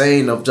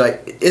insane.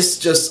 It's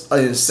just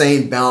an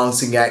insane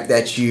balancing act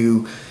that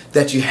you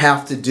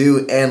have to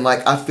do, and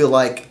like I feel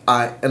like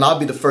I'll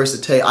be the first to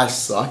tell you I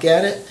suck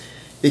at it,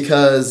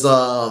 because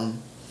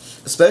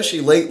especially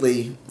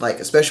lately,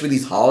 like especially with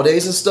these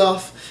holidays and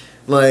stuff,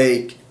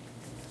 like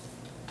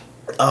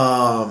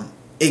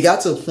it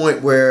got to a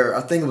point where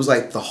I think it was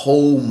like the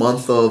whole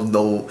month of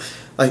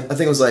I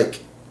think it was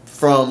like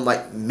from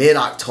like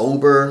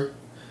mid-October.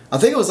 I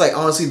think it was like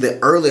honestly the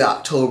early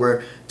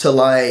October to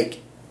like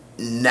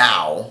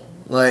now,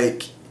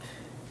 like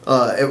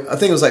I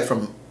think it was like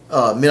from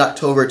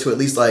mid-October to at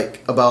least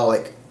like about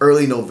like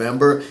early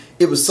November.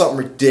 It was something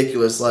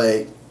ridiculous.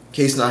 Like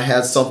Casey and I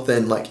had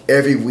something like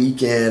every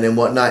weekend and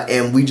whatnot,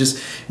 and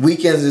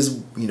weekends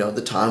is, you know,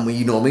 the time when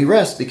you normally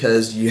rest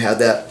because you have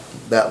that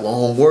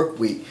long work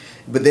week.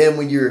 But then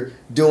when you're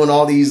doing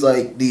all these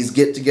like these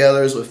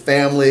get-togethers with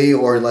family,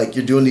 or like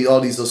you're doing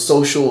all these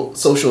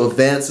social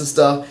events and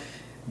stuff,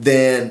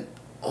 then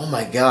oh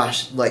my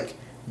gosh, like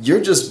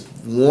you're just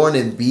worn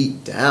and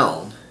beat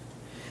down.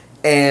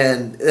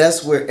 And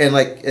that's where, and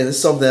it's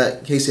something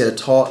that Casey had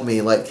taught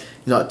me, like,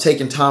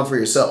 taking time for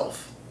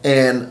yourself.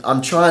 And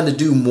I'm trying to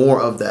do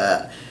more of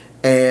that.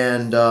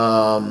 And,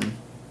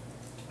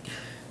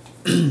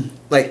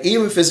 like,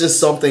 even if it's just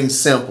something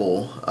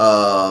simple,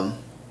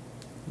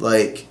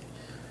 like,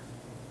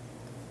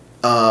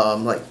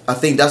 I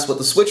think that's what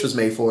the Switch was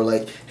made for.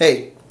 Like,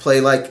 hey,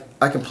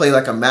 I can play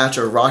like a match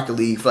or Rocket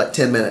League for like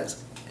 10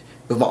 minutes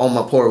on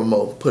my portable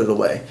mode, put it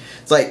away.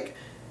 It's like,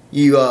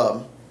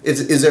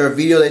 is there a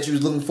video that you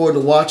was looking forward to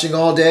watching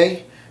all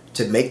day?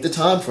 To make the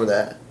time for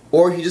that.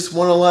 Or you just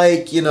want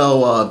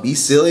to be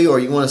silly, or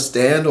you want to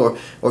stand, or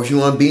if you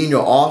want to be in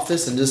your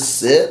office and just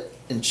sit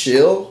and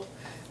chill,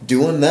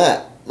 doing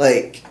that.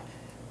 Like,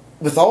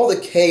 with all the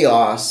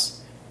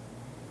chaos,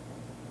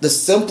 the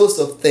simplest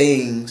of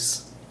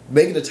things,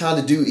 making the time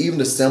to do even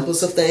the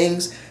simplest of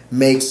things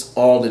makes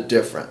all the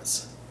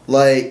difference.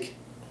 Like,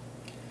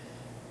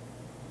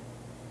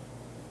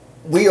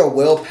 we are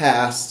well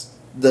past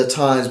the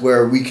times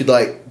where we could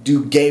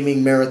do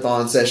gaming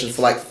marathon sessions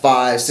for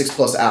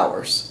 5-6+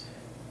 hours.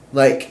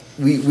 Like,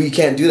 we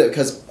can't do that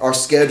because our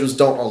schedules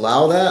don't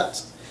allow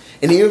that.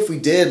 And even if we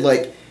did,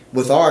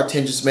 with our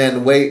attention span, the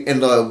way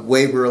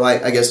we're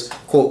I guess,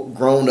 quote,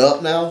 grown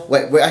up now.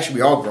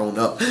 We're all grown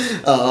up.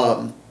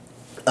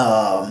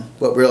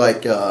 But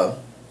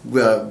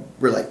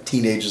we're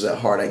teenagers at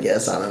heart, I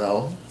guess. I don't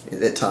know.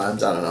 At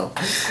times, I don't know.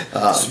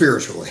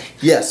 Spiritually.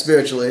 Yeah,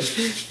 spiritually.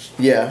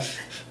 Yeah.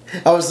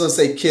 I was gonna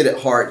say kid at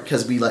heart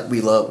because we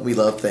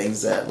love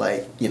things that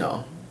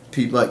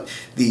people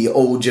the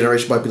old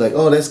generation might be like,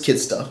 oh, that's kid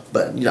stuff,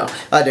 but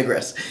I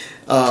digress.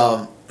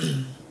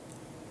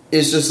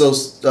 It's just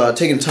those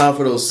taking time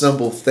for those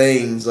simple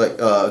things,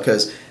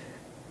 because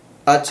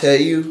I tell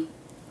you,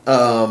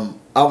 I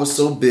was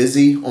so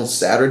busy on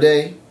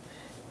Saturday,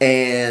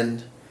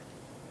 and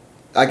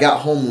I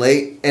got home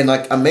late, and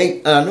I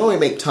normally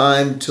make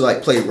time to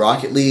play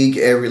Rocket League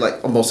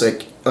almost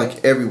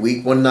every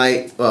week, one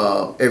night,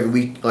 every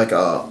week,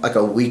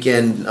 a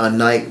weekend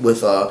night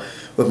with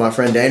my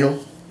friend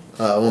Daniel,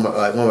 one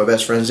of my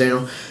best friends,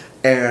 Daniel,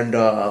 and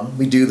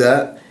we do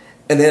that.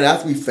 And then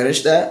after we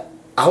finished that,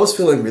 I was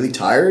feeling really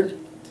tired,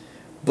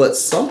 but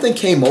something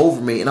came over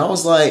me, and I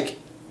was like,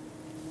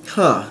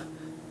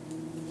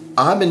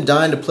 I've been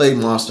dying to play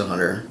Monster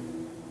Hunter.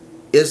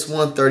 It's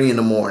 1:30 in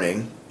the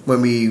morning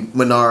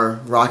when our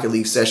Rocket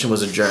League session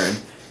was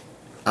adjourned.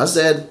 I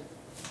said,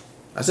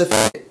 F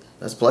it,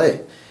 let's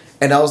play.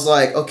 And I was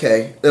like,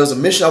 okay, there was a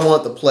mission I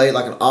wanted to play, an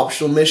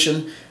optional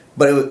mission,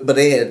 but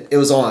it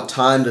was on a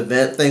timed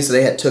event thing, so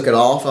they had took it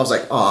off. I was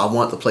like, oh, I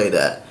want to play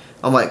that.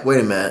 I'm like, wait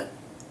a minute,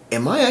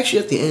 am I actually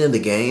at the end of the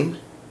game?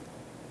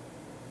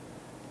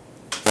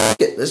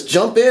 Let's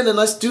jump in and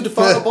let's do the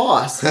final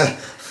boss.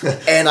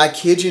 And I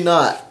kid you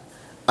not,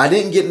 I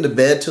didn't get into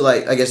bed till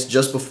I guess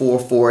just before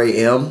 4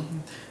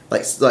 a.m.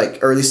 like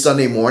early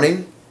Sunday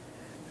morning.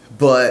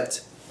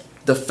 But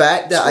the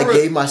fact that I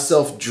gave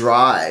myself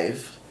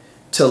drive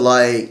to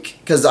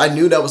because I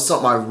knew that was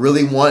something I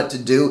really wanted to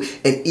do,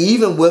 and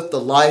even with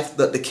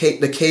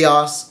the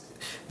chaos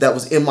that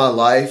was in my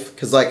life,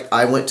 because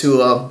I went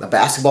to a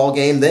basketball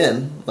game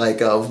then,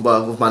 with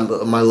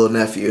my little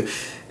nephew,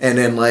 and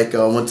then went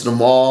to the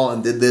mall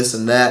and did this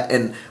and that,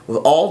 and with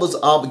all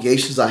those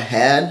obligations I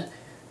had,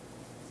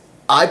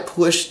 I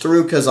pushed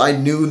through because I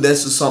knew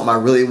this is something I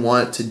really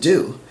wanted to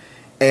do,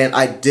 and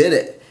I did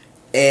it,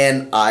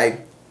 and I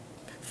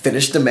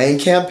finished the main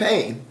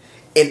campaign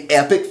in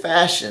epic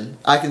fashion.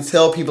 I can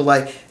tell people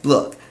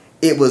look,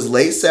 it was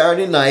late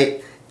Saturday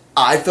night,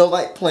 I felt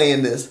like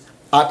playing this,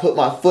 I put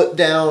my foot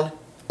down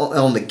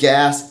on the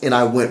gas and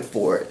I went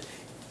for it,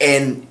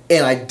 and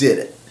I did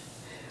it.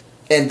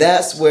 And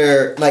that's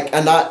where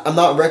I'm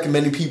not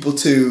recommending people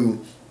to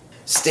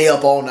stay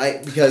up all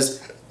night, because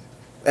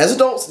as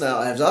adults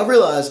now, as I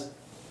realize,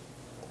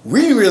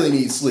 we really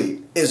need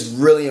sleep. It's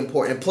really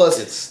important. And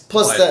plus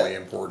vitally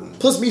important.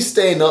 Plus me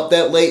staying up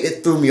that late,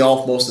 it threw me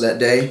off most of that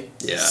day.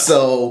 Yeah.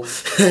 So,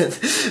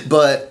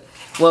 but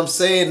what I'm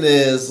saying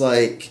is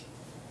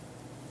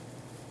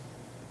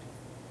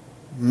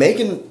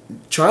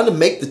trying to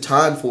make the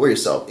time for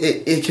yourself.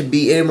 It could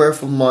be anywhere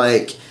from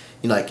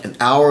an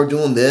hour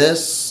doing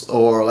this,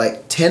 or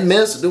 10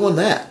 minutes doing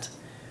that.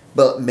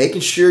 But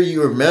making sure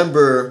you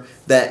remember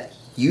that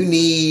you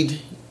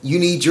need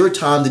your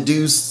time to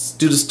do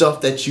the stuff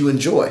that you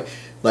enjoy,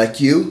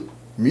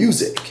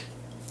 music,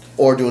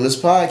 or doing this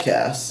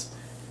podcast.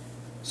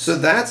 So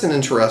that's an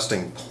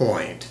interesting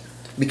point,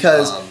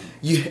 because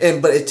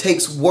but it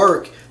takes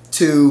work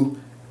to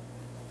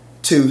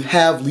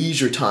have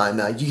leisure time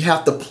now. You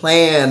have to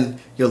plan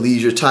your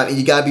leisure time, and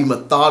you gotta be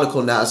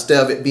methodical now,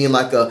 instead of it being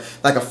like a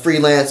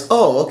freelance.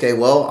 Oh, okay,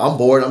 well, I'm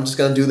bored, I'm just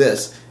gonna do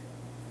this.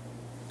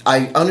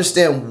 I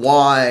understand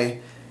why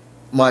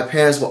my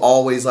parents were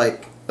always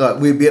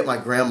we'd be at my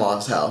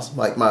grandma's house,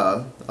 on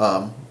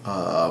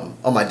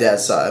my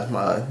dad's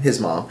side, his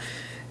mom,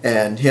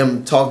 and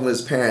him talking with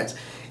his parents,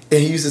 And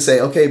he used to say,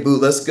 "Okay, boo,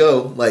 let's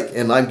go." Like,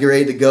 and I'm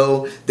ready to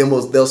go. Then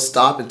they'll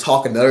stop and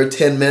talk another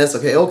 10 minutes.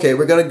 Okay,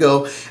 we're gonna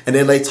go. And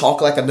then they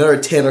talk like another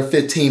 10 or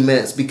 15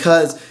 minutes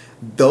because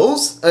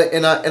those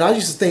and I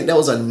used to think that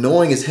was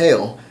annoying as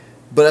hell.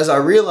 But as I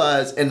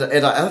realized, and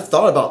I've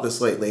thought about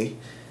this lately,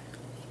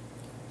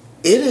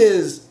 it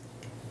is,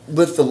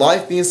 with the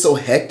life being so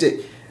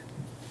hectic,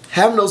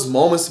 having those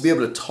moments to be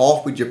able to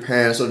talk with your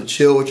parents or to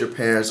chill with your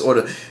parents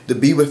or to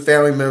be with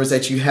family members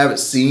that you haven't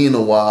seen in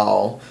a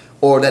while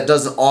or that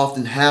doesn't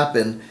often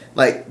happen,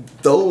 like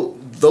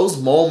those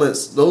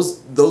moments,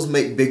 those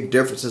make big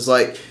differences.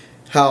 Like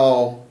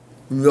how,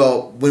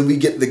 when we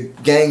get the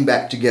gang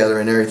back together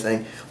and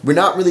everything, we're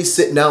not really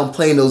sitting down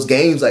playing those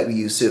games like we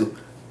used to.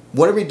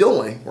 What are we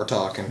doing? We're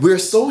talking. We're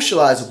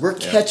socializing. We're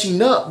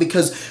catching up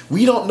because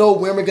we don't know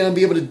when we're going to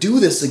be able to do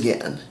this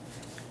again.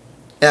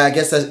 And I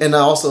guess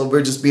also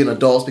we're just being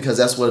adults because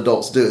that's what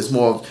adults do. It's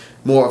more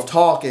of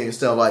talking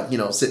instead of like,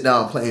 sitting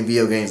down and playing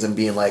video games and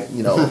being like,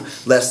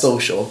 less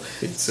social.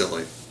 It's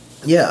silly.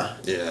 Yeah.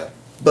 Yeah.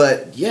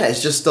 But yeah,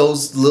 it's just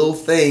those little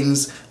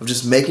things of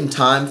just making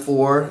time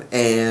for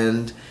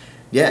and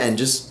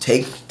just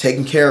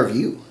taking care of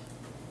you.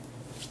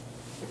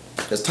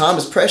 Because time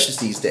is precious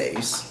these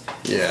days.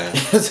 Yeah.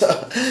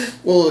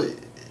 Well,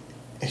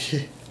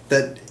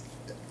 that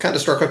kind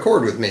of struck a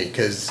chord with me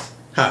because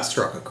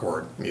struck a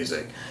chord.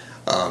 Music.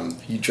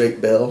 You Drake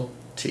Bell.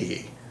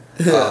 Tee.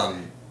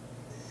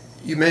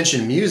 You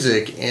mentioned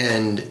music,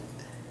 and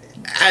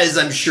as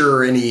I'm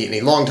sure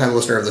any longtime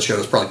listener of the show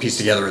has probably pieced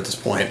together at this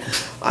point,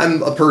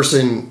 I'm a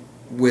person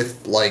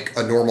with like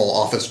a normal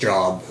office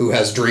job who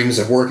has dreams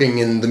of working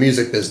in the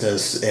music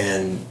business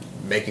and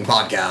making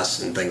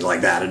podcasts and things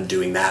like that and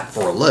doing that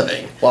for a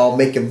living. While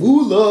making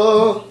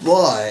moolah.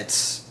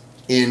 But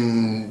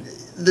in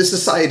the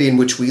society in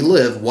which we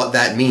live, what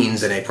that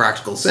means in a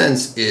practical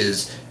sense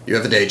is you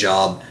have a day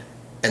job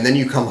and then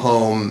you come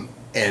home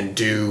and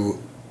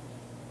do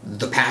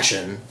the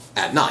passion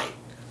at night.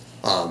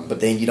 But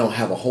then you don't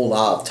have a whole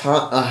lot of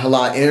time, a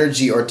lot of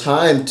energy or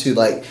time to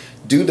like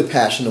do the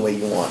passion the way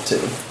you want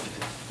to.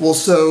 Well,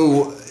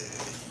 so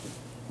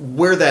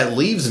where that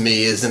leaves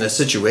me is in a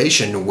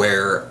situation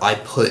where I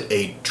put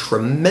a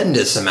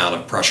tremendous amount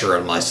of pressure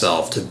on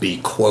myself to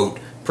be, quote,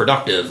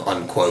 productive,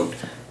 unquote,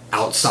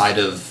 outside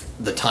of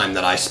the time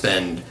that I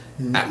spend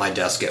at my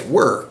desk at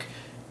work.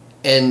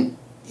 And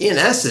in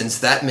essence,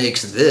 that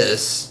makes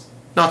this,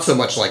 not so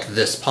much like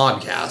this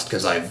podcast,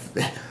 because I've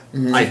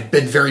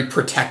been very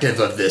protective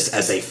of this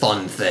as a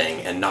fun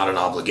thing and not an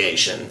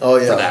obligation for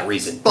that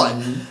reason.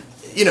 But,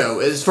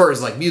 as far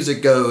as like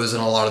music goes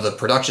and a lot of the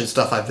production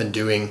stuff I've been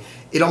doing,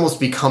 it almost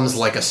becomes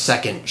like a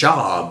second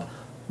job,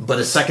 but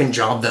a second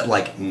job that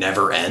like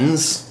never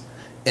ends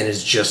and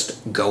is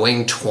just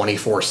going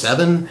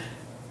 24/7.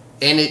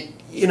 And it,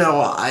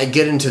 I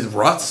get into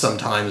ruts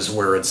sometimes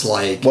where it's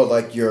like... What,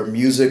 like your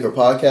music or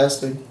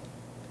podcasting?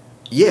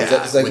 Yeah,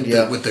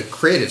 with the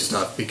creative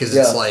stuff, because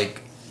it's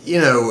like,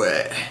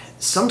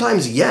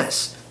 sometimes,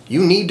 yes,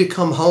 you need to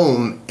come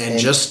home and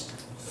just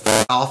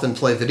off and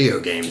play video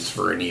games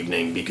for an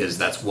evening because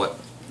that's what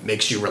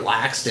makes you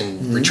relaxed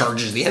and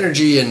recharges the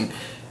energy. And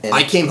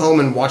I came home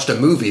and watched a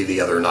movie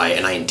the other night,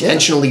 and I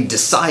intentionally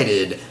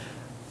decided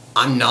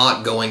I'm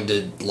not going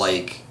to,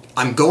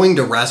 I'm going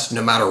to rest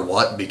no matter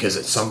what, because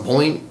at some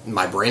point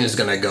my brain is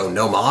going to go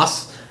no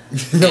mas.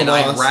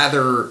 I'd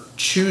rather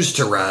choose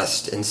to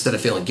rest instead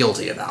of feeling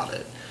guilty about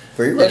it.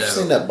 Were you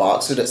referencing that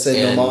boxer that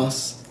said no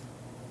mas?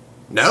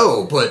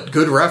 No, but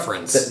good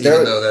reference,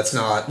 even though that's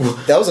not...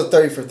 That was a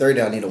 30 for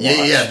 30 I need to watch.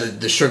 Yeah,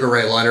 the Sugar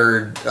Ray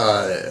Leonard,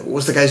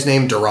 what's the guy's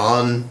name?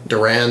 Duran?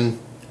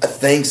 I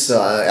think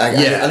so. I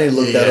need to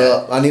look that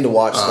up. I need to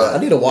watch that. I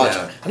need to watch...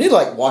 Yeah. I need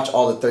to, watch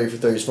all the 30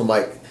 for 30s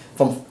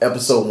from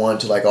episode 1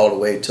 to, all the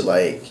way to,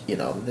 they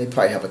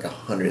probably have,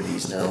 100 of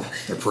these now.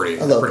 They're pretty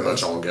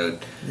much all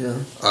good. Yeah.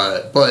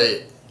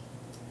 But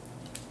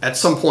at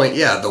some point,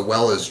 the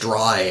well is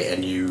dry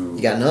and you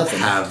got nothing.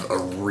 Have a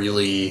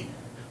really...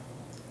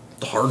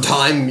 hard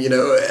time,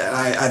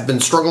 I've been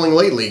struggling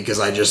lately because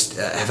I just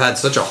have had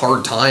such a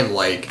hard time,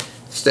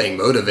 staying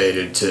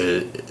motivated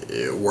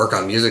to work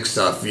on music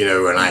stuff,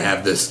 and I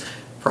have this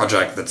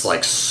project that's,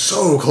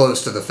 so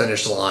close to the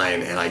finish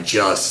line, and I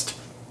just,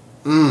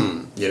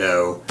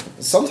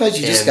 Sometimes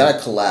you just gotta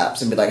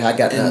collapse and be like, I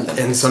got nothing.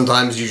 And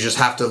sometimes you just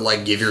have to,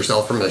 give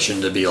yourself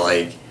permission to be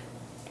like...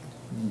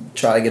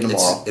 Try to get them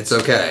all. It's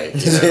okay,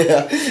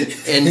 Yeah.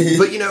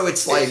 But,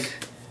 it's like...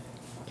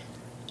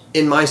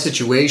 In my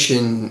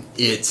situation,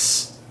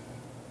 it's,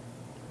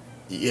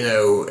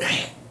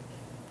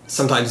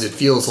 sometimes it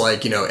feels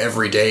like,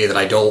 every day that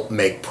I don't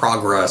make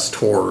progress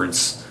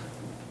towards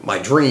my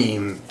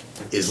dream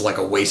is like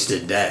a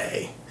wasted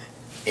day.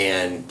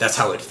 And that's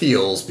how it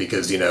feels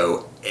because,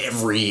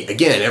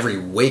 every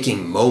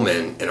waking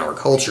moment in our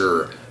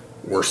culture,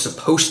 we're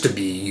supposed to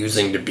be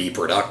using to be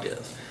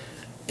productive.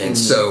 And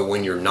so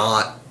when you're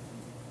not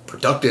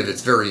productive,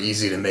 it's very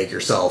easy to make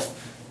yourself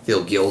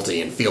feel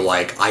guilty and feel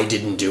like I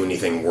didn't do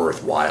anything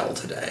worthwhile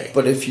today.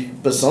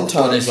 But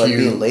sometimes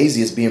being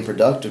lazy is being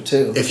productive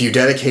too. If you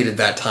dedicated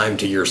that time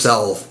to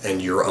yourself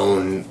and your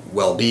own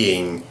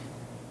well-being,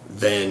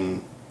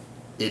 then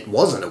it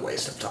wasn't a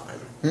waste of time.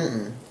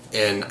 Mm-mm.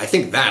 And I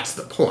think that's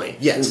the point.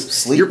 Yes,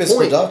 sleep is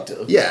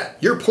productive. Yeah,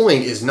 your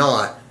point is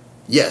not,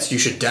 yes, you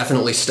should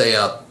definitely stay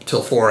up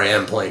till 4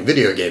 a.m. playing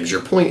video games.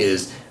 Your point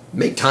is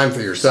make time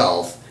for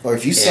yourself. Or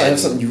if you have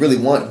something you really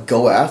want,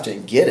 go after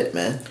and get it,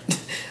 man.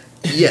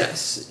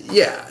 Yes,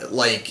 yeah,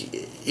 like,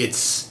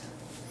 it's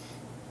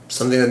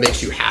something that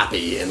makes you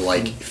happy, and,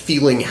 like,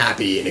 feeling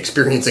happy and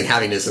experiencing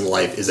happiness in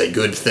life is a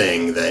good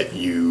thing that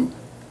you...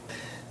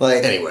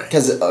 Like, anyway.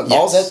 Because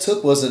all that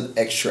took was an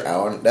extra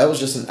hour. That was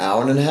just an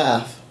hour and a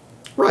half.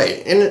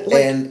 Right, and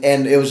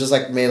it was just,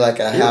 like, maybe, like,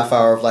 a half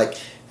hour of, like,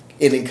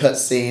 ending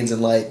cutscenes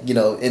and, like, you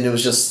know, and it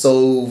was just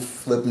so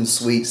flippin'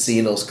 sweet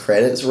seeing those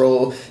credits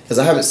roll. Because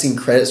I haven't seen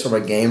credits from a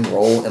game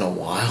roll in a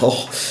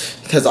while.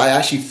 Because I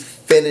actually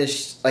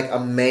finished, like, a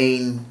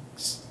main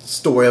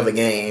story of a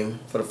game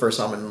for the first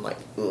time in, like,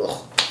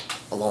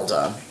 a long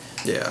time.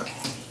 Yeah.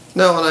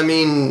 No, and I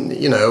mean,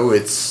 you know,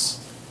 it's...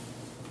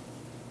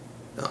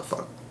 Oh,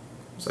 fuck.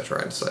 What was I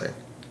trying to say?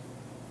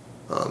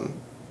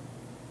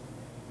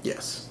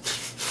 Yes.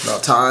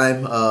 About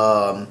time.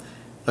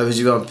 Because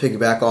you're going to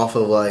piggyback off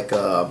of, like,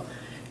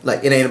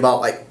 it ain't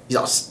about, like, you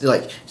know,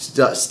 like,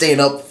 staying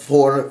up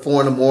 4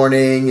 in the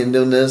morning and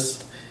doing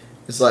this.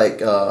 It's like,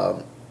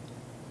 going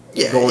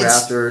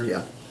after,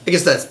 yeah. I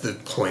guess that's the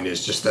point,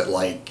 is just that,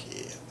 like,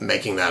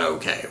 making that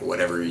okay.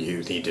 Whatever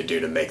you need to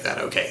do to make that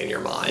okay in your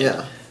mind.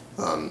 Yeah.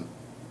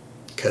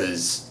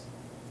 Because...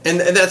 And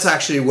that's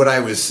actually what I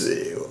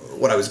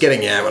was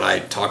getting at when I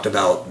talked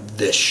about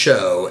this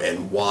show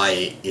and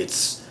why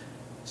it's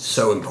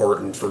so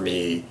important for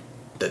me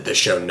that this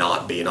show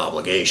not be an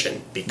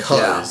obligation,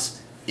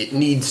 because it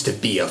needs to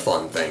be a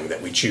fun thing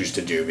that we choose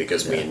to do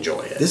because we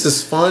enjoy it. This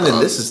is fun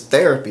and this is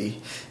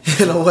therapy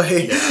in a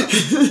way.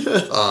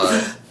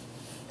 Yeah.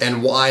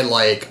 And why,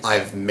 like,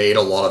 I've made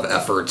a lot of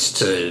efforts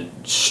to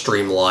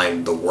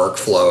streamline the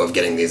workflow of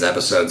getting these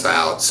episodes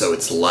out so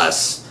it's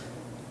less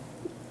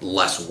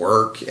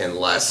work and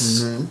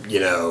less,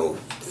 you know,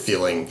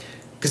 feeling...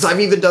 Because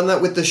I've even done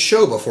that with the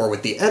show before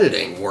with the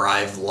editing, where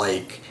I've,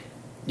 like,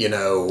 you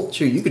know...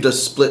 Sure, you could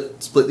just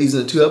split these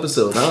into 2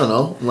 episodes. I don't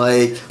know.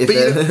 Like...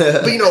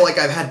 But you know, like,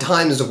 I've had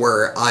times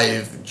where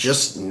I've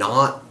just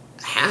not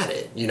had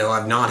it. You know,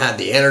 I've not had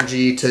the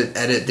energy to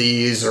edit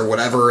these or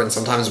whatever, and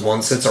sometimes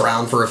one sits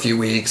around for a few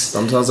weeks.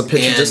 Sometimes a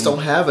picture just don't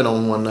have it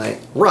on one night.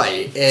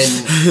 Right,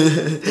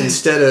 and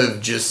instead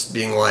of just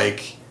being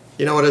like...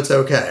 You know what, it's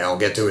okay, I'll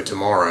get to it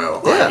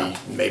tomorrow. Yeah.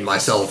 I made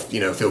myself,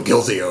 you know, feel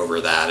guilty over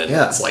that, and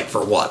it's like,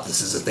 for what?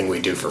 This is a thing we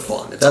do for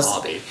fun. It's a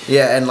hobby.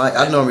 Yeah, and, like,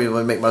 I normally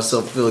would make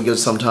myself feel good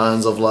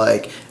sometimes of,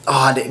 like, oh,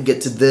 I didn't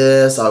get to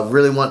this, I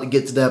really wanted to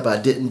get to that, but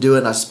I didn't do it,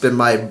 and I spend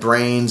my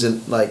brains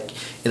in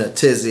a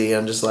tizzy.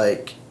 I'm just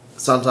like,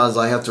 sometimes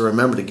I have to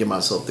remember to give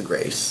myself the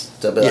grace.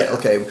 To be like,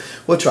 okay,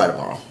 we'll try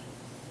tomorrow.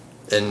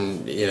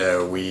 And, you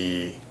know,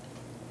 we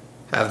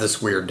have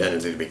this weird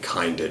tendency to be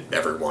kind to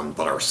everyone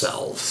but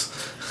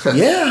ourselves.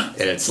 Yeah.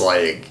 And it's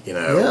like, you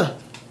know... Yeah.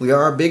 We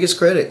are our biggest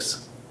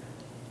critics.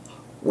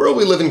 World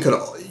we live in could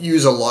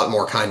use a lot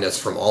more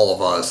kindness from all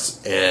of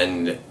us,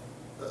 and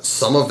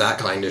some of that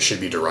kindness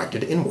should be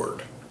directed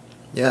inward.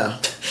 Yeah.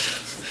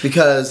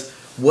 Because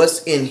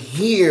what's in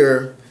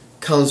here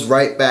comes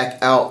right back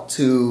out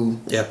to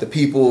the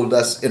people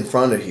that's in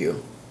front of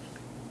you.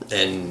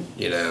 And,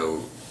 you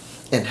know...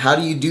 And how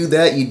do you do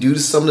that? You do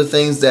some of the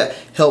things that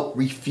help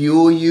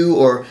refuel you,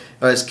 or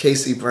as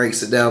Casey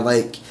breaks it down,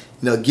 like...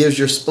 You know, gives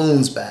your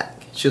spoons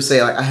back. She'll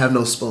say, like, I have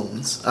no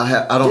spoons.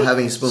 I don't have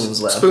any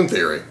spoons left. Spoon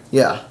theory.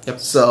 Yeah. Yep.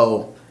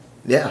 So,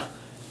 yeah.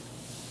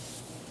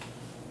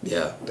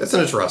 Yeah, that's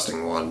an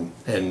interesting one.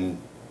 And,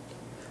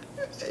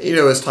 you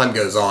know, as time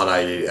goes on,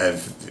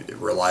 I've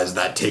realized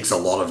that takes a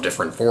lot of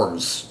different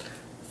forms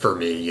for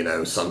me. You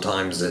know,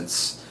 sometimes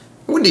it's...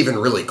 I wouldn't even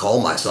really call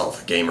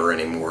myself a gamer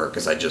anymore,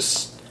 because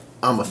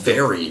I'm a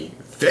very,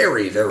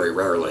 very, very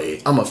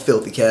rarely... I'm a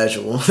filthy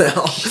casual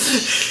now.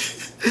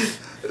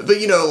 But,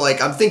 you know,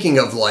 like, I'm thinking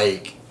of,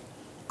 like,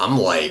 I'm,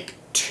 like,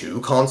 2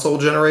 console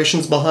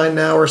generations behind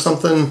now or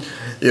something,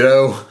 you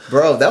know?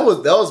 Bro, that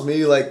was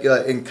me, like,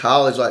 in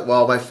college, like,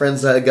 while my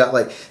friends had got,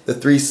 like, the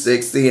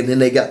 360, and then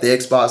they got the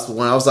Xbox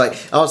One. I was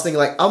thinking,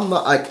 like, I'm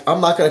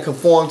not going to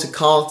conform to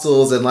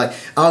consoles, and, like,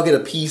 I'll get a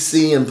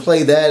PC and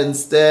play that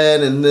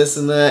instead, and this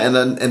and that,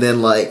 and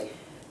then like,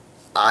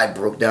 I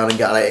broke down and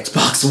got an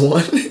Xbox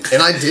One.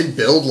 And I did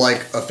build,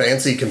 like, a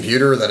fancy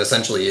computer that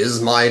essentially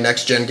is my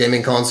next-gen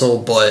gaming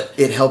console, but...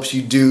 It helps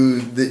you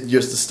do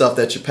just the stuff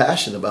that you're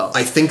passionate about.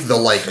 I think the,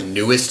 like,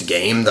 newest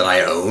game that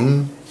I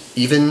own,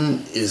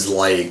 even, is,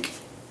 like,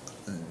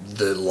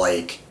 the,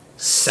 like,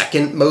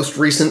 second most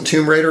recent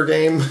Tomb Raider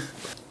game.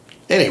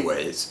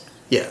 Anyways,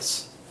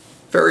 yes.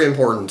 Very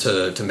important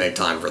to make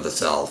time for the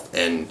self.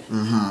 And,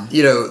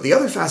 you know, the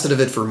other facet of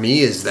it for me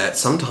is that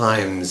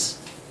sometimes...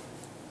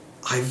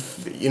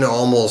 I've, you know,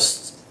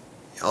 almost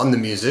on the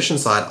musician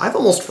side, I've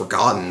almost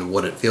forgotten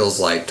what it feels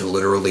like to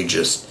literally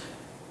just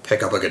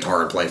pick up a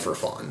guitar and play for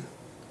fun.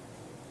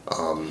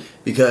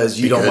 Because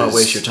you don't want to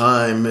waste your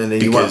time, and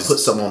then you want to put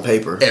something on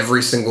paper.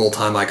 Every single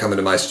time I come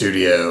into my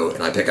studio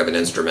and I pick up an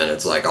instrument,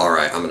 it's like, all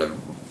right, I'm going to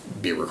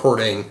be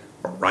recording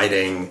or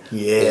writing,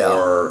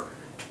 or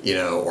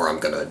I'm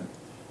going to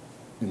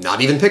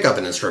not even pick up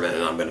an instrument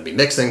and I'm going to be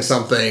mixing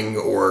something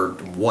or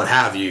what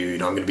have you. I'm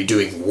going to be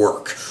doing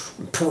work,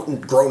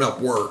 important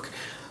grown-up work.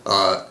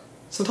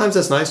 Sometimes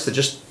it's nice to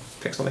just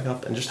pick something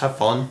up and just have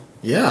fun.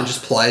 Yeah. And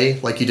just play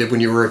like you did when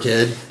you were a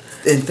kid.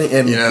 And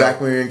back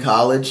when we were in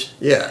college.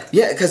 Yeah.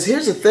 Yeah, because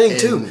here's the thing,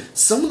 too.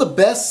 Some of the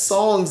best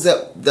songs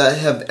that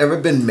have ever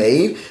been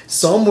made,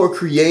 some were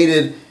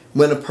created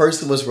when a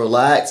person was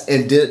relaxed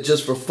and did it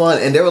just for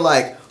fun. And they were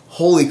like,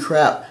 holy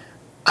crap,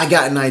 I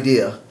got an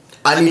idea.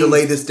 I need to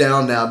lay this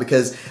down now,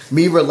 because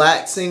me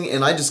relaxing,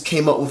 and I just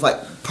came up with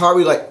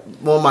probably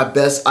one of my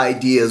best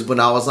ideas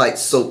when I was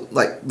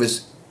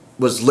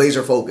was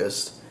laser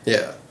focused.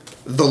 Yeah.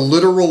 The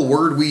literal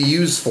word we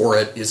use for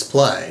it is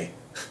play.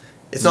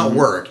 It's not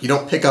work. You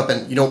don't pick up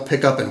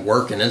and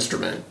work an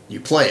instrument. You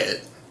play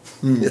it.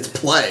 It's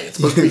play. It's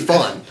supposed to be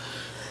fun.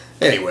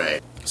 Anyway.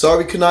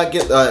 Sorry we could not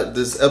get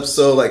this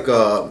episode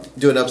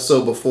do an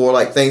episode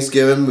before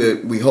Thanksgiving.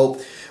 We hope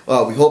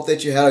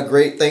that you had a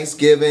great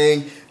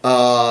Thanksgiving.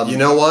 You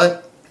know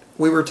what?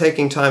 We were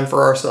taking time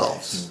for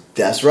ourselves.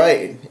 That's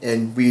right,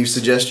 and we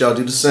suggest y'all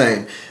do the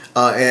same.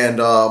 In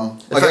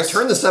fact,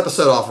 turn this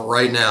episode off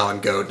right now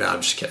and go. No,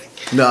 I'm just kidding.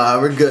 Nah,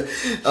 we're good.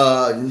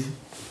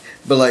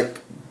 But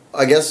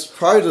I guess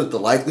probably the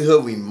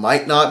likelihood we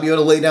might not be able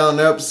to lay down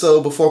an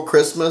episode before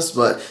Christmas,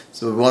 but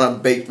so we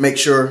want to make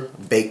sure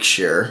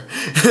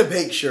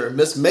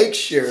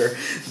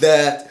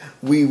that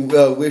we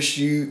wish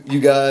you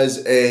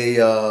guys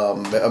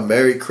a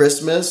Merry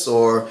Christmas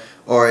or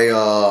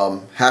a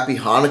Happy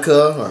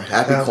Hanukkah or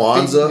Happy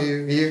Kwanzaa.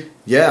 New Year.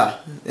 Yeah,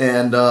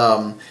 and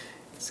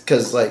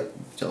because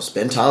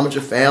spend time with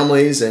your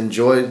families,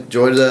 enjoy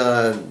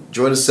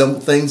the simple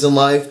things in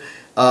life.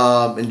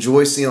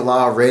 Enjoy seeing a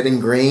lot of red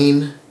and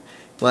green,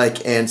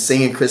 and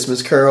singing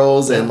Christmas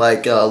carols and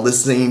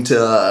listening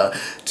to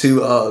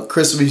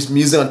Christmas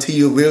music until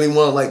you literally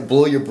want to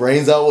blow your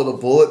brains out with a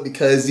bullet,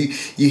 because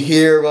you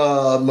hear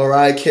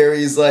Mariah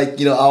Carey's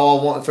all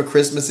I want for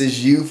Christmas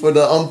is you for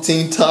the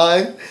umpteenth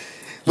time,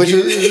 which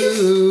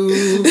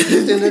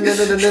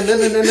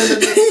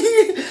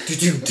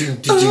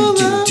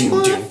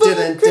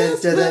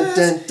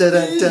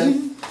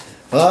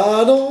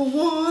I don't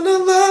want a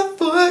lot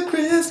for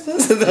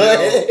Christmas.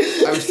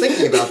 I was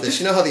thinking about this.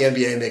 You know how the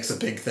NBA makes a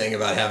big thing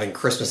about having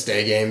Christmas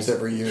Day games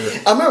every year?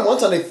 I remember one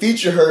time they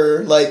feature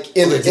her in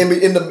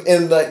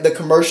the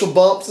commercial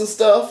bumps and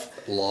stuff.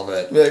 Love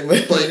it.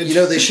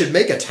 But they should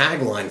make a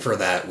tagline for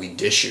that. We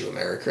dish you a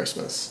Merry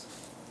Christmas.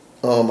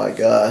 Oh my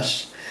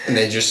gosh. And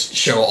they just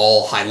show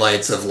all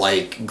highlights of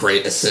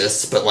great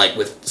assists, but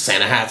with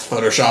Santa hats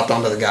photoshopped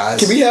onto the guys.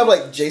 Can we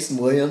have Jason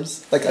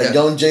Williams, a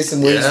young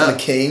Jason Williams from the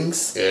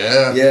Kings?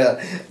 Yeah. Yeah.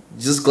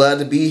 Just glad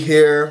to be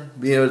here,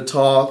 being able to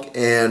talk,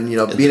 and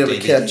being able to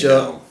catch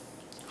up.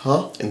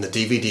 Huh? In the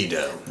DVD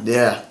Dome.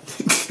 Yeah.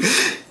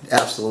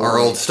 Absolutely. Our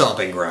old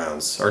stomping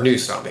grounds, our new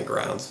stomping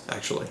grounds,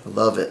 actually.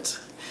 Love it.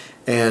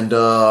 And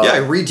I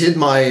redid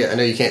I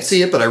know you can't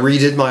see it, but I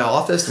redid my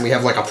office, and we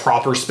have a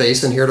proper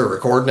space in here to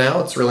record now.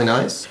 It's really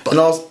nice. And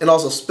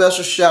also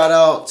special shout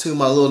out to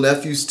my little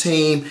nephew's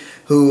team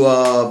who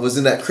was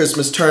in that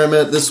Christmas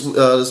tournament this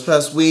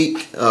past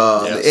week.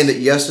 It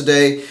ended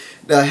yesterday.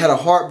 Had a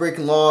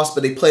heartbreaking loss,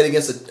 but they played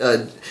against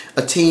a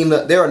team.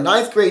 They're a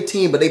 9th grade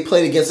team, but they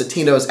played against a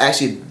team that was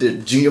actually the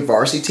junior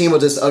varsity team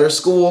of this other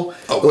school.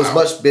 Oh, wow. It was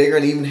much bigger,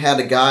 and even had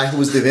a guy who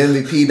was the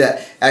MVP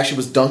that actually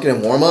was dunking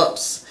in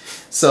warm-ups.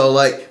 So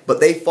but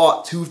they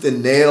fought tooth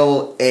and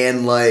nail,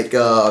 and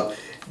the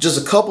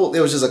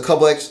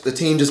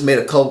team just made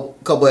a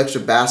couple extra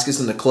baskets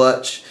in the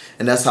clutch,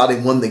 and that's how they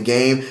won the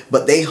game.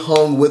 But they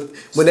hung with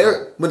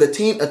a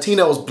team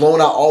that was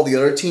blowing out all the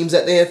other teams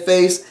that they had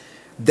faced.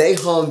 They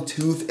hung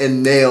tooth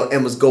and nail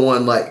and was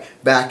going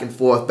back and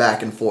forth,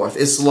 back and forth.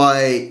 It's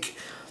like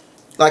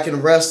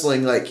in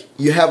wrestling,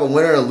 you have a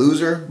winner and a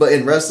loser, but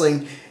in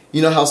wrestling,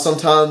 you know how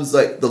sometimes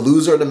the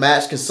loser of the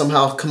match can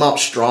somehow come out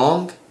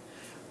strong.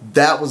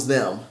 That was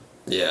them.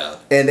 Yeah.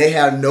 And they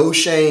have no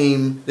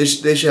shame. They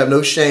should have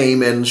no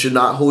shame and should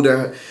not hold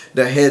their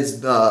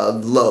heads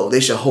low. They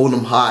should hold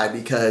them high,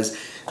 because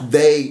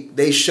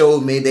they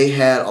showed me they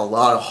had a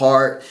lot of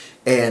heart,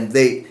 and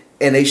they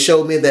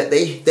showed me that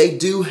they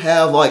do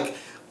have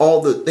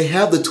they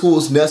have the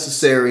tools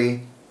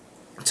necessary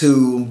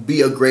to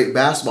be a great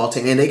basketball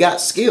team, and they got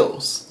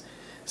skills.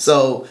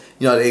 So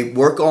they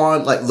work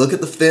on look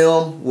at the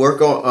film,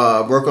 work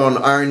on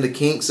ironing the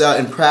kinks out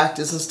in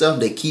practice and stuff.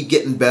 They keep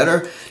getting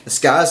better. The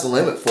sky's the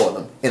limit for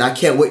them, and I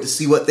can't wait to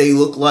see what they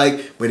look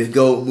like when they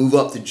move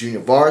up to junior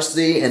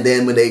varsity, and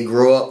then when they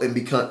grow up and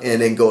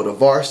then go to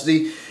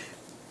varsity.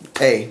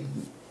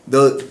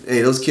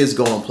 Those kids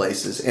going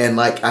places, and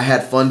I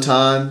had fun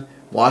time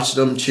watching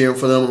them, cheering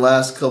for them the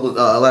last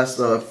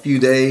few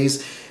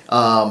days.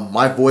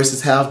 My voice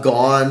is half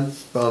gone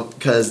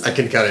because I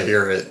can kind of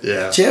hear it.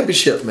 Yeah.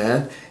 Championship,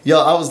 man. Yo,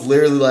 I was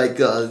literally like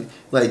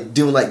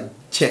doing like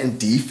chanting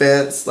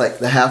defense like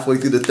the halfway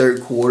through the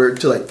third quarter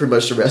to like pretty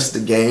much the rest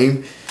of the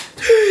game.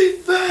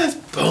 Defense,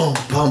 boom,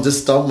 boom,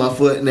 just stomp my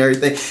foot and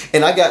everything.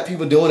 And I got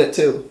people doing it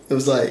too. It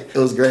was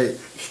great.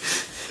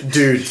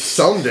 Dude,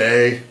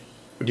 someday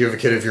when you have a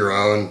kid of your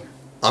own,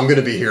 I'm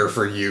gonna be here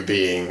for you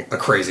being a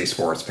crazy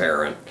sports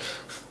parent.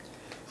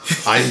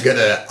 I'm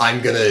gonna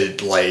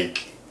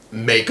like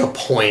make a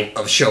point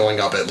of showing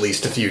up at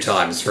least a few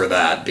times for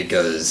that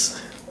because,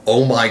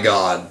 oh my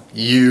god,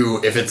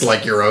 if it's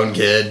like your own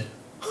kid.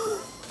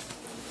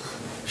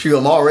 Shoot,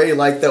 I'm already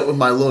like that with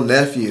my little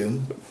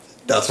nephew.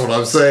 That's what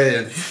I'm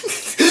saying.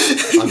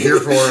 I'm here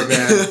for it,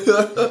 man.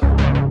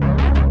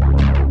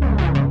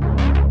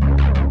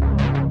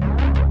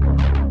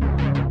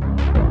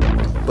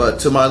 But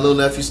to my little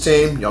nephew's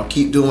team, y'all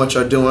keep doing what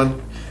y'all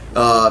doing.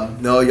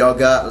 Know y'all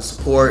got the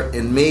support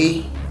in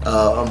me.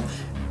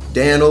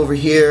 Dan over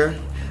here.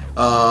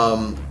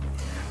 I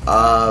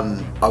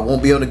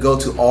won't be able to go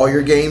to all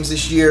your games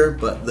this year,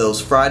 but those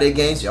Friday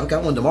games, y'all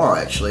got one tomorrow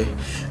actually.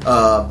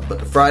 But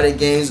the Friday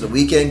games, the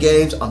weekend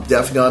games, I'm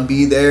definitely gonna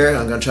be there.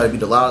 I'm gonna try to be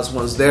the loudest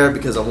ones there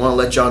because I want to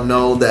let y'all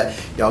know that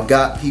y'all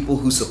got people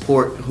who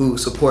support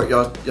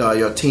y'all,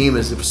 your team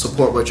and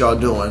support what y'all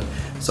doing.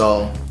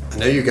 So I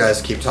know you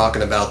guys keep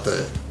talking about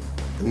the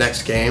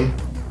next game.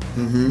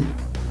 Mm-hmm.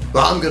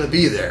 Well, I'm gonna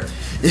be there.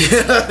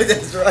 Yeah,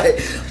 that's right.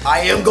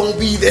 I am gonna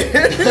be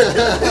there.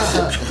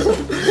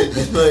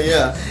 But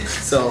yeah,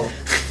 so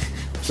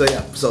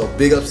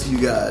big ups to you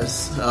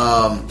guys.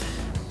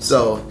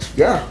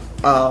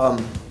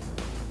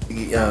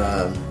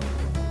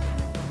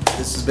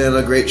 This has been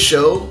a great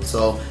show.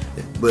 So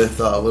with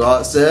all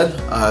that said,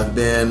 I've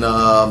been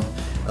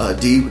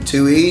D with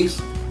 2 E's,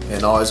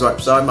 and always right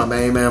beside my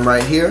main man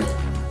right here.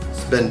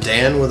 It's been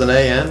Dan with an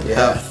AM. Yeah.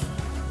 Have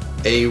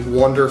a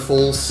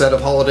wonderful set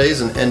of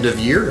holidays and end of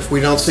year if we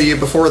don't see you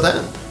before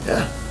then.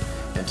 Yeah.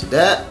 And to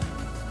that,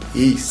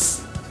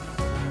 peace.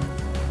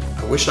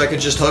 I wish I could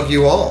just hug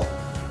you all,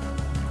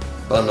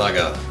 but I'm not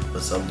gonna.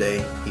 But someday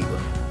he will.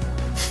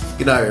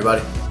 Good night,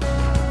 everybody.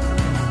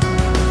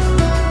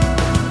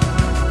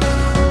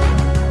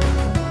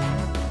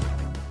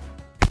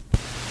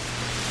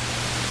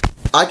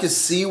 I could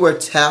see where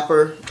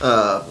Tepper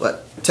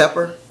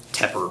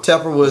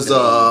was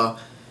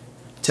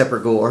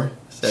Tepper Gore.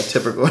 Is that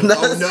Tepper Gore?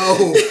 Oh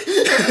no!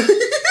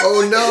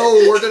 Oh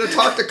no! We're gonna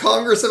talk to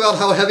Congress about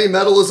how heavy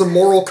metal is a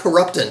moral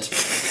corruptant.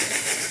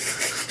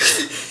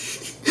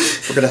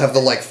 We're gonna have the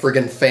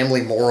friggin'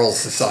 Family Morals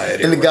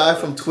Society. And the guy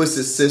from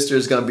Twisted Sister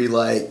is gonna be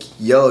like,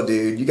 "Yo,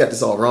 dude, you got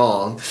this all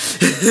wrong."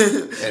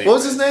 Anyway. What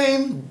was his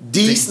name?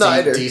 D.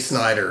 Snyder. D.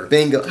 Snyder.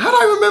 Bingo. How do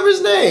I remember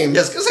his name? Yeah,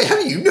 I was gonna say, how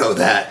do you know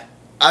that?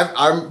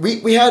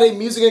 We had a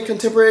music and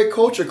contemporary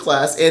culture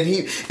class,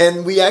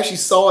 and we actually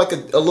saw a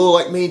little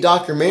mini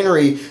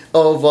documentary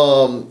of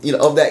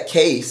of that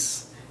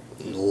case.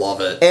 Love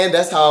it. And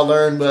that's how I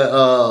learned that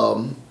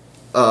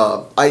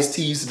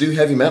Ice-T used to do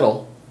heavy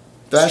metal,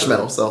 thrash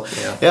metal. So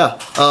yeah.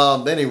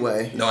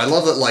 Anyway, no, I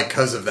love that.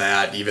 Because of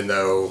that, even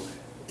though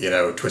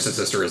Twisted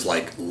Sister is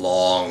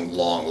long,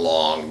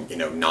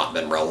 not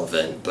been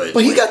relevant, but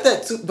he got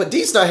that too. But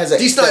D. Snyder has that.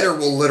 D. Snyder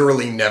will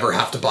literally never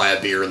have to buy a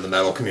beer in the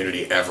metal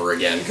community ever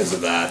again because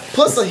of that.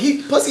 Plus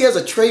he has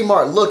a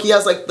trademark look. He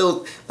has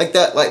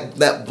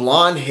that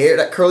blonde hair,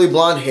 that curly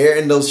blonde hair,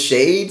 and those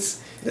shades.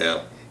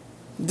 Yeah.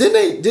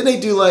 Didn't they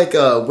do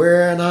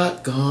We're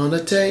Not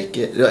Gonna Take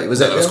It? Was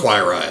that? That was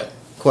Quiet Riot.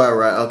 Quiet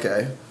Riot.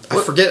 Okay.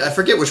 I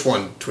forget which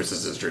one Twisted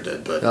Sister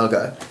did, but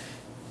okay.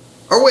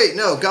 Oh wait,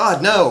 no,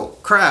 God, no,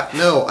 crap,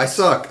 no, I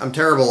suck, I'm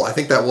terrible. I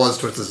think that was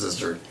Twisted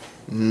Sister.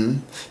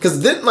 Because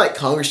didn't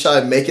Congress try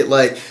to make it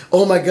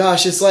oh my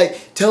gosh, it's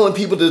telling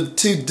people to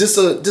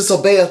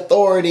disobey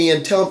authority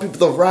and telling people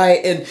the right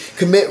and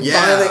commit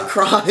violent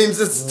crimes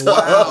and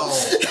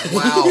stuff.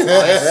 Wow,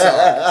 I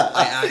suck.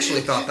 I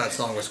actually thought that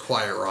song was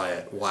Quiet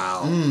Riot.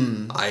 Wow,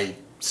 I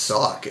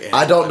suck.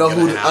 I don't know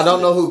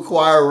who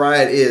Quiet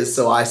Riot is,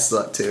 so I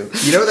suck too.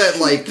 You know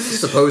that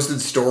supposed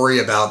story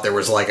about there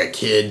was a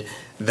kid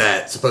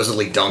that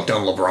supposedly dunked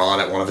on LeBron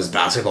at one of his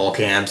basketball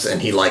camps,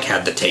 and he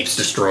had the tapes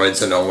destroyed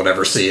so no one would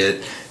ever see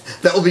it.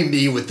 That will be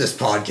me with this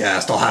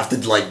podcast. I'll have to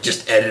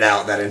just edit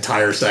out that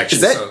entire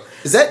section.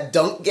 Is that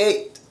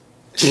Dunkgate?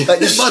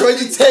 Destroy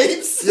the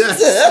tapes?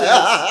 Yes.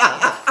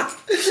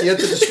 You have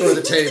to destroy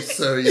the tapes,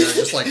 so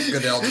just like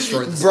Goodell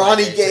destroyed the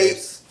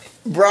Bronny-gate.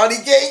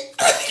 Bronny-gate.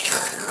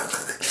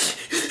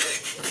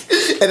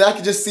 And I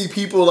can just see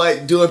people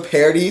doing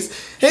parodies.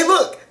 Hey,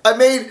 look, I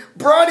made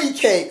brownie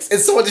cakes, and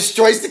someone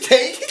destroys the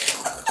cake.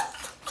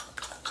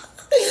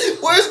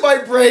 Where's my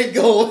brain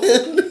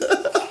going?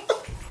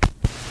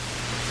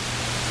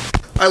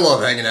 I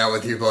love hanging out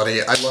with you,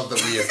 buddy. I love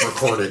that we have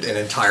recorded an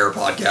entire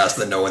podcast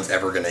that no one's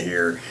ever going to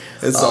hear.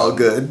 It's all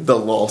good. The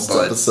lost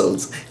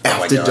episodes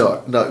after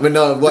dark.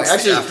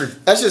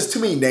 That's just too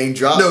many name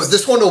drops. No,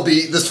 this one will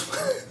be this.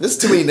 This is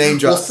too many name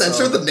drops. We'll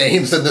censor the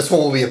names, and this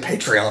one will be a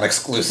Patreon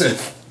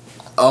exclusive.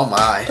 Oh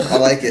my, I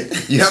like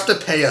it. You have to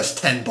pay us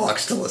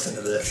 $10 to listen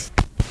to this.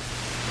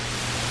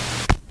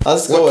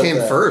 Let's go What with came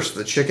that. first,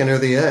 the chicken or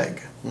the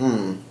egg?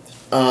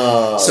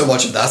 So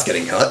much of that's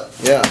getting cut.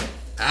 Yeah.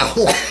 Ow.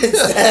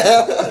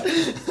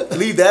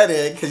 Leave that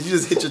in, because you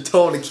just hit your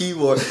toe on the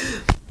keyboard.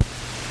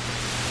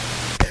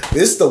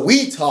 This is the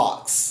Weed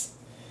Talks.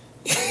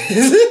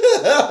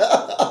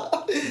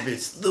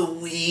 It's the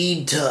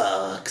Weed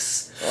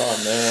Talks.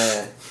 Oh,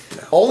 man.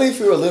 Only if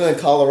we were living in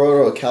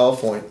Colorado or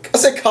California. I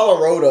said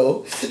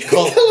Colorado.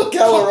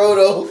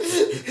 Colorado.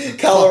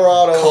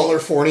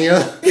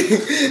 California.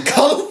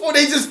 California,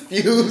 they just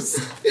fuse.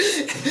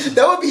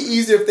 That would be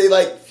easier if they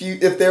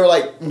if they were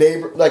like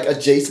neighbor, like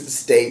adjacent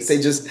states.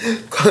 They just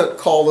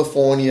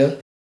California.